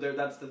 yeah, so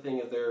that's the thing,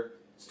 is they're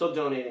still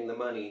donating the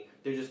money.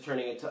 They're just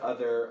turning it to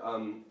other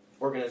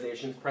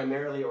organizations,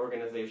 primarily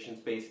organizations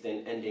based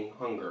in ending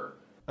hunger.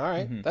 All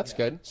right, that's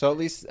good. So at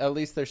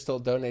least they're still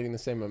donating the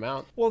same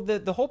amount. Well,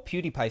 the whole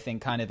PewDiePie thing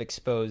kind of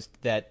exposed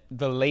that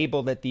the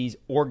label that these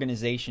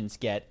organizations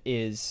get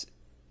is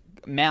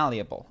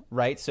malleable,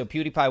 right? So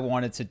PewDiePie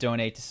wanted to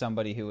donate to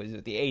somebody who was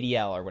at the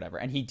ADL or whatever,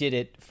 and he did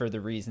it for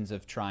the reasons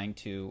of trying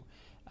to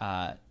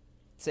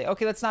say,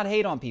 okay, let's not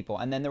hate on people.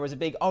 And then there was a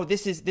big,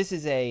 this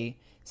is a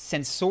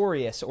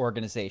censorious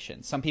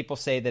organization. Some people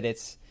say that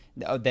it's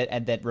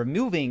that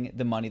removing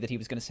the money that he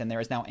was going to send there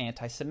is now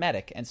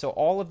anti-Semitic. And so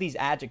all of these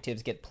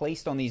adjectives get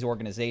placed on these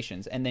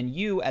organizations, and then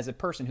you, as a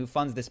person who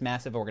funds this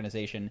massive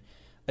organization,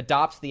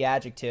 adopts the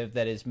adjective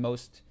that is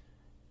most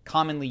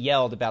commonly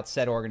yelled about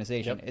said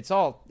organization. Yep. It's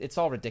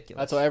all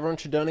ridiculous. That's why everyone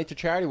should donate to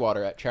Charity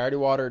Water at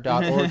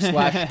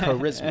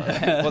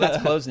charitywater.org/charisma. Well,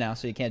 that's closed now,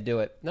 so you can't do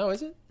it. No,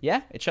 is it?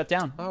 Yeah, it shut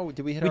down. Oh,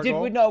 did we hit our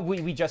goal?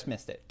 We just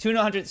missed it.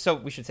 200. So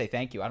we should say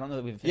thank you. I don't know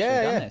that we've officially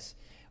done this.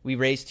 We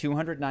raised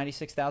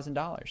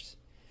 $296,000.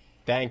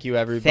 Thank you,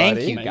 everybody.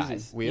 Thank you,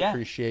 guys. We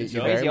appreciate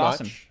you very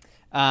much.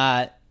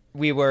 Awesome.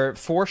 We were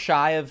 4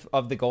 shy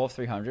of the goal of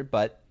 300,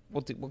 but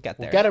we'll get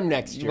there. We'll get them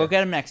next year. We'll get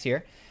them next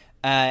year.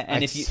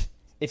 And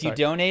if you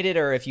donated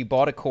or if you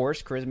bought a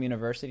course, Charisma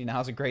University,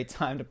 now's a great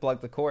time to plug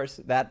the course.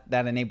 That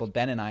enabled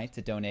Ben and I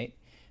to donate.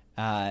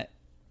 And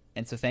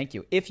so thank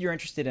you. If you're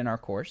interested in our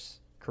course,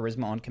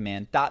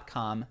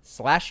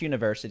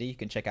 charismaoncommand.com/university. You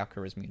can check out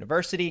Charisma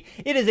University.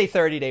 It is a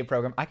 30-day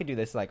program. I could do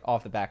this like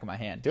off the back of my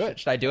hand. Do it.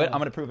 Should I do it? I'm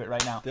going to prove it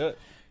right now. Do it.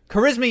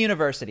 Charisma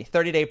University,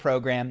 30-day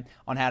program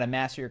on how to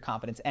master your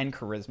confidence and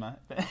charisma.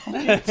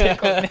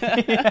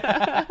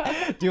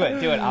 Do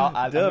it.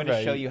 I'm going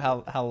to show you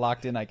how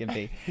locked in I can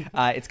be.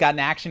 It's got an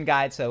action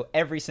guide, so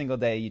every single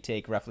day you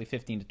take roughly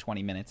 15 to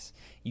 20 minutes.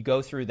 You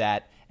go through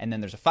that, and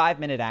then there's a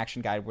 5-minute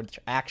action guide which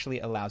actually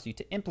allows you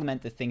to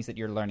implement the things that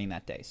you're learning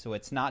that day. So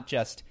it's not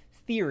just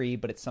theory,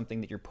 but it's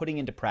something that you're putting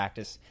into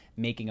practice,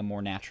 making a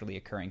more naturally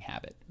occurring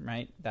habit,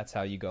 right? That's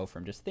how you go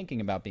from just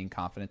thinking about being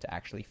confident to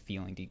actually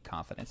feeling deep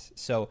confidence.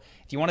 So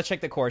if you want to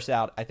check the course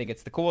out, I think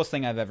it's the coolest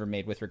thing I've ever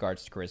made with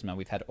regards to charisma.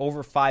 We've had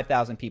over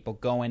 5,000 people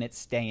go in it,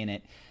 stay in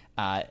it,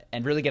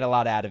 and really get a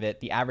lot out of it.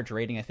 The average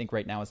rating, I think,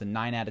 right now is a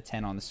 9 out of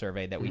 10 on the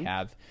survey that we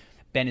have.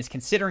 Ben is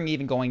considering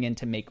even going in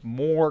to make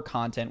more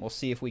content. We'll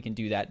see if we can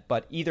do that.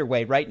 But either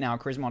way, right now,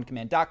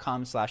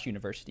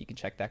 charismaoncommand.com/university. You can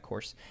check that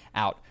course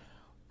out.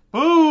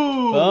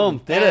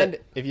 Boom! And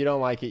if you don't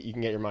like it, you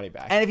can get your money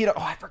back. And if you don't,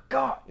 I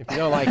forgot. If you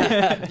don't like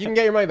it, you can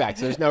get your money back.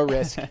 So there's no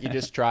risk. You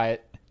just try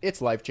it. It's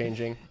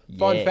life-changing.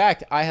 Fun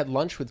fact, I had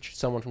lunch with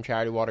someone from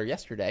Charity Water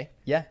yesterday.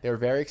 Yeah. They were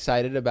very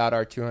excited about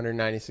our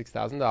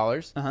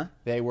 $296,000.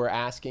 They were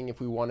asking if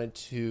we wanted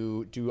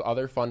to do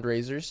other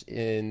fundraisers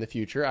in the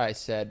future. I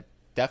said,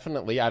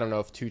 definitely. I don't know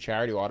if to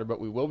Charity Water, but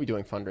we will be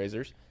doing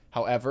fundraisers.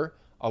 However,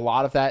 a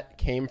lot of that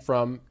came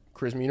from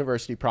Charisma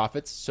University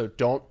profits, so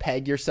don't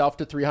peg yourself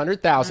to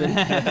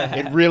 $300,000.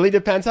 It really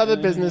depends how the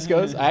business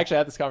goes. I actually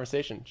had this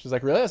conversation. She's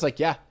like, really? I was like,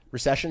 yeah,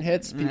 recession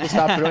hits, people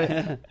stop doing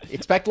it.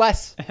 Expect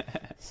less.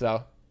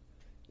 So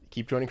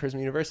keep joining Charisma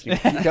University.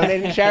 Keep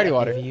donating to Charity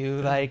Water. If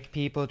you like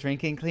people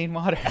drinking clean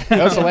water.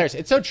 That was hilarious.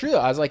 It's so true, though.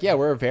 I was like, yeah,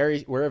 we're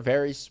a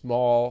very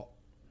small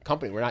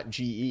company. We're not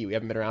GE. We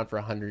haven't been around for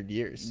 100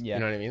 years. Yeah.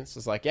 You know what I mean? So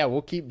it's like, yeah,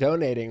 we'll keep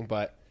donating,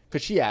 but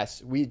because she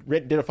asked, we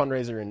did a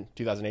fundraiser in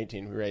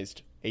 2018. We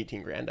raised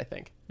 $18,000, I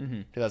think.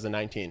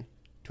 2019,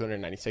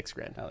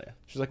 $296,000. Hell yeah.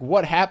 She's like,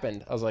 what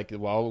happened? I was like,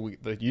 well,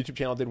 the YouTube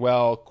channel did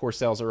well. Course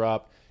sales are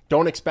up.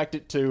 Don't expect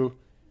it to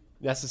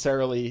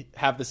necessarily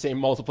have the same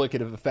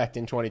multiplicative effect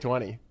in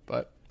 2020,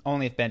 but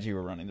only if Benji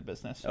were running the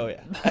business. Oh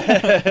yeah.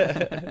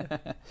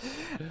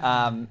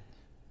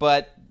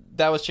 But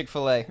that was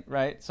Chick-fil-A,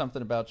 right?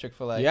 Something about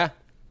Chick-fil-A. Yeah.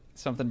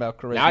 Something about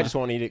charisma. Now I just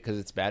won't eat it because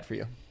it's bad for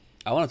you.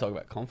 I want to talk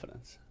about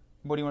confidence.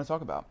 What do you want to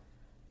talk about?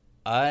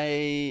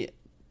 I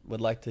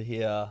would like to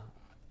hear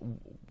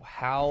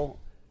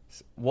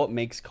what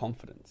makes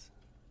confidence.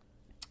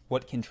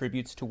 What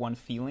contributes to one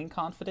feeling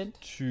confident?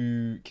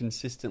 To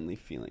consistently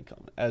feeling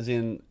confident. As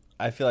in,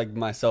 I feel like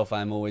myself,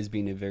 I'm always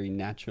been a very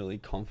naturally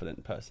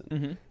confident person.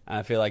 And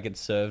I feel like it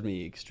served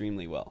me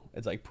extremely well.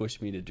 It's like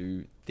pushed me to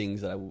do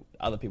things that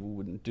other people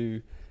wouldn't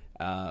do,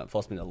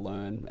 forced me to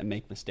learn and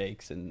make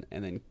mistakes,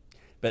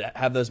 but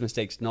have those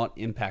mistakes not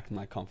impact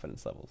my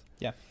confidence levels.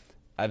 Yeah.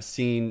 I've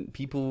seen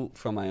people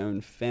from my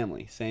own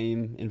family,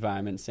 same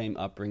environment, same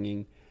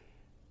upbringing,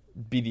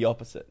 be the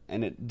opposite,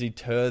 and it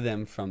deter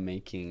them from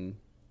making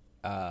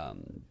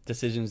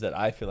decisions that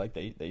I feel like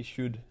they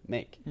should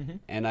make.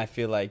 And I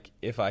feel like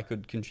if I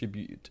could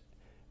contribute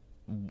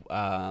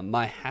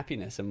my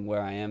happiness and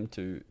where I am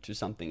to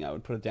something, I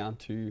would put it down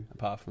to,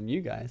 apart from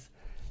you guys,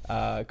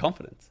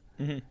 confidence.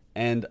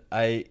 And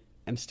I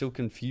am still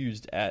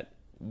confused at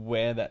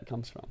where that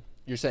comes from.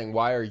 You're saying,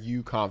 why are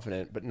you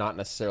confident, but not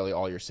necessarily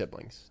all your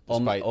siblings?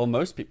 Or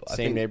most people.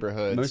 Same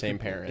neighborhood, same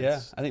parents.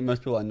 Yeah, I think most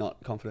people are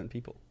not confident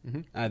people.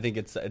 And I think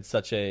it's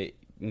such a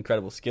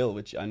incredible skill,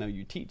 which I know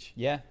you teach.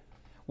 Yeah.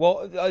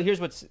 Well, here's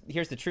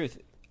the truth.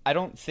 I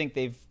don't think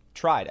they've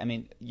tried. I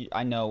mean,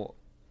 I know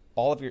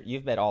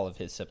you've met all of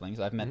his siblings.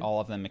 I've met all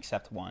of them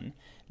except one.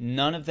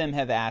 None of them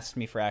have asked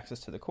me for access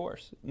to the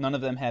course. None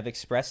of them have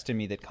expressed to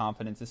me that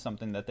confidence is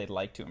something that they'd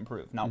like to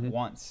improve. Not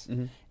once.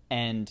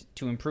 And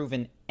to improve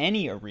in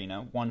any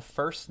arena, one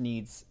first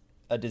needs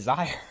a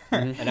desire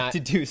to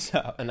do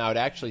so. And I would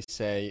actually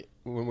say,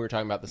 when we were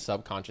talking about the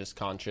subconscious,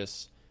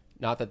 conscious,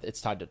 not that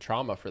it's tied to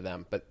trauma for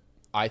them, but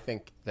I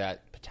think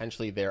that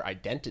potentially their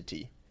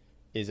identity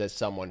is as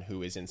someone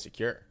who is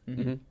insecure.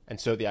 And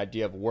so the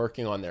idea of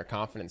working on their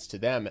confidence, to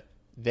them,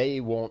 they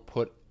won't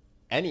put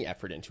any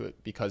effort into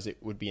it because it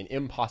would be an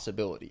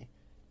impossibility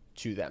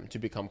to them to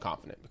become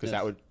confident, because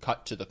that would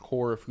cut to the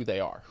core of who they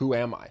are. Who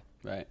am I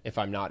if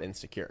I'm not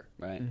insecure?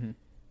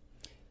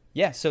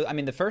 Yeah, so I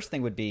mean, the first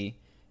thing would be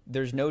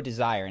there's no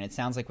desire, and it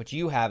sounds like what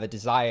you have, a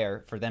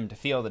desire for them to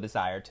feel the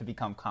desire to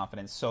become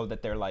confident so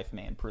that their life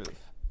may improve.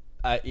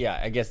 Yeah,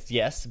 I guess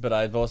yes, but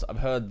I've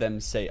heard them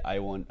say I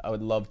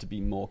would love to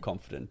be more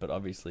confident, but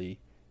obviously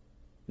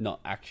not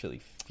actually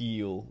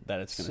feel that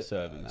it's going to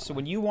serve in that way.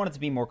 When you wanted to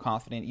be more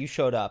confident, you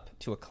showed up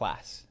to a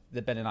class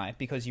that Ben and I,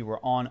 because you were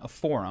on a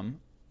forum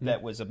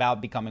that was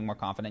about becoming more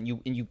confident.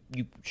 You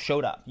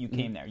showed up. You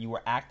came there. You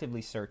were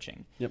actively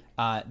searching.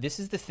 This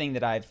is the thing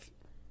that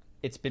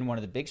it's been one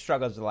of the big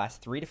struggles of the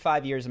last 3 to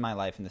 5 years of my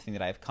life, and the thing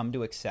that I've come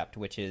to accept,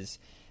 which is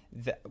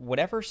that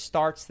whatever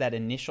starts that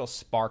initial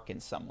spark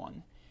in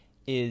someone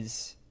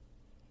is,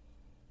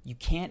 you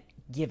can't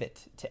give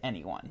it to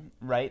anyone,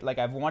 right? Like,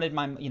 I've wanted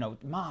my,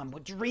 Mom,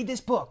 would you read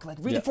this book? Like,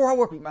 read the 4 Hour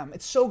Work Week, Mom.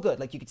 It's so good.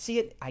 Like, you could see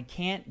it. I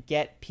can't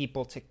get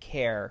people to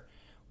care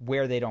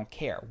where they don't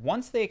care.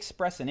 Once they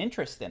express an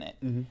interest in it,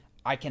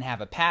 I can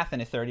have a path in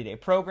a 30-day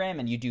program,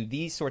 and you do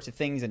these sorts of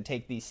things and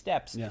take these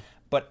steps.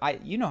 But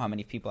you know how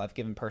many people I've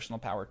given Personal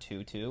Power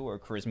 2 to, or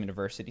Charisma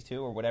University to,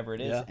 or whatever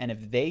it is. And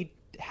if they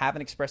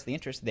haven't expressed the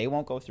interest, they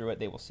won't go through it.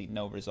 They will see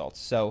no results.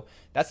 So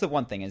that's the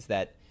one thing, is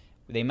that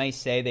they may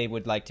say they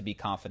would like to be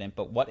confident,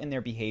 but what in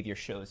their behavior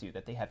shows you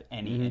that they have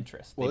any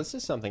interest? Well, this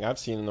is something I've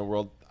seen in the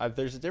world.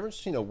 There's a difference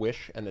between a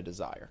wish and a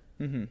desire,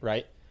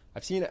 right?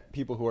 I've seen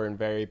people who are in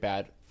very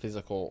bad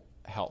physical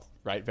health,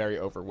 right? Very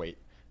overweight.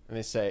 And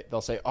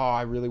they'll say, oh,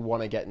 I really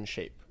want to get in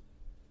shape.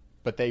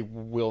 But they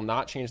will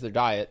not change their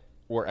diet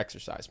or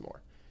exercise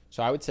more.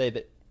 So I would say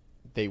that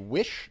they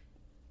wish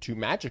to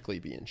magically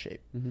be in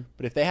shape.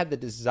 But if they had the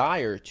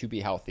desire to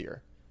be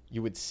healthier,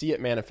 you would see it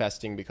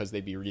manifesting, because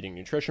they'd be reading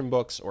nutrition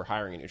books, or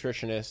hiring a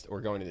nutritionist, or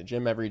going to the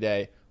gym every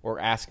day, or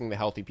asking the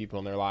healthy people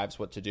in their lives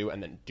what to do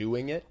and then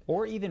doing it.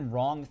 Or even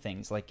wrong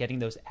things, like getting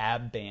those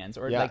ab bands,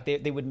 or like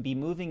they wouldn't be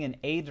moving in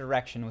a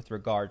direction with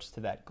regards to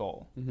that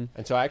goal.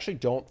 And so I actually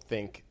don't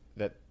think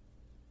that,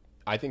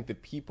 I think the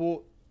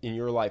people in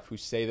your life who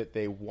say that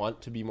they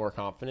want to be more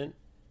confident,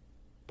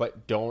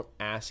 but don't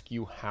ask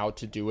you how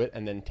to do it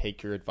and then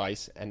take your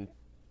advice and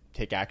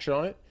take action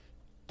on it,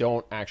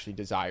 don't actually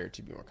desire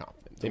to be more confident.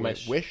 They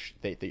might wish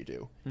they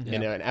do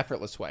in an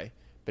effortless way,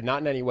 but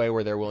not in any way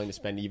where they're willing to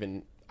spend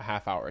even a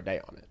half hour a day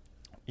on it.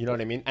 You know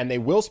what I mean? And they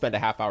will spend a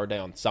half hour a day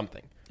on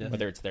something,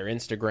 whether it's their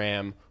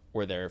Instagram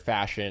or their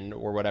fashion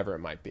or whatever it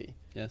might be.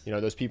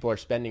 Those people are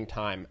spending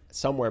time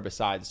somewhere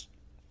besides,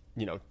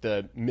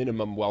 the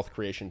minimum wealth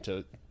creation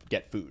to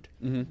get food.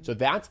 So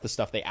that's the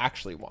stuff they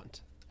actually want.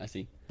 I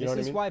see. This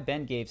is why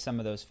Ben gave some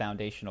of those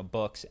foundational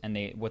books,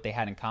 and what they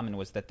had in common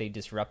was that they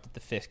disrupted the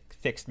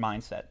fixed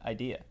mindset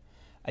idea.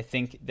 I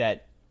think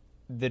that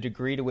the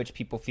degree to which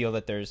people feel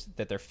that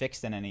they're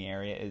fixed in any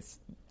area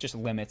just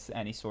limits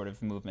any sort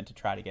of movement to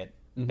try to get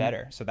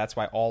better. So that's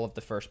why all of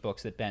the first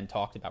books that Ben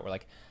talked about were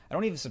like, I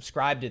don't even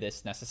subscribe to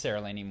this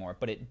necessarily anymore,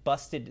 but it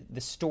busted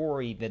the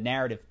story, the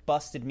narrative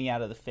busted me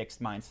out of the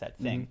fixed mindset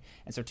thing.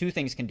 And so 2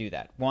 things can do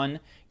that. 1,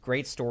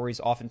 great stories,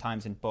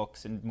 oftentimes in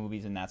books and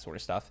movies and that sort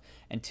of stuff.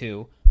 And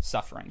 2,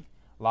 suffering.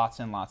 Lots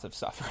and lots of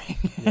suffering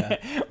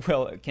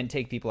can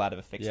take people out of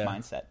a fixed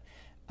mindset.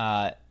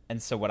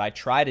 And so what I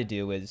try to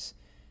do is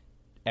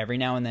every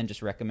now and then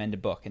just recommend a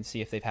book and see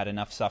if they've had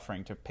enough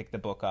suffering to pick the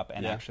book up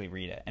and actually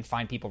read it, and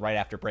find people right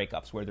after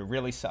breakups where they're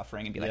really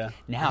suffering and be like,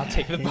 now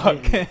take the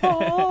book.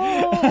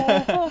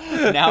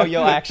 Now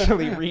you'll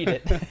actually read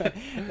it.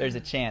 There's a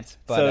chance.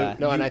 But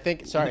and I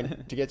think, sorry,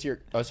 to get to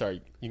your,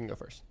 sorry, you can go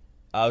first.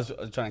 I was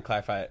trying to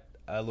clarify it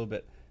a little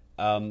bit.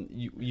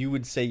 You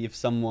would say if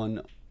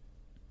someone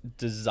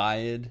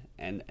desired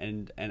and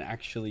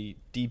actually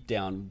deep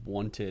down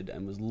wanted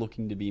and was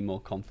looking to be more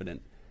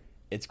confident,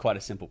 it's quite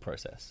a simple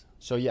process.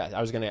 So I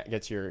was going to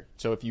get to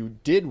so if you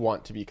did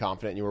want to be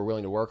confident and you were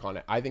willing to work on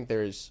it, I think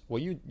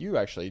you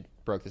actually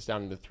broke this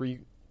down into 3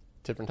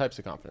 different types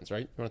of confidence,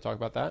 right? You want to talk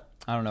about that?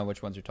 I don't know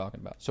which ones you're talking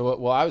about. So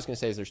what I was going to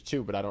say is there's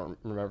 2, but I don't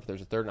remember if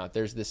there's a third or not.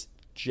 There's this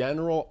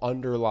general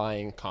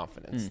underlying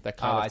confidence that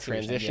kind of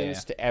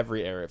transitions to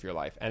every area of your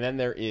life. And then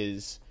there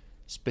is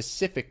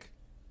specific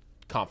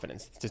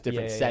confidence to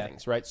different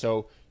settings, right?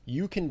 So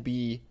you can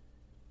be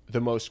the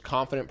most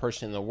confident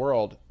person in the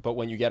world, but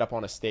when you get up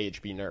on a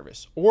stage, be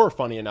nervous. Or,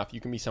 funny enough, you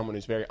can be someone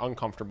who's very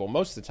uncomfortable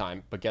most of the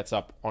time, but gets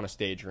up on a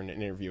stage or in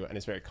an interview and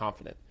is very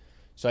confident.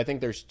 So I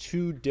think there's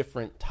two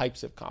different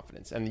types of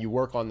confidence, and you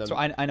work on them. So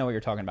I know what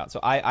you're talking about. So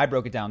I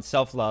broke it down: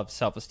 self-love,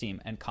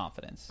 self-esteem, and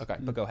confidence. Okay.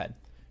 But go ahead.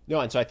 No,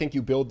 and so I think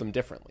you build them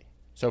differently.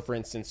 So for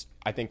instance,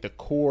 I think the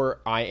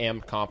core I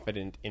am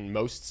confident in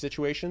most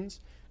situations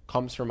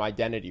comes from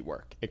identity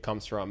work. It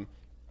comes from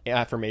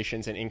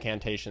affirmations and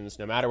incantations.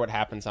 No matter what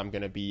happens, I'm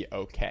going to be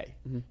okay.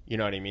 You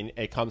know what I mean?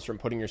 It comes from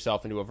putting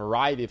yourself into a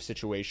variety of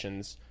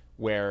situations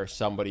where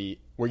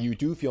you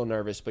do feel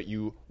nervous, but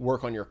you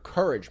work on your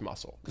courage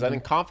muscle. Because I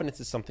think confidence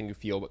is something you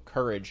feel, but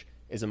courage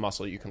is a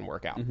muscle you can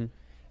work out.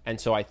 And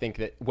so I think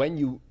that when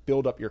you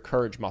build up your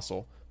courage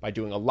muscle by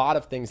doing a lot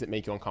of things that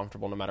make you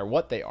uncomfortable, no matter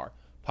what they are,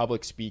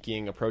 public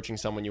speaking, approaching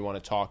someone you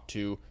want to talk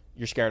to,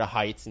 you're scared of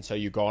heights, and so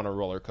you go on a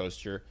roller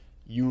coaster,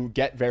 you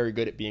get very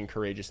good at being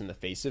courageous in the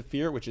face of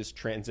fear, which is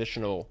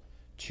transitional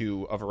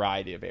to a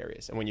variety of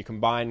areas. And when you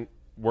combine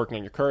working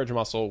on your courage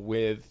muscle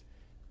with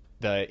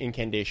the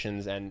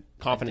incantations and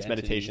confidence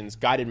meditations,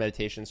 guided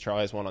meditations,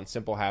 Charlie has one on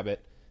Simple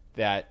Habit,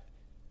 that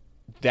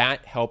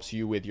helps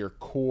you with your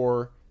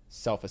core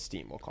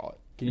self-esteem, we'll call it.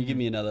 Can you give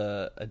me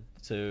another,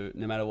 so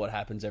no matter what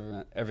happens,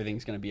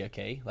 everything's going to be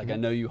okay? Like, I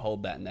know you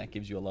hold that, and that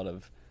gives you a lot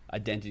of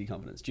identity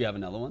confidence. Do you have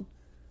another one?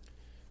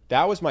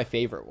 That was my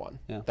favorite one.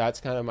 Yeah.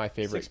 That's kind of my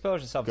favorite. 6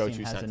 pillars of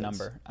self-esteem has sentence. a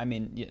number. I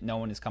mean, no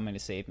one is coming to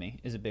save me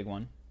is a big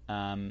one.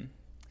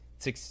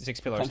 Six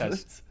pillars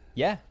Confidence? has...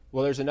 Yeah.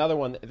 Well, there's another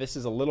one. This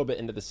is a little bit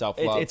into the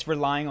self-love. It's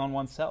relying on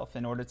oneself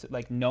in order to,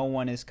 like, no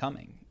one is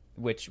coming,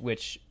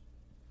 which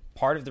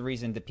part of the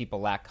reason that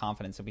people lack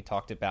confidence, that we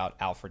talked about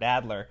Alfred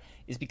Adler,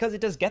 is because it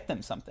does get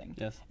them something.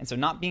 Yes. And so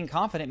not being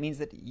confident means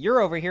that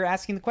you're over here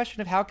asking the question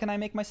of how can I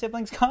make my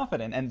siblings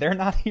confident? And they're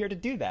not here to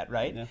do that,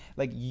 right? Yeah.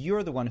 Like,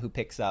 you're the one who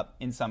picks up,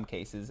 in some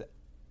cases,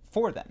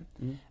 for them.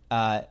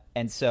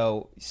 And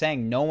so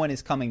saying no one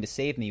is coming to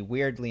save me,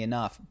 weirdly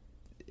enough,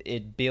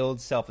 it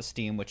builds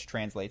self-esteem, which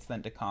translates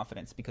then to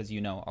confidence, because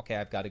you know, okay,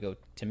 I've got to go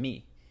to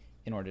me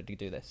in order to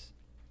do this.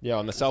 Yeah,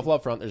 on the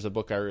self-love front, there's a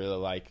book I really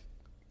like,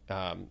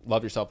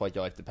 Love Yourself Like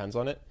Your Life Depends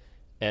on It,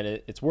 and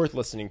it's worth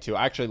listening to.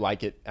 I actually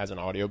like it as an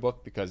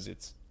audiobook because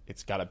it's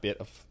got a bit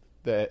of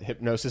the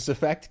hypnosis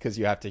effect because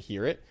you have to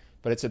hear it,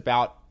 but it's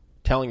about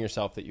telling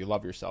yourself that you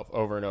love yourself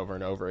over and over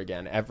and over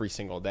again every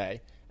single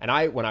day.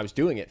 And when I was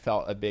doing it,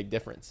 felt a big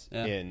difference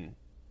in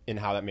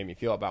how that made me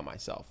feel about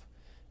myself.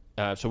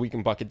 So we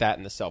can bucket that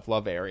in the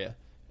self-love area.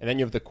 And then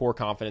you have the core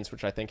confidence,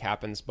 which I think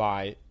happens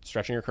by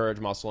stretching your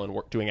courage muscle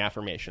and doing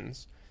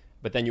affirmations.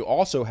 But then you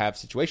also have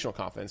situational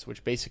confidence,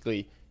 which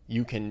basically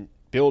you can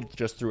build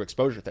just through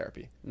exposure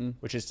therapy,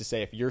 which is to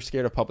say, if you're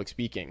scared of public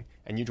speaking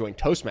and you join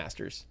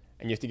Toastmasters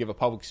and you have to give a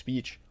public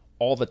speech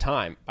all the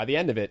time, by the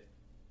end of it,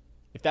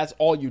 if that's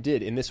all you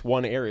did in this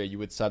one area, you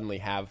would suddenly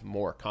have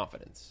more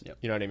confidence. Yep.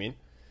 You know what I mean?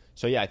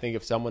 So yeah, I think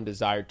if someone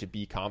desired to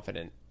be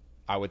confident,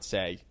 I would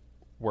say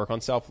work on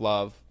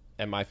self-love.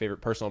 And my favorite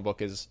personal book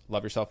is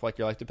Love Yourself Like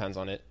Your Life Depends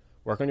on It.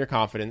 Work on your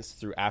confidence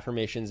through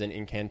affirmations and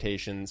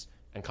incantations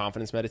and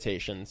confidence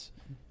meditations,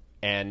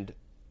 and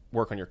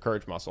work on your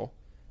courage muscle.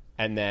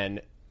 And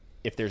then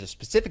if there's a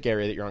specific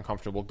area that you're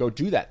uncomfortable, go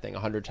do that thing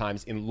 100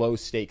 times in low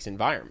stakes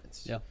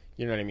environments. Yeah.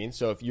 You know what I mean?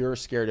 So if you're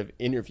scared of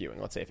interviewing,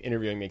 let's say if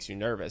interviewing makes you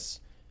nervous,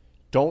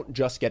 don't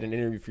just get an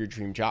interview for your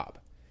dream job.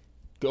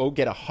 Go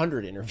get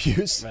 100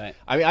 interviews. Right.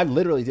 I mean, I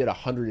literally did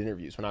 100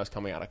 interviews when I was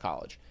coming out of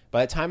college.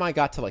 By the time I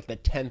got to like the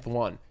 10th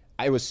one,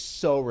 I was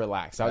so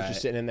relaxed. I was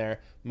just sitting in there.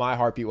 My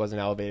heartbeat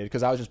wasn't elevated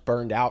because I was just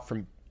burned out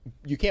from,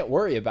 you can't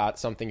worry about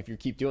something if you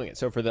keep doing it.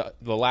 So for the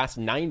last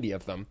 90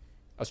 of them,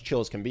 I was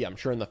chill as can be. I'm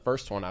sure in the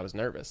first one I was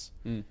nervous.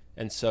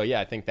 And so, yeah,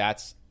 I think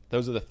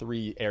those are the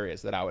 3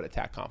 areas that I would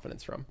attack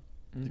confidence from.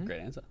 That's a great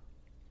answer.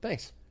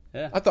 Thanks.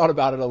 Yeah. I thought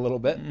about it a little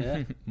bit.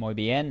 Yeah. Muy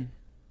bien.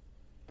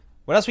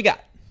 What else we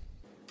got?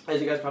 As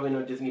you guys probably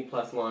know, Disney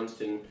Plus launched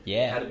and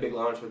had a big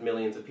launch with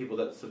millions of people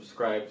that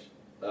subscribed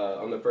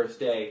on the first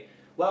day.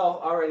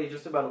 Well, already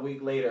just about a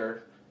week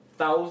later,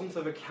 thousands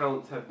of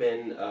accounts have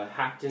been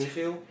hacked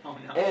into. Oh,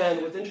 no.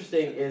 And what's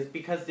interesting is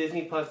because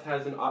Disney Plus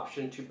has an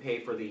option to pay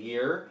for the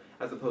year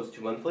as opposed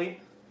to monthly,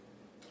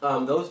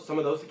 some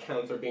of those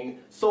accounts are being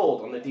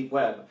sold on the deep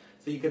web.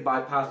 So you could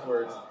buy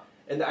passwords.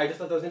 And I just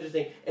thought that was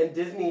interesting. And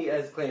Disney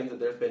has claimed that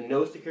there's been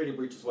no security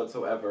breaches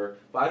whatsoever.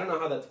 But I don't know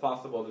how that's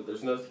possible that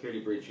there's no security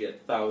breach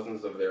yet.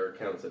 Thousands of their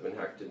accounts have been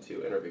hacked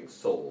into and are being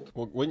sold.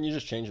 Well, wouldn't you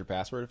just change your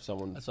password if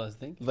someone... That's what I was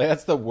thinking. Like,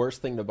 that's the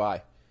worst thing to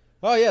buy.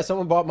 Oh, yeah,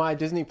 someone bought my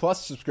Disney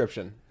Plus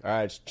subscription. All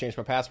right, just changed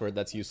my password.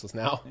 That's useless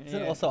now.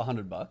 Isn't it also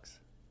 $100?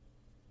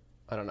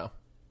 I don't know.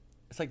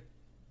 It's like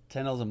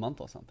 $10 a month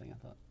or something, I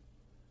thought.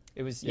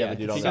 It was, but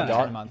dude, on the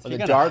the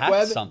dark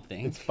web,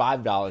 something. it's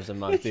 $5 a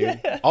month, dude.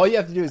 All you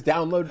have to do is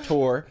download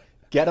Tor,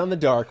 get on the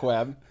dark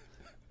web,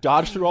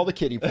 dodge through all the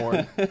kiddie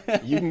porn.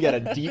 You can get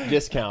a deep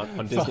discount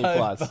on Disney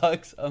Plus.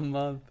 $5 a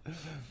month.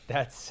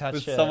 That's such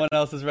with someone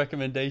else's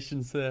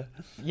recommendations there.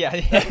 Yeah.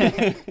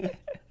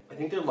 I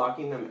think they're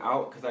locking them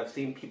out because I've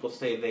seen people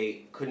say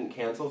they couldn't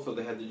cancel, so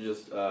they had to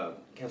just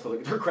cancel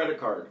their credit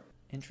card.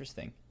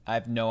 Interesting. I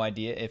have no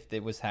idea if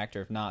it was hacked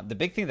or if not. The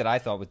big thing that I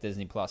thought with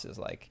Disney Plus is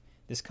like,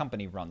 this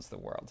company runs the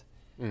world.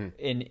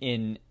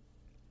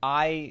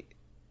 I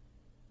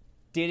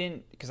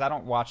didn't, because I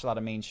don't watch a lot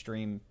of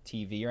mainstream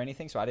TV or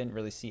anything, so I didn't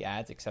really see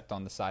ads except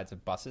on the sides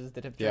of buses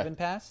that have driven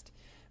past.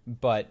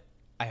 But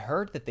I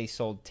heard that they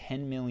sold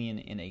 10 million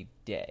in a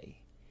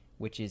day,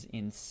 which is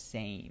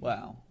insane.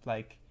 Wow.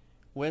 Like,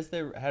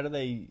 how do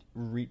they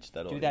reach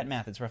that audience? Do that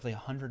math. It's roughly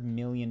 $100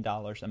 million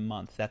a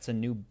month. That's a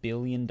new $1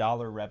 billion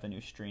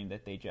revenue stream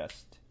that they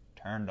just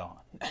turned on.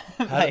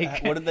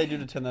 What did they do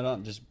to turn that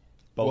on? Just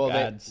bulk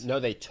ads?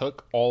 They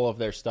took all of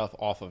their stuff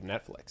off of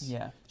Netflix.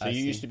 Yeah. So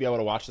you used to be able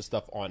to watch the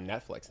stuff on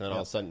Netflix, and then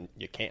all of a sudden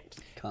you can't.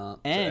 So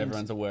and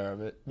everyone's aware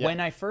of it. When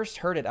I first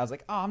heard it, I was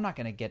like, oh, I'm not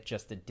going to get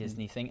just a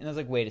Disney thing. And I was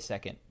like, wait a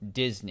second.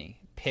 Disney,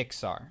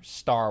 Pixar,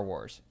 Star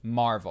Wars,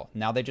 Marvel.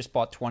 Now they just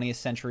bought 20th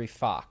Century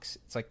Fox.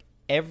 It's like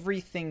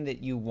everything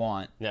that you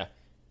want,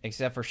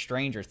 except for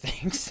Stranger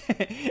Things,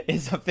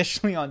 is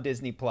officially on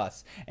Disney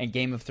Plus, and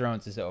Game of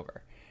Thrones is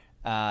over.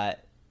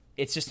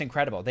 It's just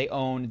incredible. They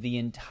own the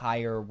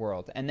entire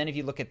world. And then if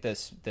you look at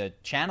the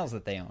channels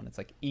that they own, it's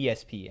like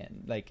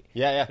ESPN. Like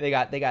they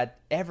got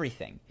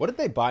everything. What did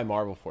they buy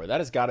Marvel for? That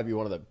has got to be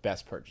one of the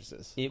best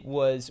purchases. It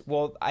was,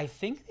 I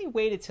think they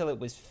waited till it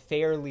was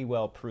fairly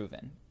well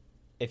proven.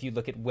 If you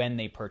look at when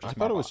they purchased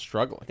Marvel. I thought it was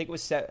struggling. I think it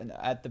was set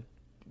at the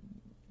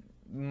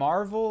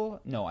Marvel.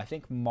 No, I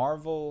think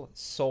Marvel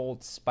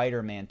sold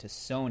Spider-Man to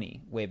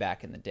Sony way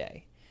back in the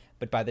day.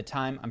 But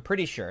I'm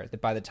pretty sure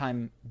that by the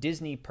time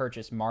Disney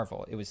purchased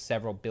Marvel, it was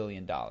several $1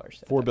 billion.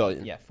 $4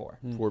 billion. Yeah,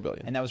 $4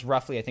 billion. And that was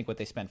roughly, I think, what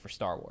they spent for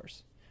Star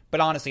Wars. But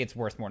honestly, it's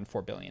worth more than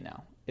 $4 billion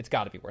now. It's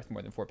got to be worth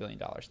more than $4 billion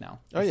now.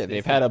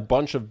 They've had a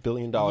bunch of $1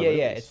 billion movies.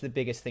 Yeah, it's the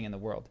biggest thing in the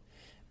world.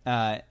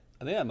 I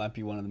think that might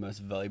be one of the most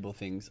valuable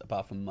things,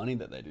 apart from money,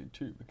 that they do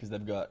too, because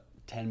they've got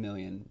 10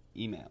 million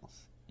emails.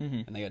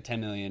 And they got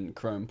 10 million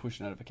Chrome push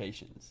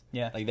notifications.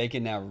 Yeah. Like, they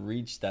can now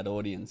reach that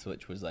audience,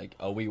 which was like,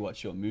 oh, we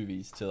watch your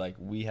movies, to like,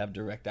 we have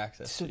direct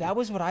access So to that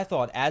was what I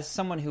thought. As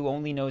someone who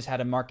only knows how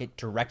to market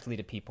directly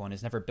to people and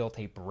has never built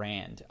a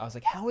brand, I was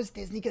like, how is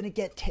Disney going to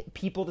get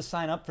people to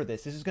sign up for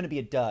this? This is going to be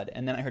a dud.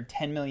 And then I heard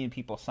 10 million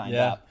people signed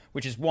up,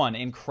 which is,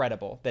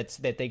 incredible. That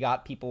they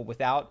got people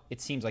without, it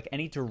seems like,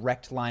 any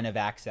direct line of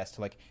access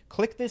to, like,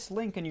 click this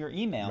link in your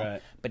email.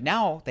 Right. But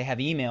now they have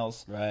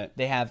emails. Right.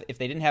 They have, if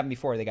they didn't have them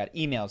before, they got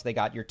emails. They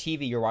got your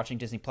TV, you're watching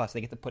Disney Plus. They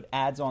get to put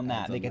ads on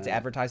that. They get to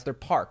advertise their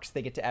parks.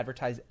 They get to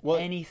advertise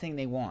anything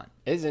they want.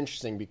 It is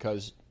interesting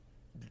because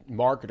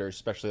marketers,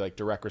 especially like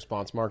direct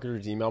response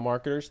marketers, email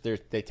marketers,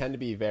 they tend to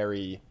be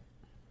very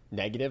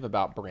negative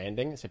about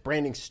branding. They say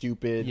branding's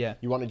stupid. Yeah.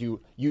 You want to do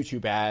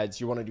YouTube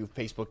ads. You want to do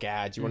Facebook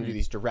ads. You want to do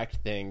these direct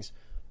things.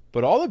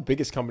 But all the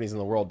biggest companies in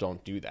the world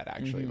don't do that,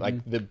 actually.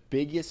 Like, the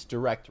biggest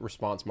direct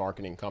response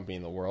marketing company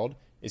in the world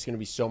is going to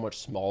be so much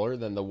smaller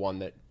than the one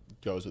that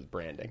goes with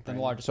branding.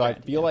 So I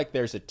feel like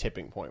there's a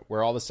tipping point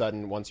where all of a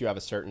sudden, once you have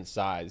a certain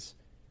size,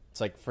 it's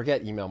like,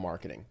 forget email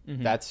marketing. You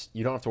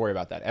don't have to worry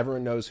about that.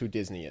 Everyone knows who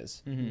Disney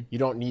is. You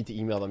don't need to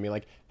email them and be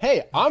like,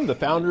 hey, I'm the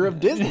founder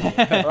of Disney,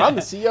 or I'm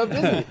the CEO of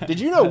Disney.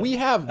 Did you know we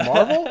have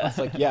Marvel? It's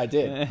like, yeah, I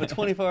did. For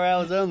 24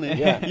 hours only.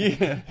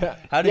 Yeah.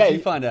 How did you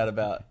find out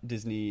about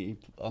Disney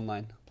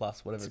Online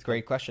Plus, whatever it's a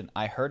great question.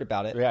 I heard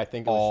about it I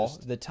think it was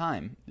all the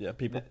time. Yeah,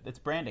 people. It's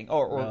branding.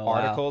 Or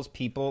articles,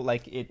 people,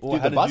 like it.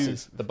 Dude,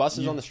 the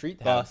buses on the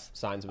street have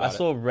signs about it. I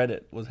saw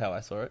Reddit was how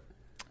I saw it.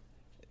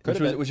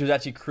 Which was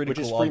actually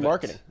critical. Which is free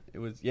marketing. It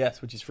was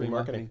which is free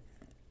marketing.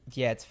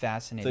 Yeah, it's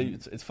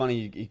fascinating. So it's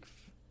funny.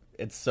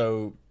 It's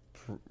so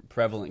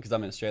prevalent because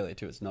I'm in Australia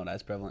too. It's not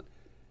as prevalent.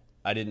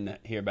 I didn't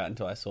hear about it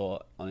until I saw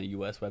it on a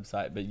US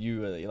website. But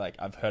you really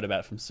I've heard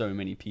about it from so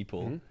many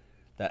people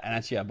that. And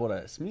actually, I bought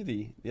a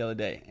smoothie the other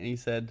day, and he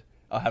said,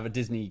 "I'll have a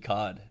Disney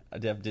card. I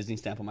do have a Disney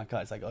stamp on my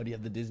card." It's like, "Oh, do you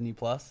have the Disney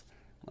Plus?"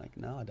 I'm like,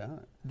 no, I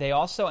don't. They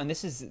also, and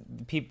this is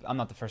I'm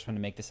not the first one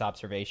to make this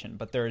observation,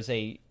 but there's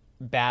a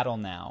battle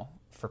now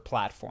for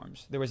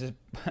platforms. There was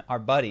our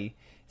buddy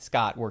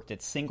Scott worked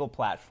at Single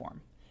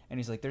Platform, and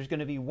he's like, there's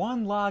going to be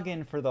one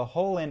login for the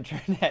whole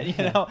internet,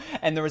 you know.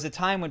 And there was a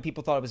time when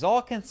people thought it was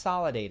all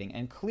consolidating,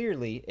 and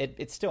clearly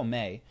it still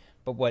may.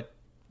 But what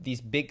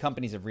these big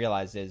companies have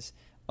realized is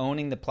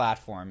owning the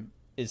platform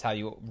is how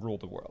you rule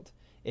the world.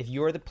 If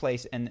you're the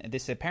place, and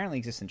this apparently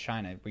exists in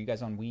China. Were you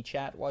guys on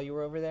WeChat while you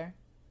were over there?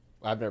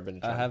 I've never been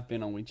to China. I have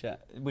been on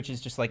WeChat. Which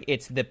is just like,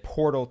 it's the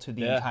portal to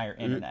the entire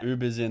internet.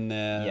 Uber's in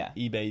there,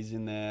 eBay's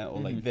in there, or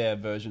like their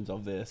versions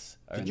of this.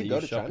 Did you go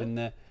to China? In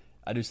there.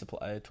 I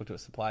talk to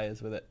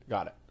suppliers with it.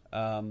 Got it.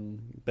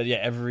 But yeah,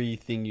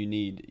 everything you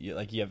need, you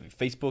have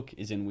Facebook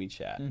is in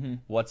WeChat,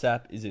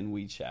 WhatsApp is in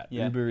WeChat,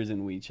 Uber is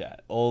in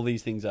WeChat. All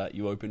these things are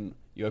you open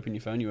your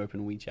phone, you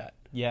open WeChat.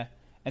 Yeah.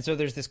 And so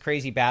there's this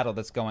crazy battle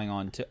that's going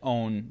on to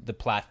own the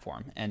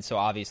platform. And so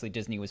obviously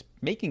Disney was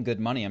making good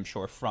money, I'm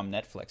sure, from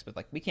Netflix. But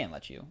like, we can't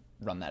let you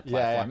run that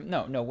platform.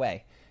 Yeah. No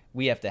way.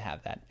 We have to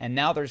have that. And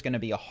now there's going to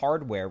be a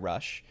hardware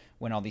rush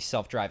when all these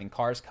self-driving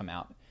cars come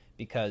out,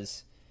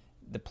 because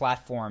the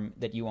platform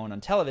that you own on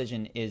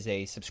television is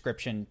a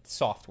subscription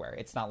software.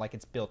 It's not like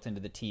it's built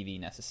into the TV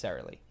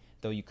necessarily,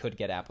 though you could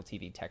get Apple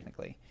TV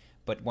technically.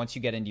 But once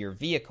you get into your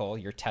vehicle,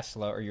 your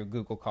Tesla or your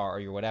Google car or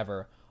your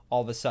whatever,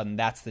 all of a sudden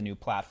that's the new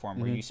platform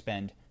where you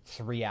spend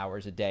 3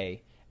 hours a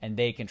day and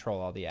they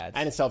control all the ads.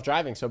 And it's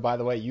self-driving, so by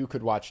the way, you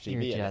could watch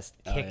TV. You're just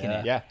kicking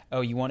it. Yeah.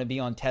 Oh, you want to be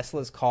on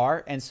Tesla's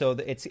car? And so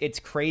it's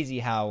crazy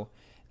how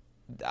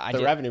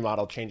the revenue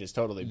model changes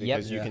totally,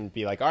 because you can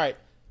be like, all right,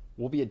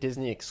 we'll be a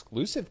Disney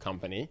exclusive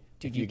company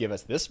if you give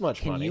us this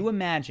much money. Can you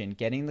imagine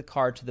getting the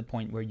car to the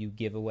point where you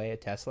give away a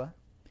Tesla?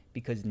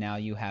 Because now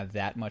you have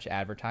that much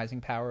advertising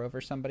power over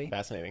somebody.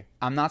 Fascinating.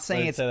 I'm not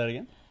saying Say that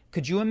again?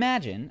 Could you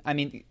imagine? I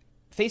mean,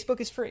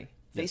 Facebook is free.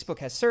 Yes. Facebook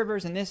has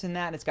servers and this and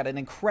that. It's got an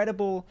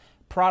incredible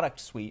product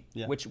suite,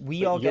 which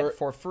we all get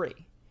for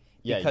free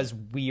because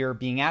we are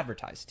being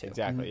advertised to.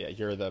 Exactly. Yeah,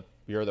 you're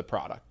the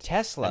product.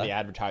 Tesla, and the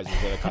advertisers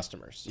are the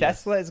customers.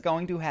 Tesla is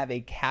going to have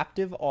a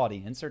captive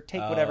audience, or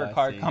take whatever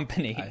car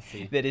company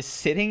that is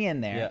sitting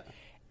in there. Yeah.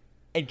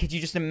 And could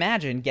you just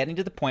imagine getting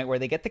to the point where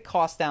they get the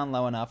cost down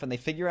low enough and they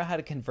figure out how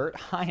to convert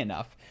high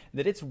enough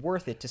that it's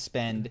worth it to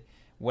spend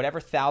whatever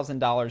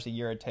 $1,000 a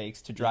year it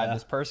takes to drive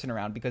this person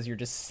around, because you're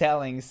just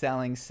selling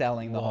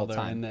the whole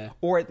time.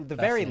 Or at the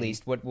very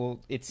least,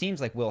 it seems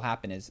like will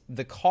happen is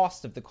the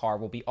cost of the car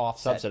will be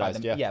offset.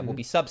 Subsidized, will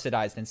be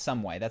subsidized in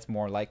some way. That's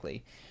more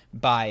likely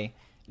by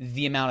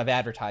the amount of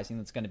advertising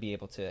that's going to be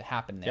able to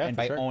happen there, and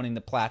by owning the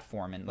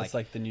platform. And it's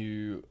like the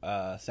new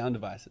sound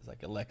devices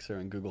like Alexa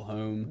and Google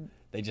Home.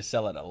 They just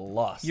sell at a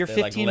loss. You're They're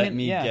 15 like, let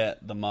me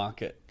get the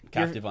market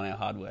captive on our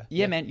hardware.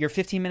 Yeah, man, you're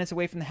 15 minutes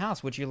away from the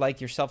house. Would you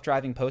like your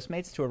self-driving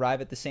Postmates to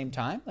arrive at the same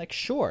time? Like,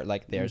 sure.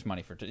 Like, there's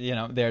money for,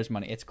 there's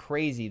money. It's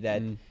crazy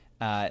that,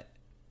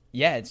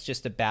 it's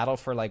just a battle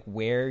for, like,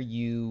 where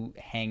you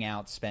hang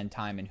out, spend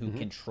time, and who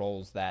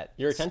controls that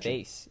your attention.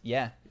 Space.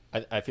 Yeah.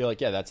 I feel like,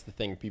 that's the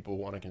thing people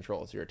want to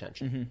control is your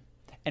attention. Mm-hmm.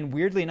 And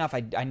weirdly enough,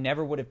 I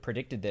never would have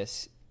predicted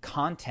this.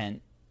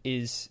 Content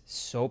is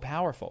so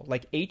powerful.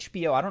 Like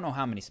HBO, I don't know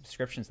how many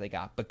subscriptions they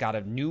got, but got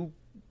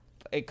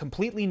a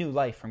completely new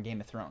life from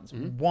Game of Thrones.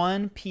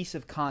 One piece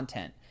of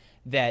content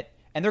and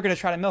they're going to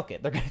try to milk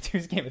it. They're going to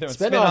do Game of Thrones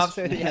spin-offs.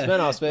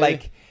 Spin-offs, baby.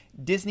 Like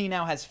Disney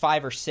now has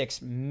 5 or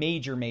 6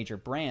 major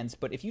brands,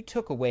 but if you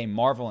took away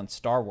Marvel and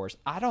Star Wars,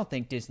 I don't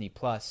think Disney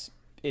Plus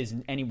is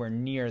anywhere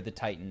near the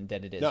titan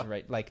that it is,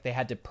 right? Like they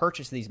had to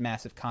purchase these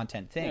massive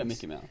content things. Yeah,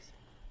 Mickey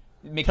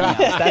Mouse.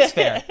 That's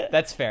fair.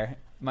 That's fair.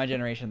 My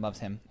generation loves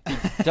him.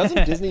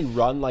 Doesn't Disney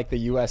run like the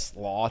U.S.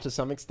 law to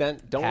some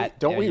extent?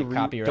 Don't we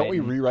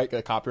rewrite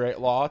the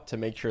copyright law to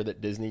make sure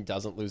that Disney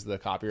doesn't lose the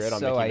copyright on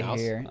Mickey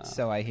Mouse?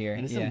 So I hear.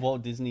 And isn't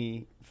Walt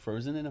Disney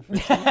frozen in a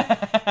fridge?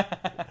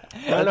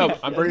 No,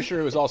 I'm pretty sure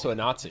it was also a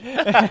Nazi.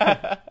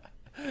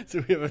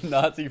 So we have a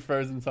Nazi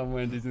frozen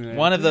somewhere in Disneyland.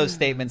 One of those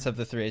statements of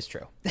the 3 is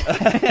true.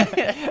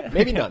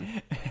 Maybe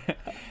none.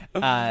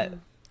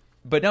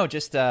 But no,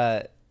 just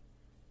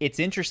it's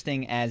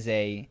interesting as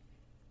a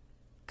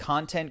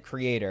content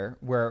creator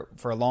where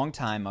for a long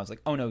time I was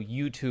like, oh no,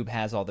 YouTube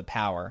has all the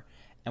power.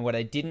 And what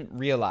I didn't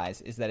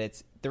realize is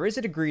that there is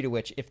a degree to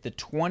which if the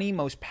 20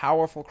 most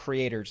powerful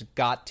creators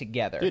got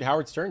together. Dude,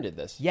 Howard Stern did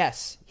this.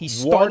 Yes. He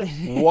started.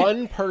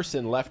 One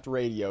person left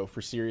radio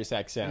for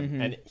SiriusXM,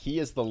 and he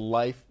is the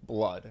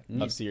lifeblood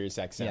of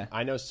SiriusXM. Yeah.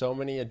 I know so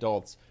many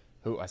adults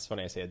it's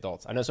funny I say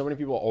adults. I know so many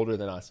people older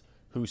than us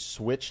who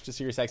switched to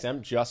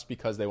SiriusXM just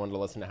because they wanted to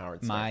listen to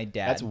Howard Stern. My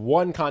dad. That's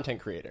one content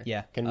creator.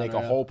 Yeah. Can make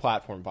a whole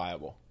platform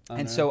viable.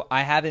 And so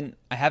I haven't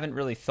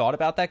really thought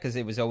about that because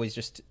it was always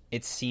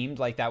it seemed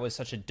like that was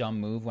such a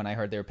dumb move when I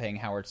heard they were paying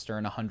Howard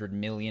Stern $100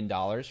 million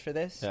for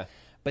this. Yeah.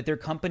 But their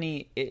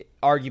company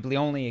arguably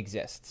only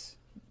exists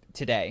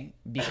today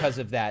because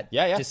of that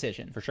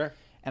decision. For sure.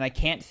 And I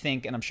can't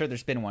think, and I'm sure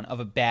there's been one, of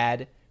a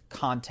bad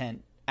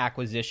content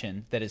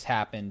acquisition that has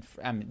happened.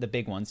 The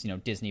big ones,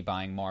 Disney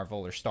buying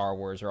Marvel or Star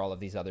Wars or all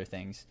of these other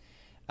things.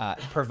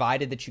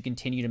 Provided that you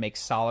continue to make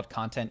solid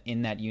content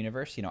in that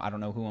universe. I don't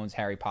know who owns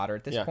Harry Potter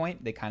at this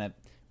point. They kind of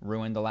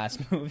ruined the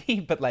last movie.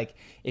 But, like,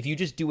 if you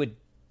just do a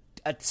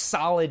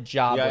solid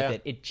job with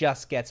it, it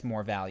just gets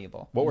more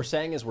valuable. What we're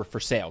saying is we're for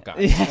sale, guys.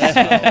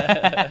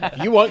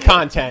 If you want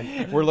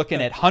content. We're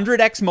looking at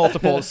 100x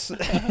multiples.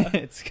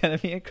 It's going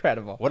to be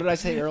incredible. What did I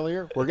say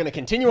earlier? We're going to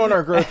continue on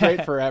our growth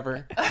rate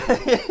forever.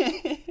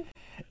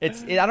 I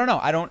don't know.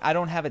 I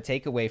don't have a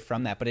takeaway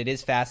from that, but it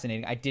is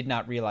fascinating. I did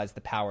not realize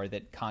the power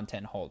that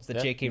content holds.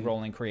 That J.K.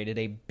 Rowling created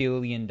 $1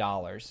 billion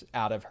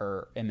out of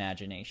her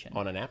imagination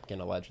on a napkin,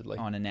 allegedly.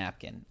 On a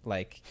napkin,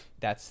 like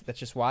that's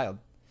just wild.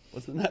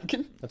 What's the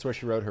napkin? That's where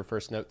she wrote her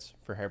first notes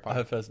for Harry Potter.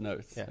 Her first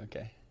notes. Yeah.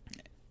 Okay.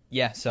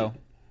 Yeah. So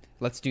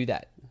let's do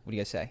that. What do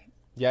you guys say?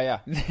 Yeah.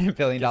 $1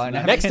 billion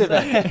napkin. Next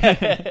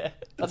event.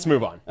 Let's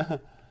move on.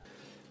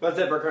 That's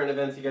it for current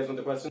events. You guys want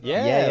the question?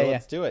 Yeah.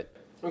 Let's do it.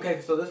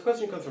 Okay, so this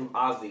question comes from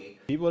Ozzy.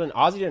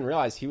 Ozzy didn't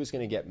realize he was going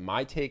to get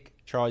my take,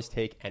 Charlie's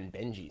take, and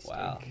Benji's take.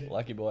 Wow,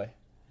 lucky boy.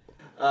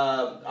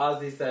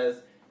 Ozzy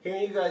says,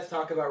 hearing you guys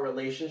talk about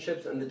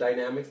relationships and the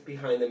dynamics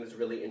behind them is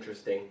really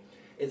interesting.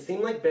 It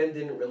seemed like Ben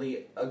didn't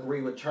really agree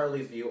with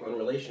Charlie's view on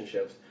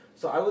relationships,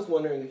 so I was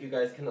wondering if you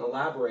guys can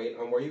elaborate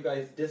on where you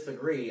guys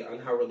disagree on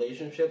how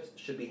relationships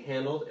should be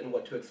handled and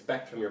what to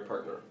expect from your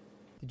partner.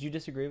 Did you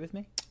disagree with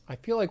me? I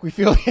feel like we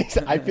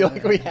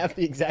have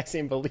the exact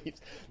same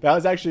beliefs. That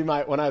was actually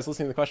when I was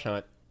listening to the question, I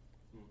went,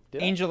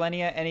 Angel,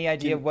 any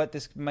idea what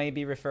this may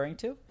be referring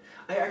to?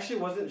 I actually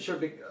wasn't sure,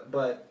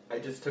 but I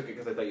just took it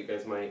because I thought you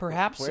guys might.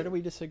 Perhaps. Where do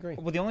we disagree?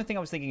 Well, the only thing I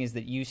was thinking is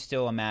that you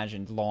still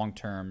imagined long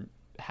term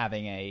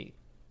having a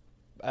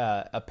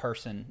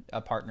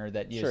partner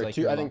that is like.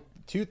 I think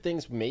two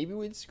things maybe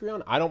we disagree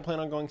on. I don't plan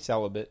on going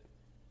celibate,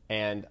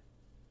 and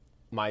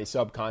my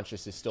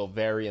subconscious is still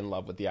very in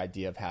love with the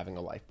idea of having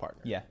a life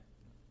partner. Yeah.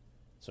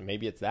 So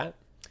maybe it's that.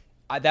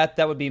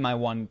 That would be my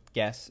one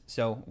guess.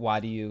 So why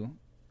do you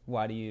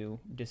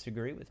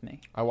disagree with me?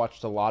 I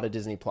watched a lot of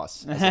Disney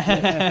Plus as a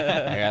kid.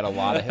 I had a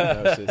lot of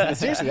hypnosis. And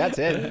seriously, that's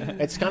it.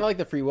 It's kind of like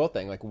the free will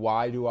thing. Like,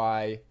 why do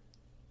I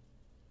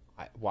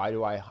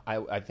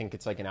think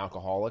it's like an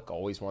alcoholic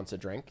always wants a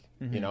drink.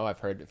 Mm-hmm. You know, I've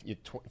heard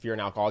if you're an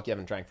alcoholic, you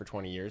haven't drank for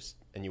 20 years,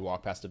 and you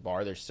walk past a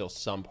bar, there's still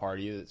some part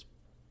of you that's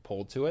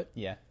pulled to it.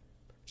 Yeah.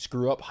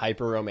 Screw up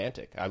hyper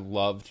romantic. I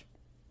loved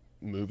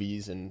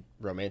movies and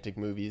romantic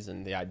movies,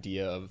 and the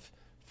idea of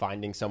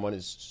finding someone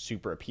is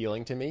super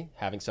appealing to me.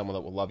 Having someone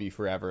that will love you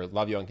forever,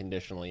 love you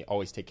unconditionally,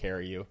 always take care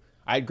of you.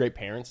 I had great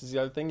parents is the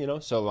other thing, you know?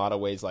 So a lot of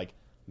ways, like,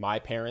 my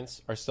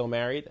parents are still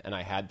married, and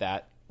I had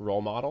that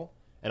role model.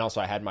 And also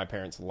I had my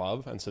parents'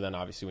 love. And so then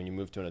obviously when you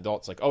move to an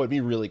adult, it's like, oh, it'd be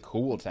really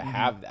cool to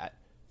have that.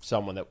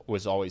 Someone that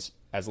was always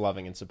as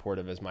loving and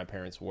supportive as my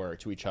parents were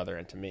to each other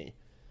and to me.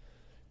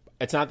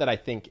 It's not that I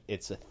think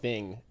it's a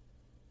thing.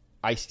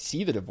 I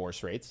see the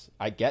divorce rates.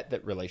 I get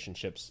that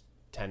relationships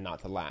tend not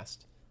to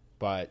last.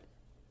 But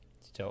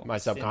still, my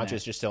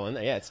subconscious is just still in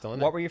there. Yeah, it's still in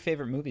there. What were your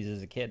favorite movies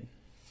as a kid?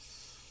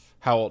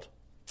 How old?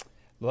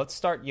 Let's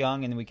start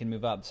young and then we can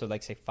move up. So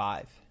like say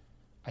 5.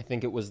 I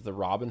think it was the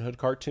Robin Hood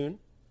cartoon.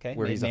 Okay.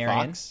 Where he's a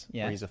fox.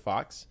 Yeah. Where he's a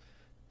fox.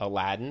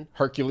 Aladdin.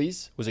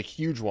 Hercules was a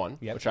huge one,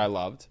 which I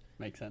loved.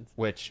 Makes sense.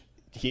 Which,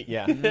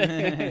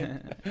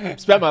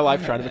 spent my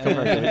life trying to become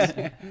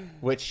Hercules.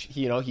 Which,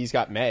 he's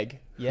got Meg,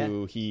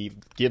 who he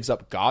gives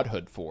up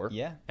godhood for.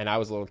 Yeah. And I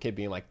was a little kid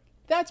being like,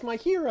 that's my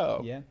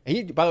hero. Yeah.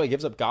 He, by the way,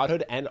 gives up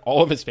godhood and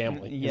all of his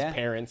family, his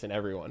parents and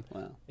everyone.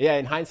 Wow. Yeah,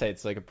 in hindsight,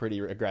 it's like a pretty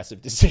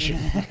aggressive decision.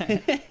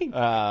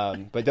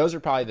 But those are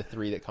probably the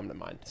 3 that come to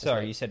mind.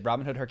 Sorry, you said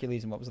Robin Hood,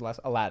 Hercules, and what was the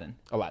last?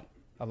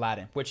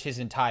 Aladdin, which his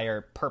entire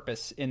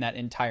purpose in that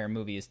entire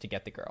movie is to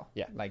get the girl.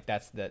 Yeah. Like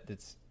that's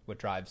what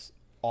drives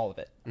all of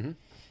it. Mm-hmm.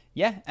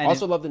 Yeah. And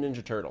also love the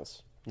Ninja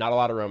Turtles. Not a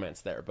lot of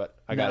romance there, but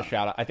I got a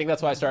shout out. I think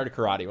that's why I started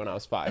karate when I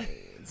was 5.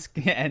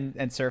 and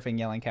surfing,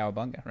 yelling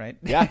cowabunga, right?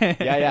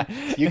 Yeah.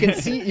 You can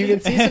see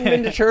some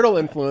Ninja Turtle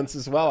influence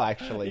as well,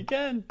 actually. You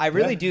can. I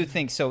really do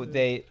think so.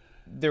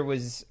 There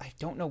was, I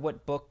don't know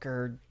what book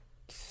or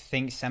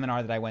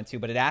seminar that I went to,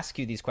 but it asks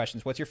you these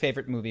questions. What's your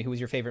favorite movie? Who was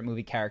your favorite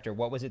movie character?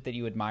 What was it that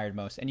you admired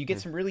most? And you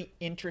get some really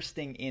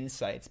interesting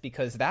insights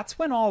because that's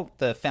when all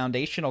the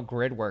foundational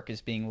grid work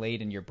is being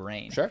laid in your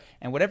brain. Sure.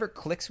 And whatever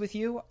clicks with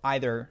you,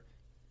 either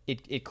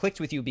it clicked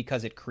with you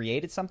because it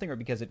created something or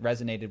because it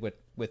resonated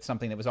with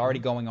something that was already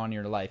going on in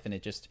your life and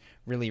it just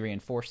really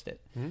reinforced it.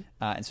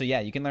 And so,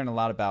 you can learn a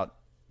lot about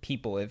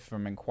people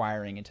from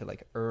inquiring into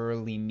like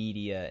early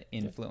media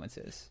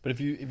influences. But if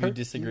you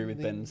disagree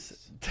with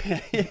Ben's,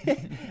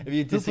 if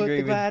you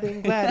disagree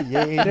with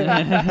Gladiator,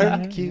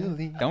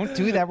 Hercules. Don't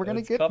do that. We're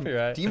gonna get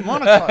copyright.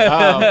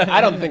 demonetized. I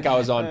don't think I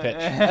was on pitch.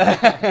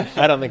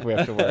 I don't think we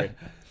have to worry.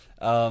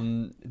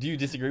 Do you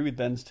disagree with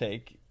Ben's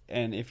take?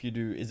 And if you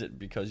do, is it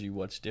because you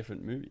watch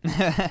different movies?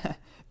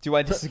 Do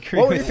I disagree?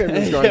 What were your favorite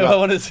movies growing up? I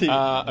want to see.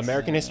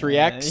 American History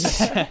X,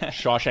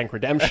 Shawshank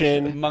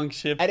Redemption,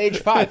 Monkship. At age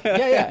 5.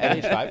 Yeah, at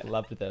age 5.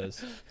 Loved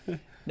those.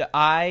 No,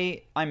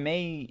 I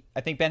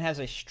think Ben has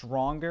a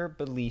stronger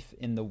belief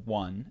in the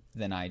one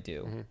than I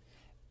do. Mm-hmm.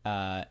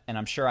 And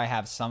I'm sure I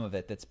have some of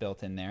it that's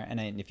built in there.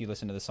 And if you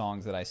listen to the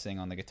songs that I sing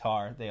on the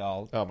guitar, they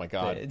all... Oh, my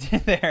God.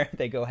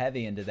 They go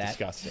heavy into that.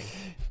 Disgusting.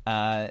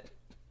 But...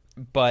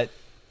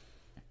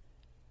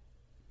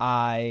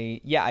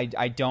 I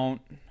don't...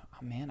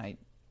 Oh, man,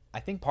 I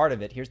think part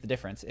of it, here's the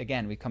difference.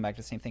 Again, we come back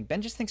to the same thing.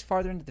 Ben just thinks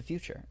farther into the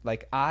future.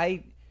 Like,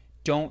 I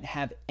don't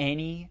have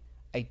any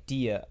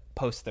idea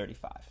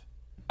post-35.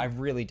 I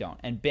really don't.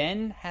 And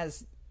Ben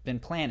has been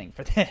planning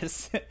for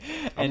this.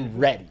 I'm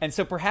ready. And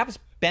so perhaps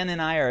Ben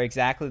and I are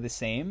exactly the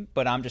same,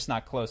 but I'm just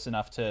not close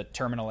enough to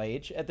terminal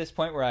age at this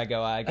point where I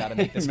go, I got to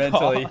make this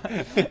mentally.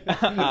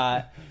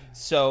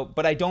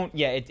 But I don't,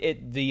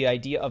 the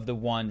idea of the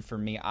one for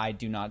me, I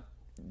do not...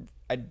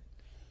 I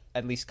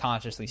at least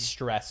consciously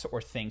stress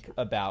or think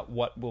about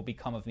what will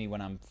become of me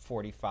when I'm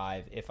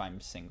 45 if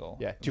I'm single.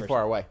 Yeah, too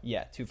far away.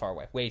 Yeah, too far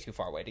away. Way too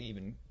far away to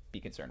even be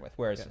concerned with.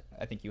 Whereas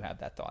I think you have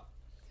that thought.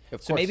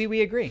 So maybe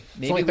we agree.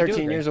 Maybe it's only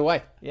 13 years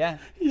away. Yeah.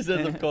 He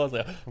says, of course.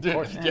 Of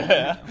course.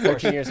 Yeah.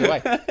 13 years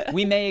away.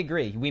 We may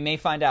agree. We may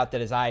find out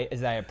that as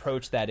I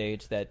approach that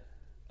age that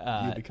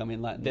you become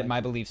enlightened. That my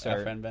beliefs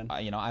are, friend Ben.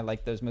 I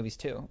like those movies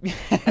too.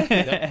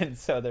 And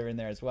so they're in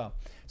there as well.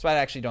 So I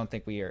actually don't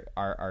think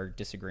our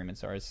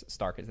disagreements are as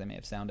stark as they may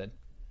have sounded.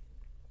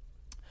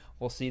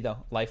 We'll see though.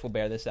 Life will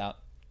bear this out.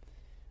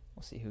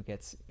 We'll see who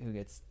gets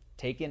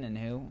taken and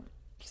who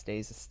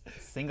stays a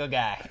single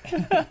guy.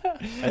 I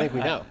think we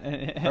know.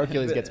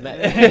 Hercules gets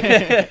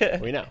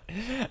met. We know.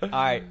 All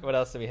right, what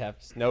else do we have?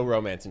 No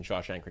romance in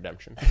Shawshank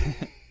Redemption.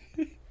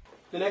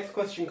 The next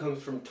question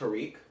comes from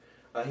Tariq.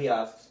 He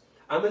asks,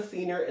 I'm a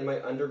senior in my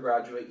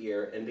undergraduate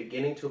year and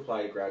beginning to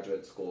apply to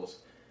graduate schools.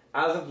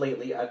 As of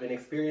lately, I've been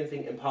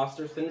experiencing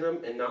imposter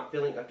syndrome and not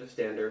feeling up to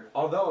standard,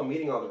 although I'm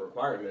meeting all the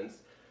requirements.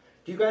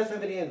 Do you guys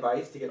have any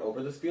advice to get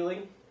over this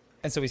feeling?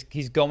 And so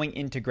he's going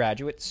into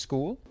graduate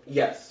school?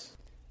 Yes.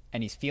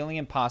 And he's feeling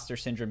imposter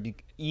syndrome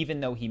even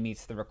though he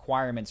meets the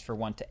requirements for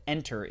one to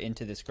enter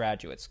into this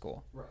graduate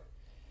school.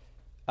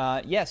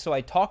 Right. So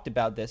I talked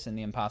about this in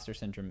the imposter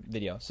syndrome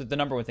video. So the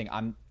number one thing,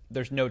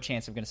 there's no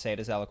chance I'm going to say it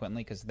as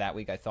eloquently because that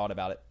week I thought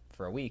about it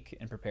for a week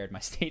and prepared my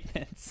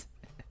statements.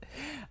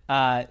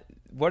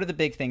 What are the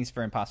big things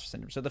for imposter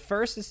syndrome? So the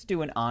first is to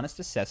do an honest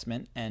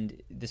assessment,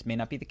 and this may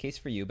not be the case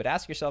for you, but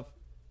ask yourself,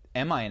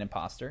 am I an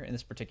imposter in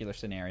this particular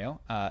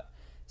scenario?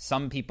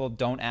 Some people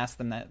don't ask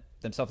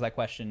themselves that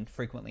question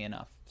frequently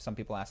enough. Some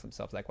people ask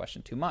themselves that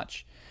question too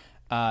much.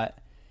 And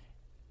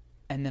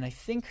then I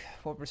think,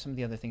 what were some of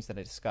the other things that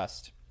I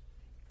discussed?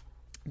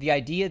 The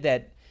idea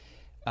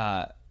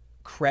that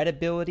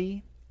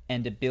credibility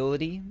and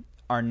ability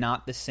are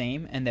not the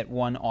same and that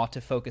one ought to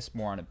focus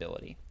more on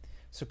ability.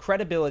 So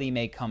credibility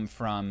may come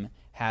from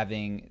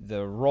having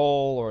the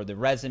role or the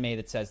resume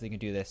that says they can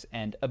do this,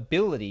 and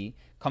ability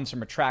comes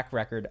from a track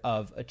record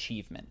of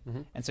achievement.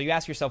 Mm-hmm. And so you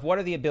ask yourself, what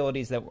are the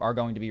abilities that are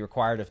going to be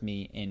required of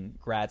me in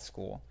grad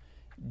school?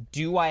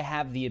 Do I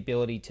have the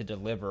ability to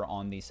deliver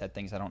on these said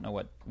things? I don't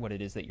know what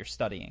it is that you're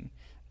studying.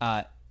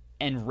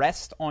 And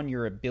rest on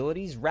your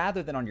abilities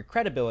rather than on your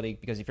credibility,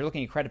 because if you're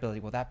looking at credibility,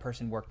 well, that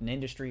person worked in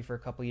industry for a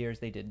couple of years,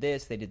 they did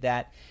this, they did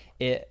that.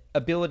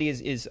 Ability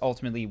is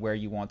ultimately where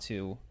you want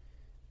to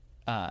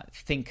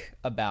think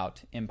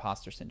about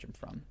imposter syndrome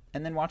from.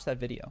 And then watch that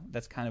video.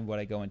 That's kind of what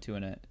I go into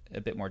in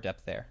a bit more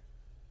depth there.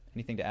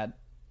 Anything to add?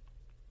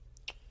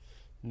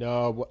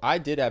 No, I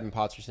did have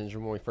imposter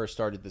syndrome when we first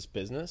started this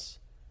business.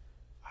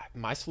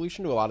 My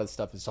solution to a lot of the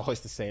stuff is always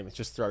the same. It's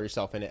just throw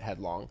yourself in it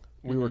headlong.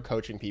 We were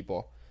coaching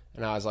people,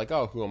 and I was like,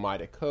 oh, who am I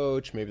to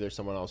coach? Maybe there's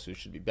someone else who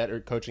should be better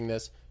at coaching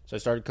this. So I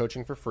started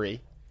coaching for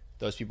free.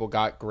 Those people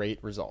got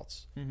great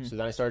results. Mm-hmm. So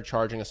then I started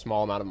charging a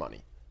small amount of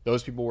money.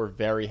 Those people were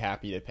very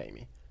happy to pay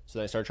me. So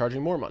then I started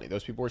charging more money.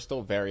 Those people were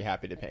still very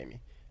happy to pay me.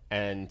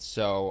 And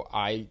so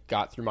I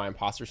got through my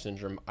imposter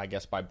syndrome, I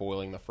guess, by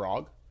boiling the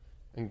frog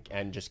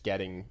and just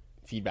getting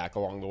feedback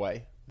along the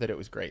way that it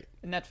was great.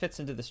 And that fits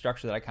into the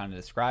structure that I kind of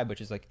described,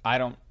 which is like, I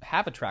don't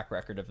have a track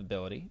record of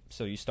ability.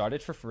 So you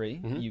started for free.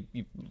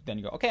 Mm-hmm. Then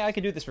you go, okay, I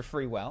can do this for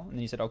free well. And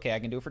then you said, okay, I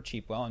can do it for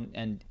cheap well.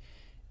 And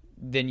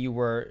then you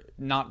were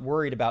not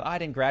worried about, I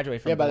didn't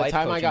graduate from life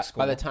coaching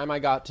school. By the time I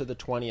got to the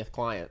 20th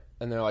client,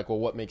 and they're like, well,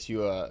 what makes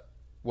you a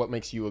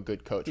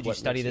good coach? Did you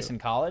study this in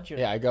college? Or?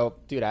 Yeah, I go,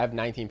 dude, I have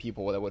 19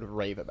 people that would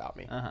rave about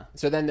me. Uh-huh.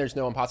 So then there's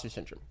no imposter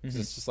syndrome. Mm-hmm.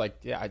 It's just like,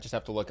 I just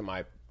have to look at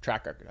my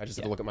track record. I just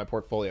have to look at my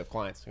portfolio of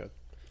clients.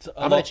 So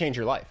I'm going to change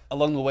your life.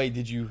 Along the way,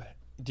 did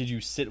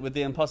you sit with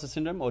the imposter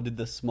syndrome, or did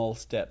the small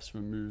steps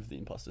remove the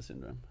imposter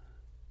syndrome?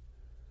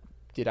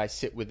 Did I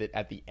sit with it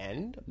at the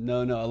end?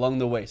 No, along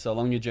the way. So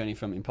along your journey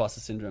from imposter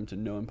syndrome to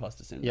no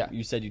imposter syndrome,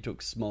 you said you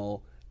took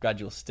small,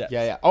 gradual steps.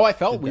 Yeah. Oh, I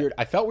felt weird.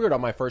 I felt weird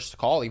on my first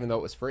call, even though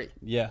it was free.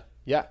 Yeah,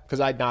 because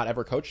I'd not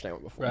ever coached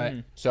anyone before. Right. Mm-hmm.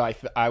 So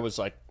I was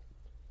like,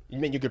 I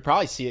mean, you could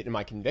probably see it in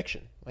my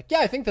conviction. Like,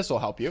 I think this will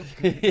help you.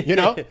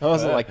 I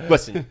wasn't like,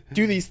 listen,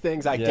 do these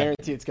things. I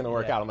guarantee it's going to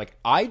work out. I'm like,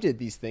 I did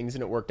these things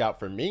and it worked out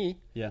for me.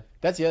 Yeah.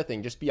 That's the other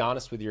thing. Just be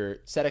honest with your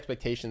set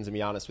expectations and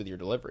be honest with your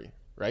delivery.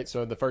 Right.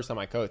 So the first time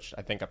I coached,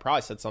 I think I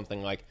probably said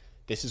something like,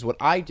 this is what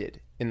I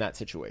did in that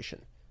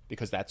situation,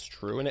 because that's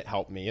true and it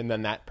helped me. And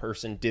then that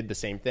person did the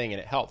same thing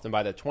and it helped. And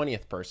by the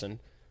 20th person,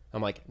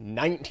 I'm like,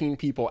 19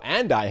 people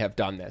and I have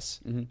done this,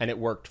 and it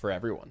worked for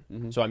everyone.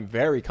 Mm-hmm. So I'm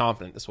very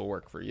confident this will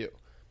work for you.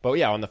 But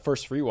yeah, on the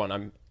first free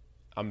one,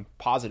 I'm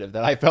positive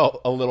that I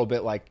felt a little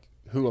bit like,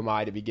 who am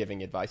I to be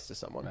giving advice to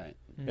someone? Right.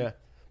 Mm-hmm. Yeah.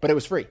 But it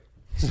was free.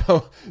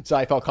 So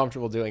I felt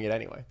comfortable doing it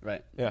anyway.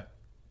 Right. Yeah.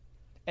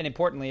 And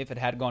importantly, if it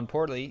had gone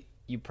poorly,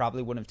 you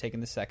probably wouldn't have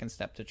taken the second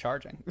step to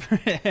charging.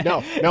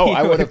 No,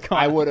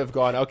 I would have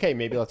gone, okay,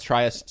 maybe let's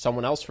try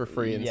someone else for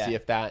free and see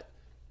if that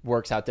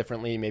works out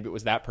differently. Maybe it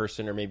was that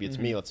person, or maybe it's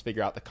me. Let's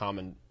figure out the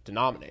common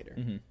denominator.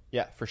 Mm-hmm.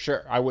 Yeah, for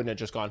sure. I wouldn't have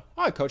just gone,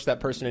 I coached that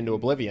person into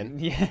oblivion.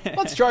 Yeah.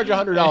 Let's charge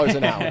 $100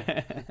 an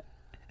hour.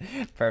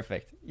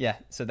 Perfect. Yeah.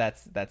 So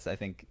that's I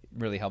think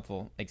really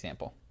helpful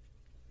example.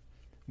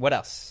 What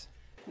else?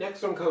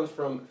 Next one comes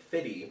from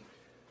Fiddy.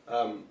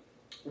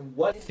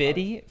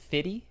 Fiddy?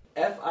 Fitti.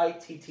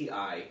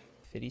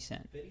 Fiddy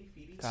Cent.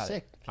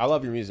 Sick. I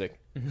love your music.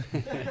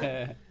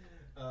 And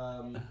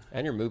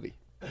your movie.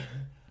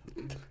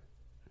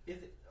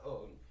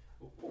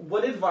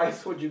 What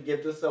advice would you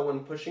give to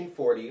someone pushing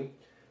 40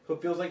 who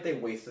feels like they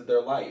wasted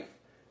their life?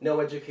 No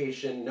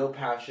education, no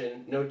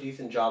passion, no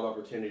decent job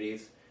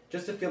opportunities,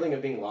 just a feeling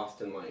of being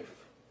lost in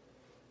life.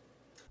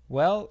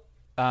 Well,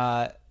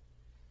 the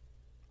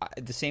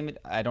same.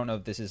 I don't know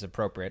if this is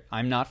appropriate.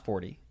 I'm not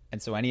 40.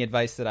 And so any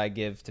advice that I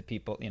give to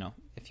people,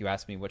 if you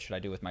ask me what should I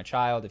do with my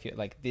child, if you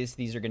like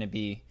these are going to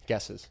be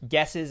guesses,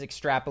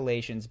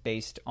 extrapolations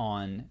based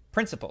on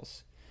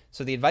principles.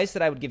 So the advice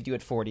that I would give to you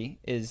at 40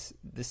 is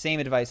the same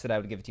advice that I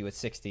would give to you at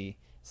 60,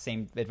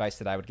 same advice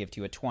that I would give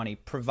to you at 20,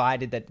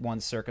 provided that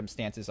one's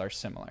circumstances are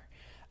similar.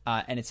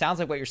 And it sounds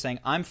like what you're saying,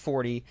 I'm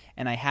 40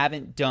 and I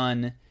haven't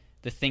done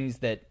the things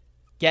that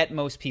get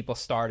most people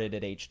started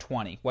at age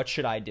 20. What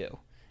should I do?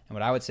 And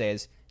what I would say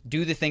is,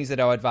 do the things that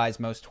I'll advise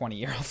most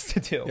 20-year-olds to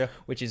do,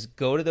 which is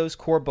go to those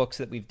core books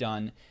that we've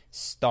done,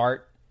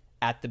 start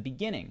at the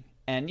beginning.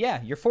 And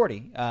yeah, you're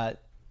 40.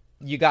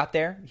 You got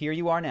there. Here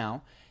you are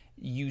now.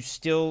 You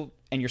still,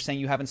 and you're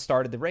saying you haven't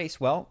started the race.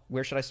 Well,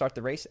 where should I start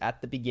the race?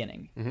 At the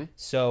beginning. Mm-hmm.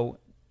 So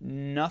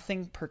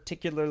nothing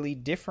particularly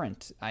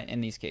different in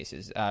these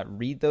cases.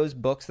 Read those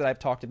books that I've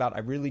talked about.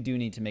 I really do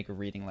need to make a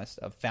reading list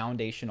of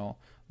foundational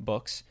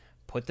books,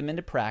 put them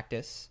into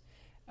practice.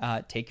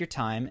 Take your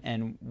time,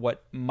 and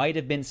what might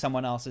have been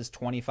someone else's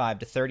 25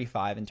 to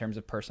 35 in terms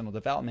of personal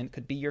development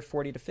could be your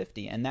 40 to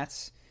 50, and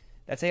that's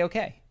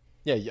A-okay.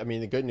 Yeah, I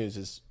mean, the good news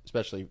is,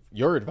 especially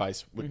your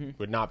advice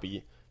would not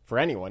be for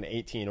anyone,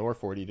 18 or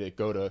 40, to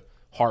go to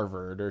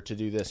Harvard or to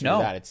do this or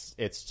that.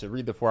 It's to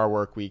read the 4-Hour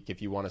Work Week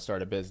if you want to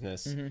start a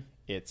business. Mm-hmm.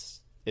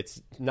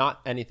 It's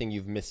not anything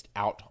you've missed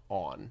out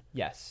on.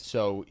 Yes.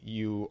 So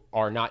you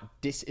are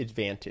not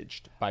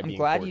disadvantaged by being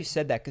 40. I'm glad you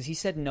said that, because he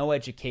said no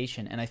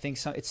education, and I think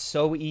it's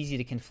so easy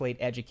to conflate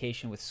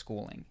education with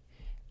schooling.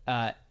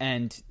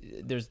 And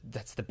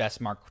that's the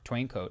best Mark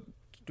Twain quote.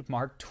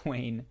 Mark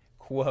Twain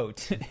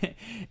quote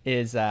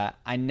is, I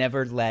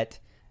never let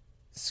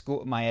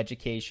my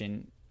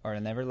education, or I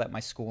never let my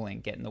schooling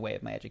get in the way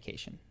of my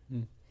education.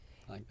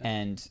 I like that.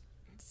 And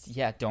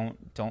yeah,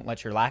 don't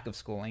let your lack of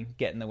schooling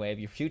get in the way of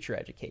your future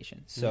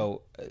education.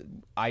 So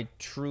I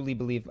truly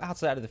believe,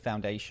 outside of the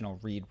foundational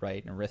read,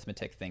 write, and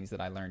arithmetic things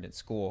that I learned in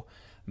school,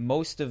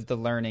 most of the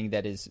learning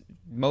that is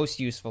most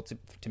useful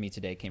to me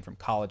today came from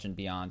college and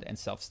beyond, and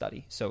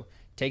self-study. So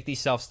take these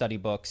self-study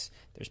books.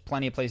 There's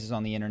plenty of places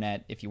on the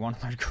internet. If you want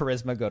to learn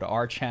charisma, go to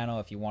our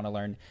channel. If you want to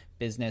learn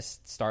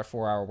business, start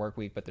 4-Hour Work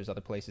Week, but there's other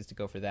places to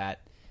go for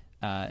that.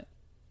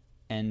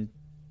 And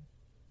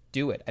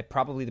do it.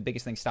 Probably the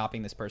biggest thing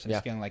stopping this person is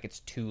feeling like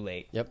it's too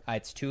late. Yep.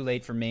 It's too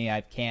late for me.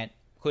 I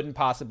couldn't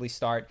possibly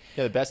start.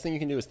 Yeah, the best thing you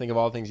can do is think of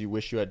all the things you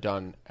wish you had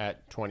done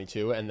at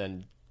 22 and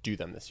then do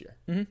them this year.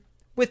 Mm-hmm.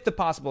 With the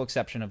possible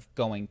exception of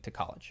going to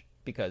college,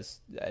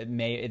 because that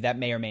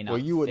may or may not.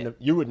 Well, you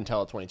wouldn't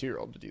tell a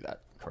 22-year-old to do that.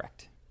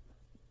 Correct.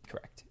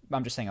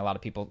 I'm just saying a lot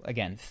of people,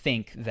 again,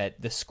 think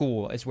that the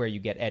school is where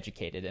you get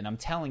educated. And I'm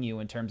telling you,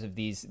 in terms of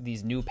these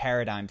new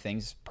paradigm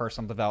things,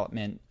 personal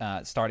development,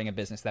 starting a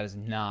business, that is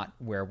not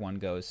where one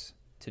goes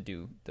to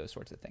do those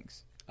sorts of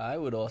things. I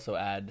would also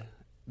add,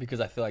 because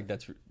I feel like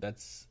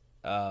that's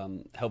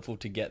helpful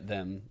to get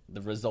them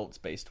the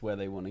results-based where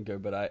they want to go.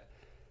 But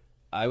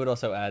I would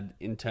also add,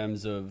 in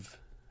terms of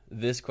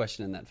this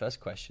question and that first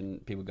question,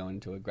 people going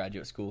into a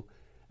graduate school,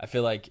 I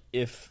feel like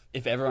if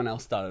everyone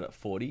else started at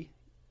 40,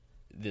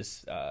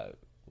 this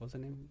what's her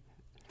name?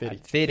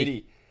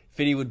 Fiddy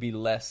would be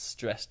less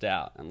stressed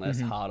out and less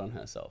hard on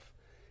herself,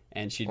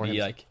 and she'd be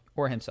like,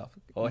 or himself,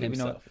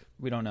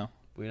 we don't know,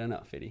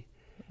 Fiddy,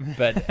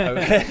 but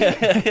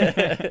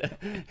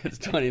it's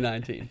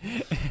 2019.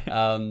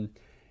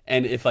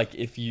 And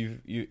if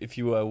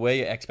you were where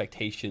your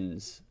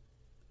expectations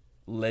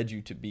led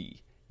you to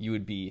be, you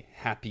would be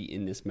happy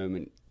in this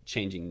moment,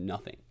 changing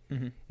nothing.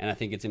 Mm-hmm. And I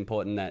think it's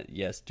important that,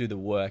 yes, do the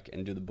work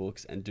and do the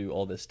books and do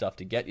all this stuff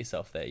to get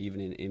yourself there,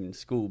 even in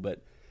school.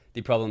 But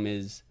the problem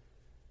is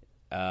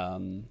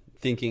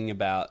thinking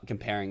about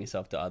comparing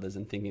yourself to others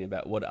and thinking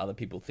about what other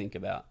people think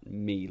about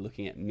me,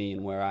 looking at me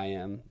and where I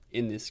am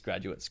in this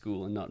graduate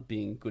school and not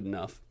being good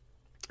enough.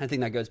 I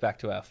think that goes back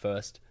to our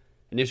first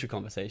initial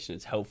conversation.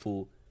 It's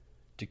helpful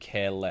to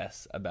care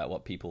less about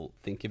what people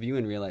think of you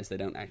and realize they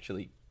don't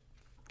actually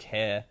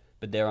care,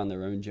 but they're on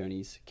their own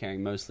journeys,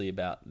 caring mostly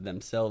about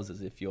themselves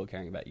as if you're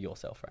caring about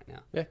yourself right now.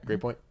 Yeah, great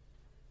point.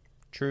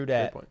 True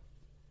dat. Great point.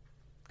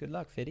 Good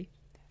luck, Fiddy.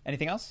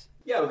 Anything else?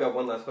 Yeah, we've got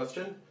one last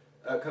question.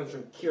 It comes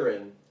from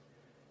Kieran.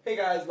 Hey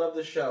guys, love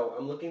the show.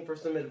 I'm looking for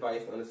some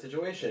advice on a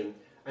situation.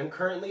 I'm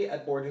currently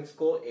at boarding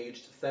school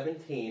aged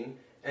 17,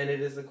 and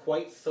it is a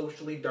quite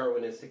socially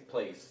Darwinistic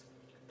place.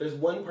 There's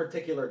one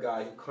particular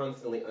guy who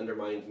constantly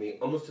undermines me,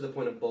 almost to the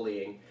point of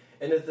bullying,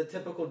 and is the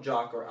typical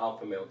jock or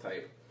alpha male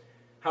type.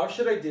 How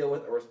should I deal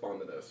with or respond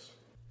to this?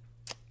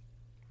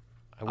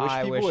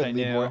 I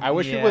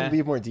wish people would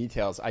leave more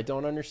details. I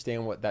don't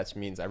understand what that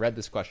means. I read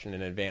this question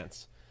in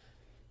advance.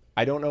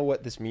 I don't know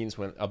what this means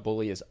when a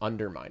bully is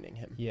undermining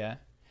him. Yeah.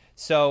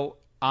 So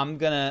I'm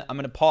gonna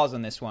pause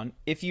on this one.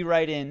 If you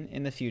write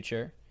in the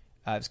future,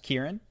 it's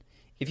Kieran.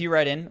 If you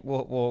write in,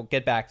 we'll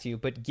get back to you.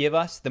 But give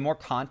us the more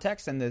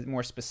context and the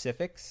more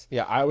specifics.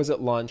 Yeah, I was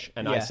at lunch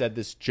and I said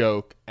this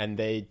joke and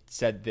they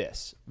said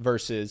this,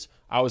 versus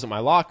I was at my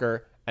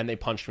locker and they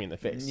punched me in the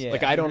face. Yeah.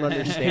 Like, I don't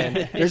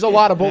understand. There's a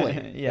lot of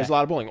bullying. There's a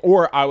lot of bullying.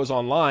 Or I was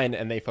online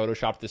and they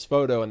photoshopped this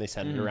photo and they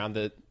sent it around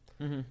the...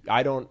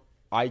 Mm-hmm.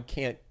 I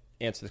can't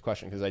answer this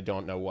question because I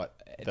don't know what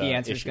the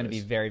answer is going to be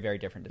very, very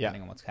different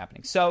depending on what's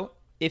happening. So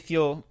if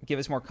you'll give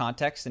us more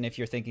context, and if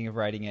you're thinking of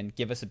writing in,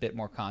 give us a bit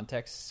more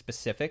context,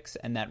 specifics,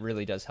 and that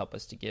really does help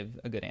us to give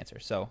a good answer.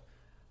 So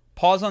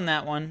pause on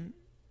that one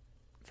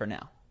for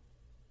now.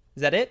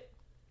 Is that it?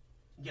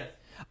 Yes.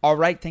 All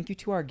right. Thank you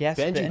to our guest,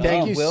 Benji.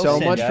 Thank you so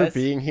much for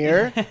being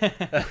here.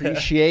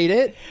 Appreciate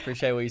it.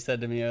 Appreciate what you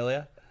said to me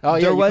earlier. Oh,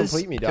 yeah, you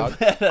complete me, dog.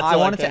 I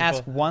wanted to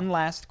ask one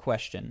last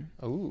question.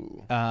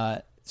 Ooh.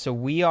 So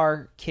we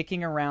are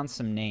kicking around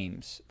some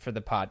names for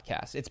the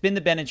podcast. It's been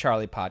the Ben and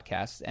Charlie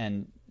podcast,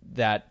 and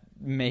that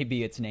may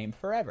be its name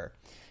forever.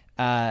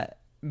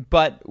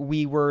 But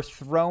we were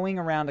throwing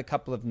around a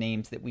couple of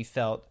names that we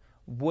felt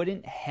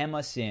wouldn't hem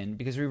us in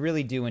because we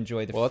really do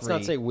enjoy the free. Well, let's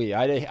not say we.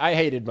 I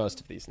hated most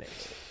of these names.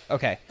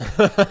 Okay.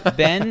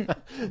 Ben,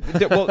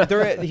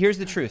 here's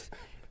the truth.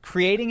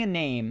 Creating a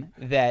name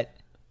that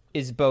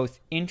is both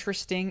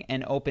interesting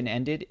and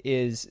open-ended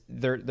is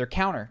they're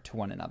counter to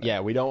one another.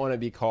 Yeah, we don't want to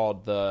be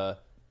called the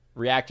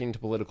Reacting to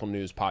Political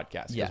News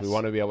podcast because we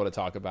want to be able to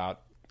talk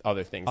about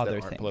other things that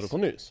aren't political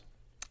news.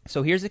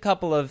 So here's a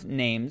couple of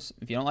names.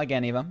 If you don't like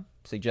any of them,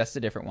 suggest a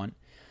different one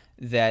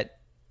that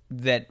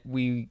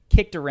we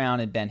kicked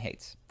around and Ben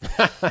hates.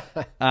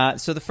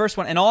 So the first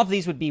one, and all of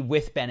these would be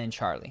with Ben and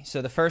Charlie.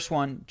 So the first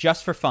one,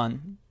 just for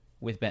fun,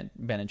 with Ben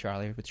and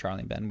Charlie, with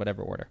Charlie and Ben,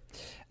 whatever order.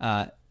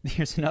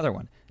 Here's another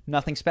one.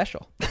 Nothing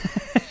special.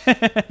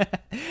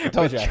 I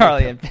told you.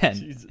 Charlie and Ben.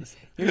 Jesus.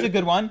 Here's a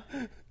good one.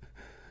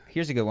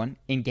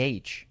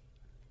 Engage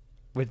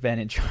with Ben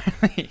and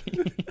Charlie.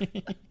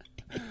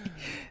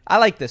 I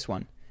like this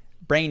one.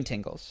 Brain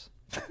tingles.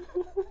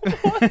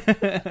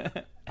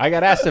 I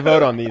got asked to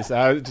vote on these.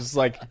 I was just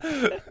like...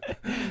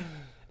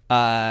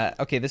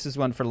 Okay, this is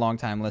one for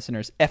long-time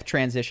listeners. F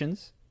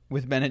transitions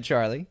with Ben and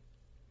Charlie.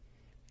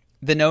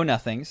 The Know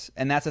Nothings,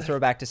 and that's a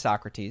throwback to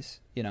Socrates.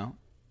 You know,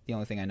 the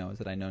only thing I know is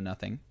that I know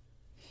nothing.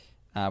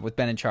 With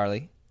Ben and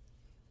Charlie.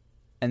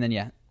 And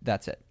then,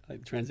 that's it.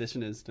 Like,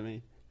 transition is to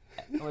me.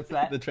 What's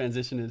that? The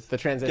transition is. The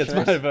transition.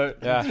 Gets my vote.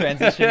 Yeah.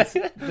 Transitions.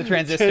 The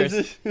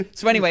transistors.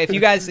 So anyway, if you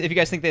guys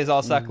think these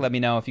all suck, let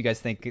me know. If you guys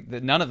think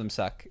that none of them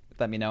suck,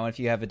 let me know. And if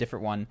you have a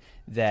different one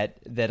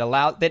that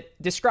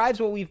describes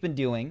what we've been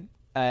doing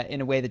in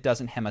a way that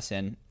doesn't hem us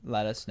in,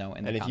 let us know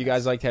in the comments. And if you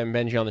guys like to have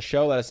Benji on the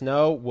show, let us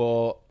know.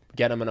 We'll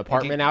get him an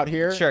apartment out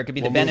here. Sure, it could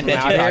be the Ben and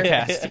Benji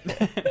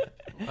podcast.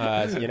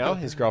 So,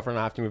 his girlfriend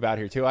will have to move out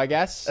here too, I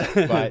guess.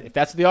 But if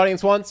that's what the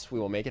audience wants, we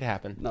will make it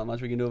happen. Not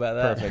much we can do about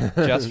that.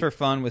 Perfect. Just for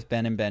fun with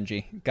Ben and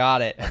Benji.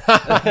 Got it.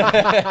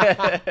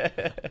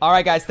 All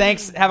right, guys.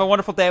 Thanks. Have a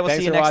wonderful day. We'll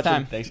see you next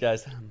time. Thanks,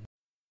 guys.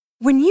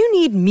 When you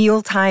need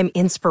mealtime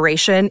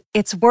inspiration,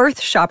 it's worth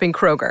shopping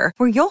Kroger,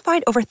 where you'll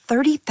find over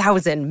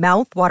 30,000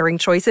 mouth-watering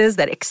choices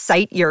that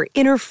excite your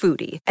inner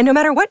foodie. And no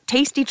matter what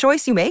tasty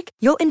choice you make,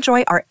 you'll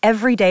enjoy our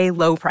everyday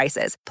low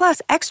prices,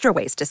 plus extra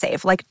ways to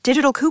save, like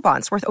digital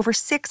coupons worth over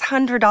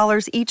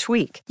 $600 each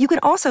week. You can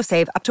also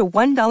save up to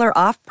 $1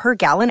 off per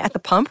gallon at the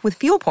pump with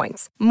fuel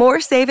points.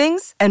 More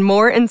savings and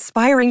more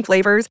inspiring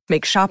flavors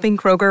make shopping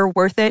Kroger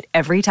worth it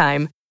every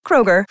time.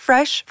 Kroger,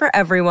 fresh for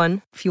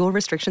everyone. Fuel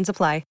restrictions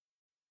apply.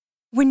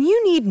 When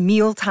you need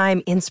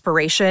mealtime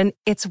inspiration,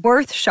 it's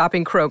worth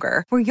shopping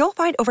Kroger, where you'll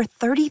find over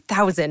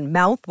 30,000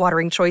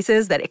 mouth-watering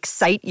choices that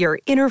excite your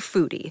inner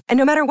foodie. And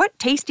no matter what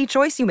tasty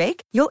choice you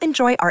make, you'll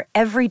enjoy our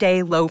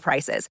everyday low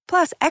prices,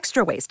 plus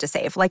extra ways to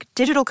save, like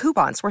digital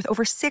coupons worth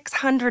over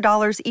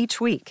 $600 each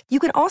week. You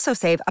can also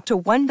save up to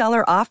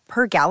 $1 off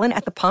per gallon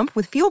at the pump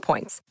with fuel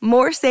points.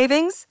 More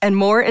savings and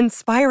more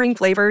inspiring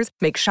flavors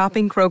make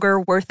shopping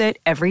Kroger worth it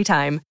every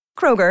time.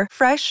 Kroger,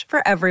 fresh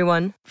for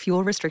everyone.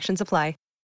 Fuel restrictions apply.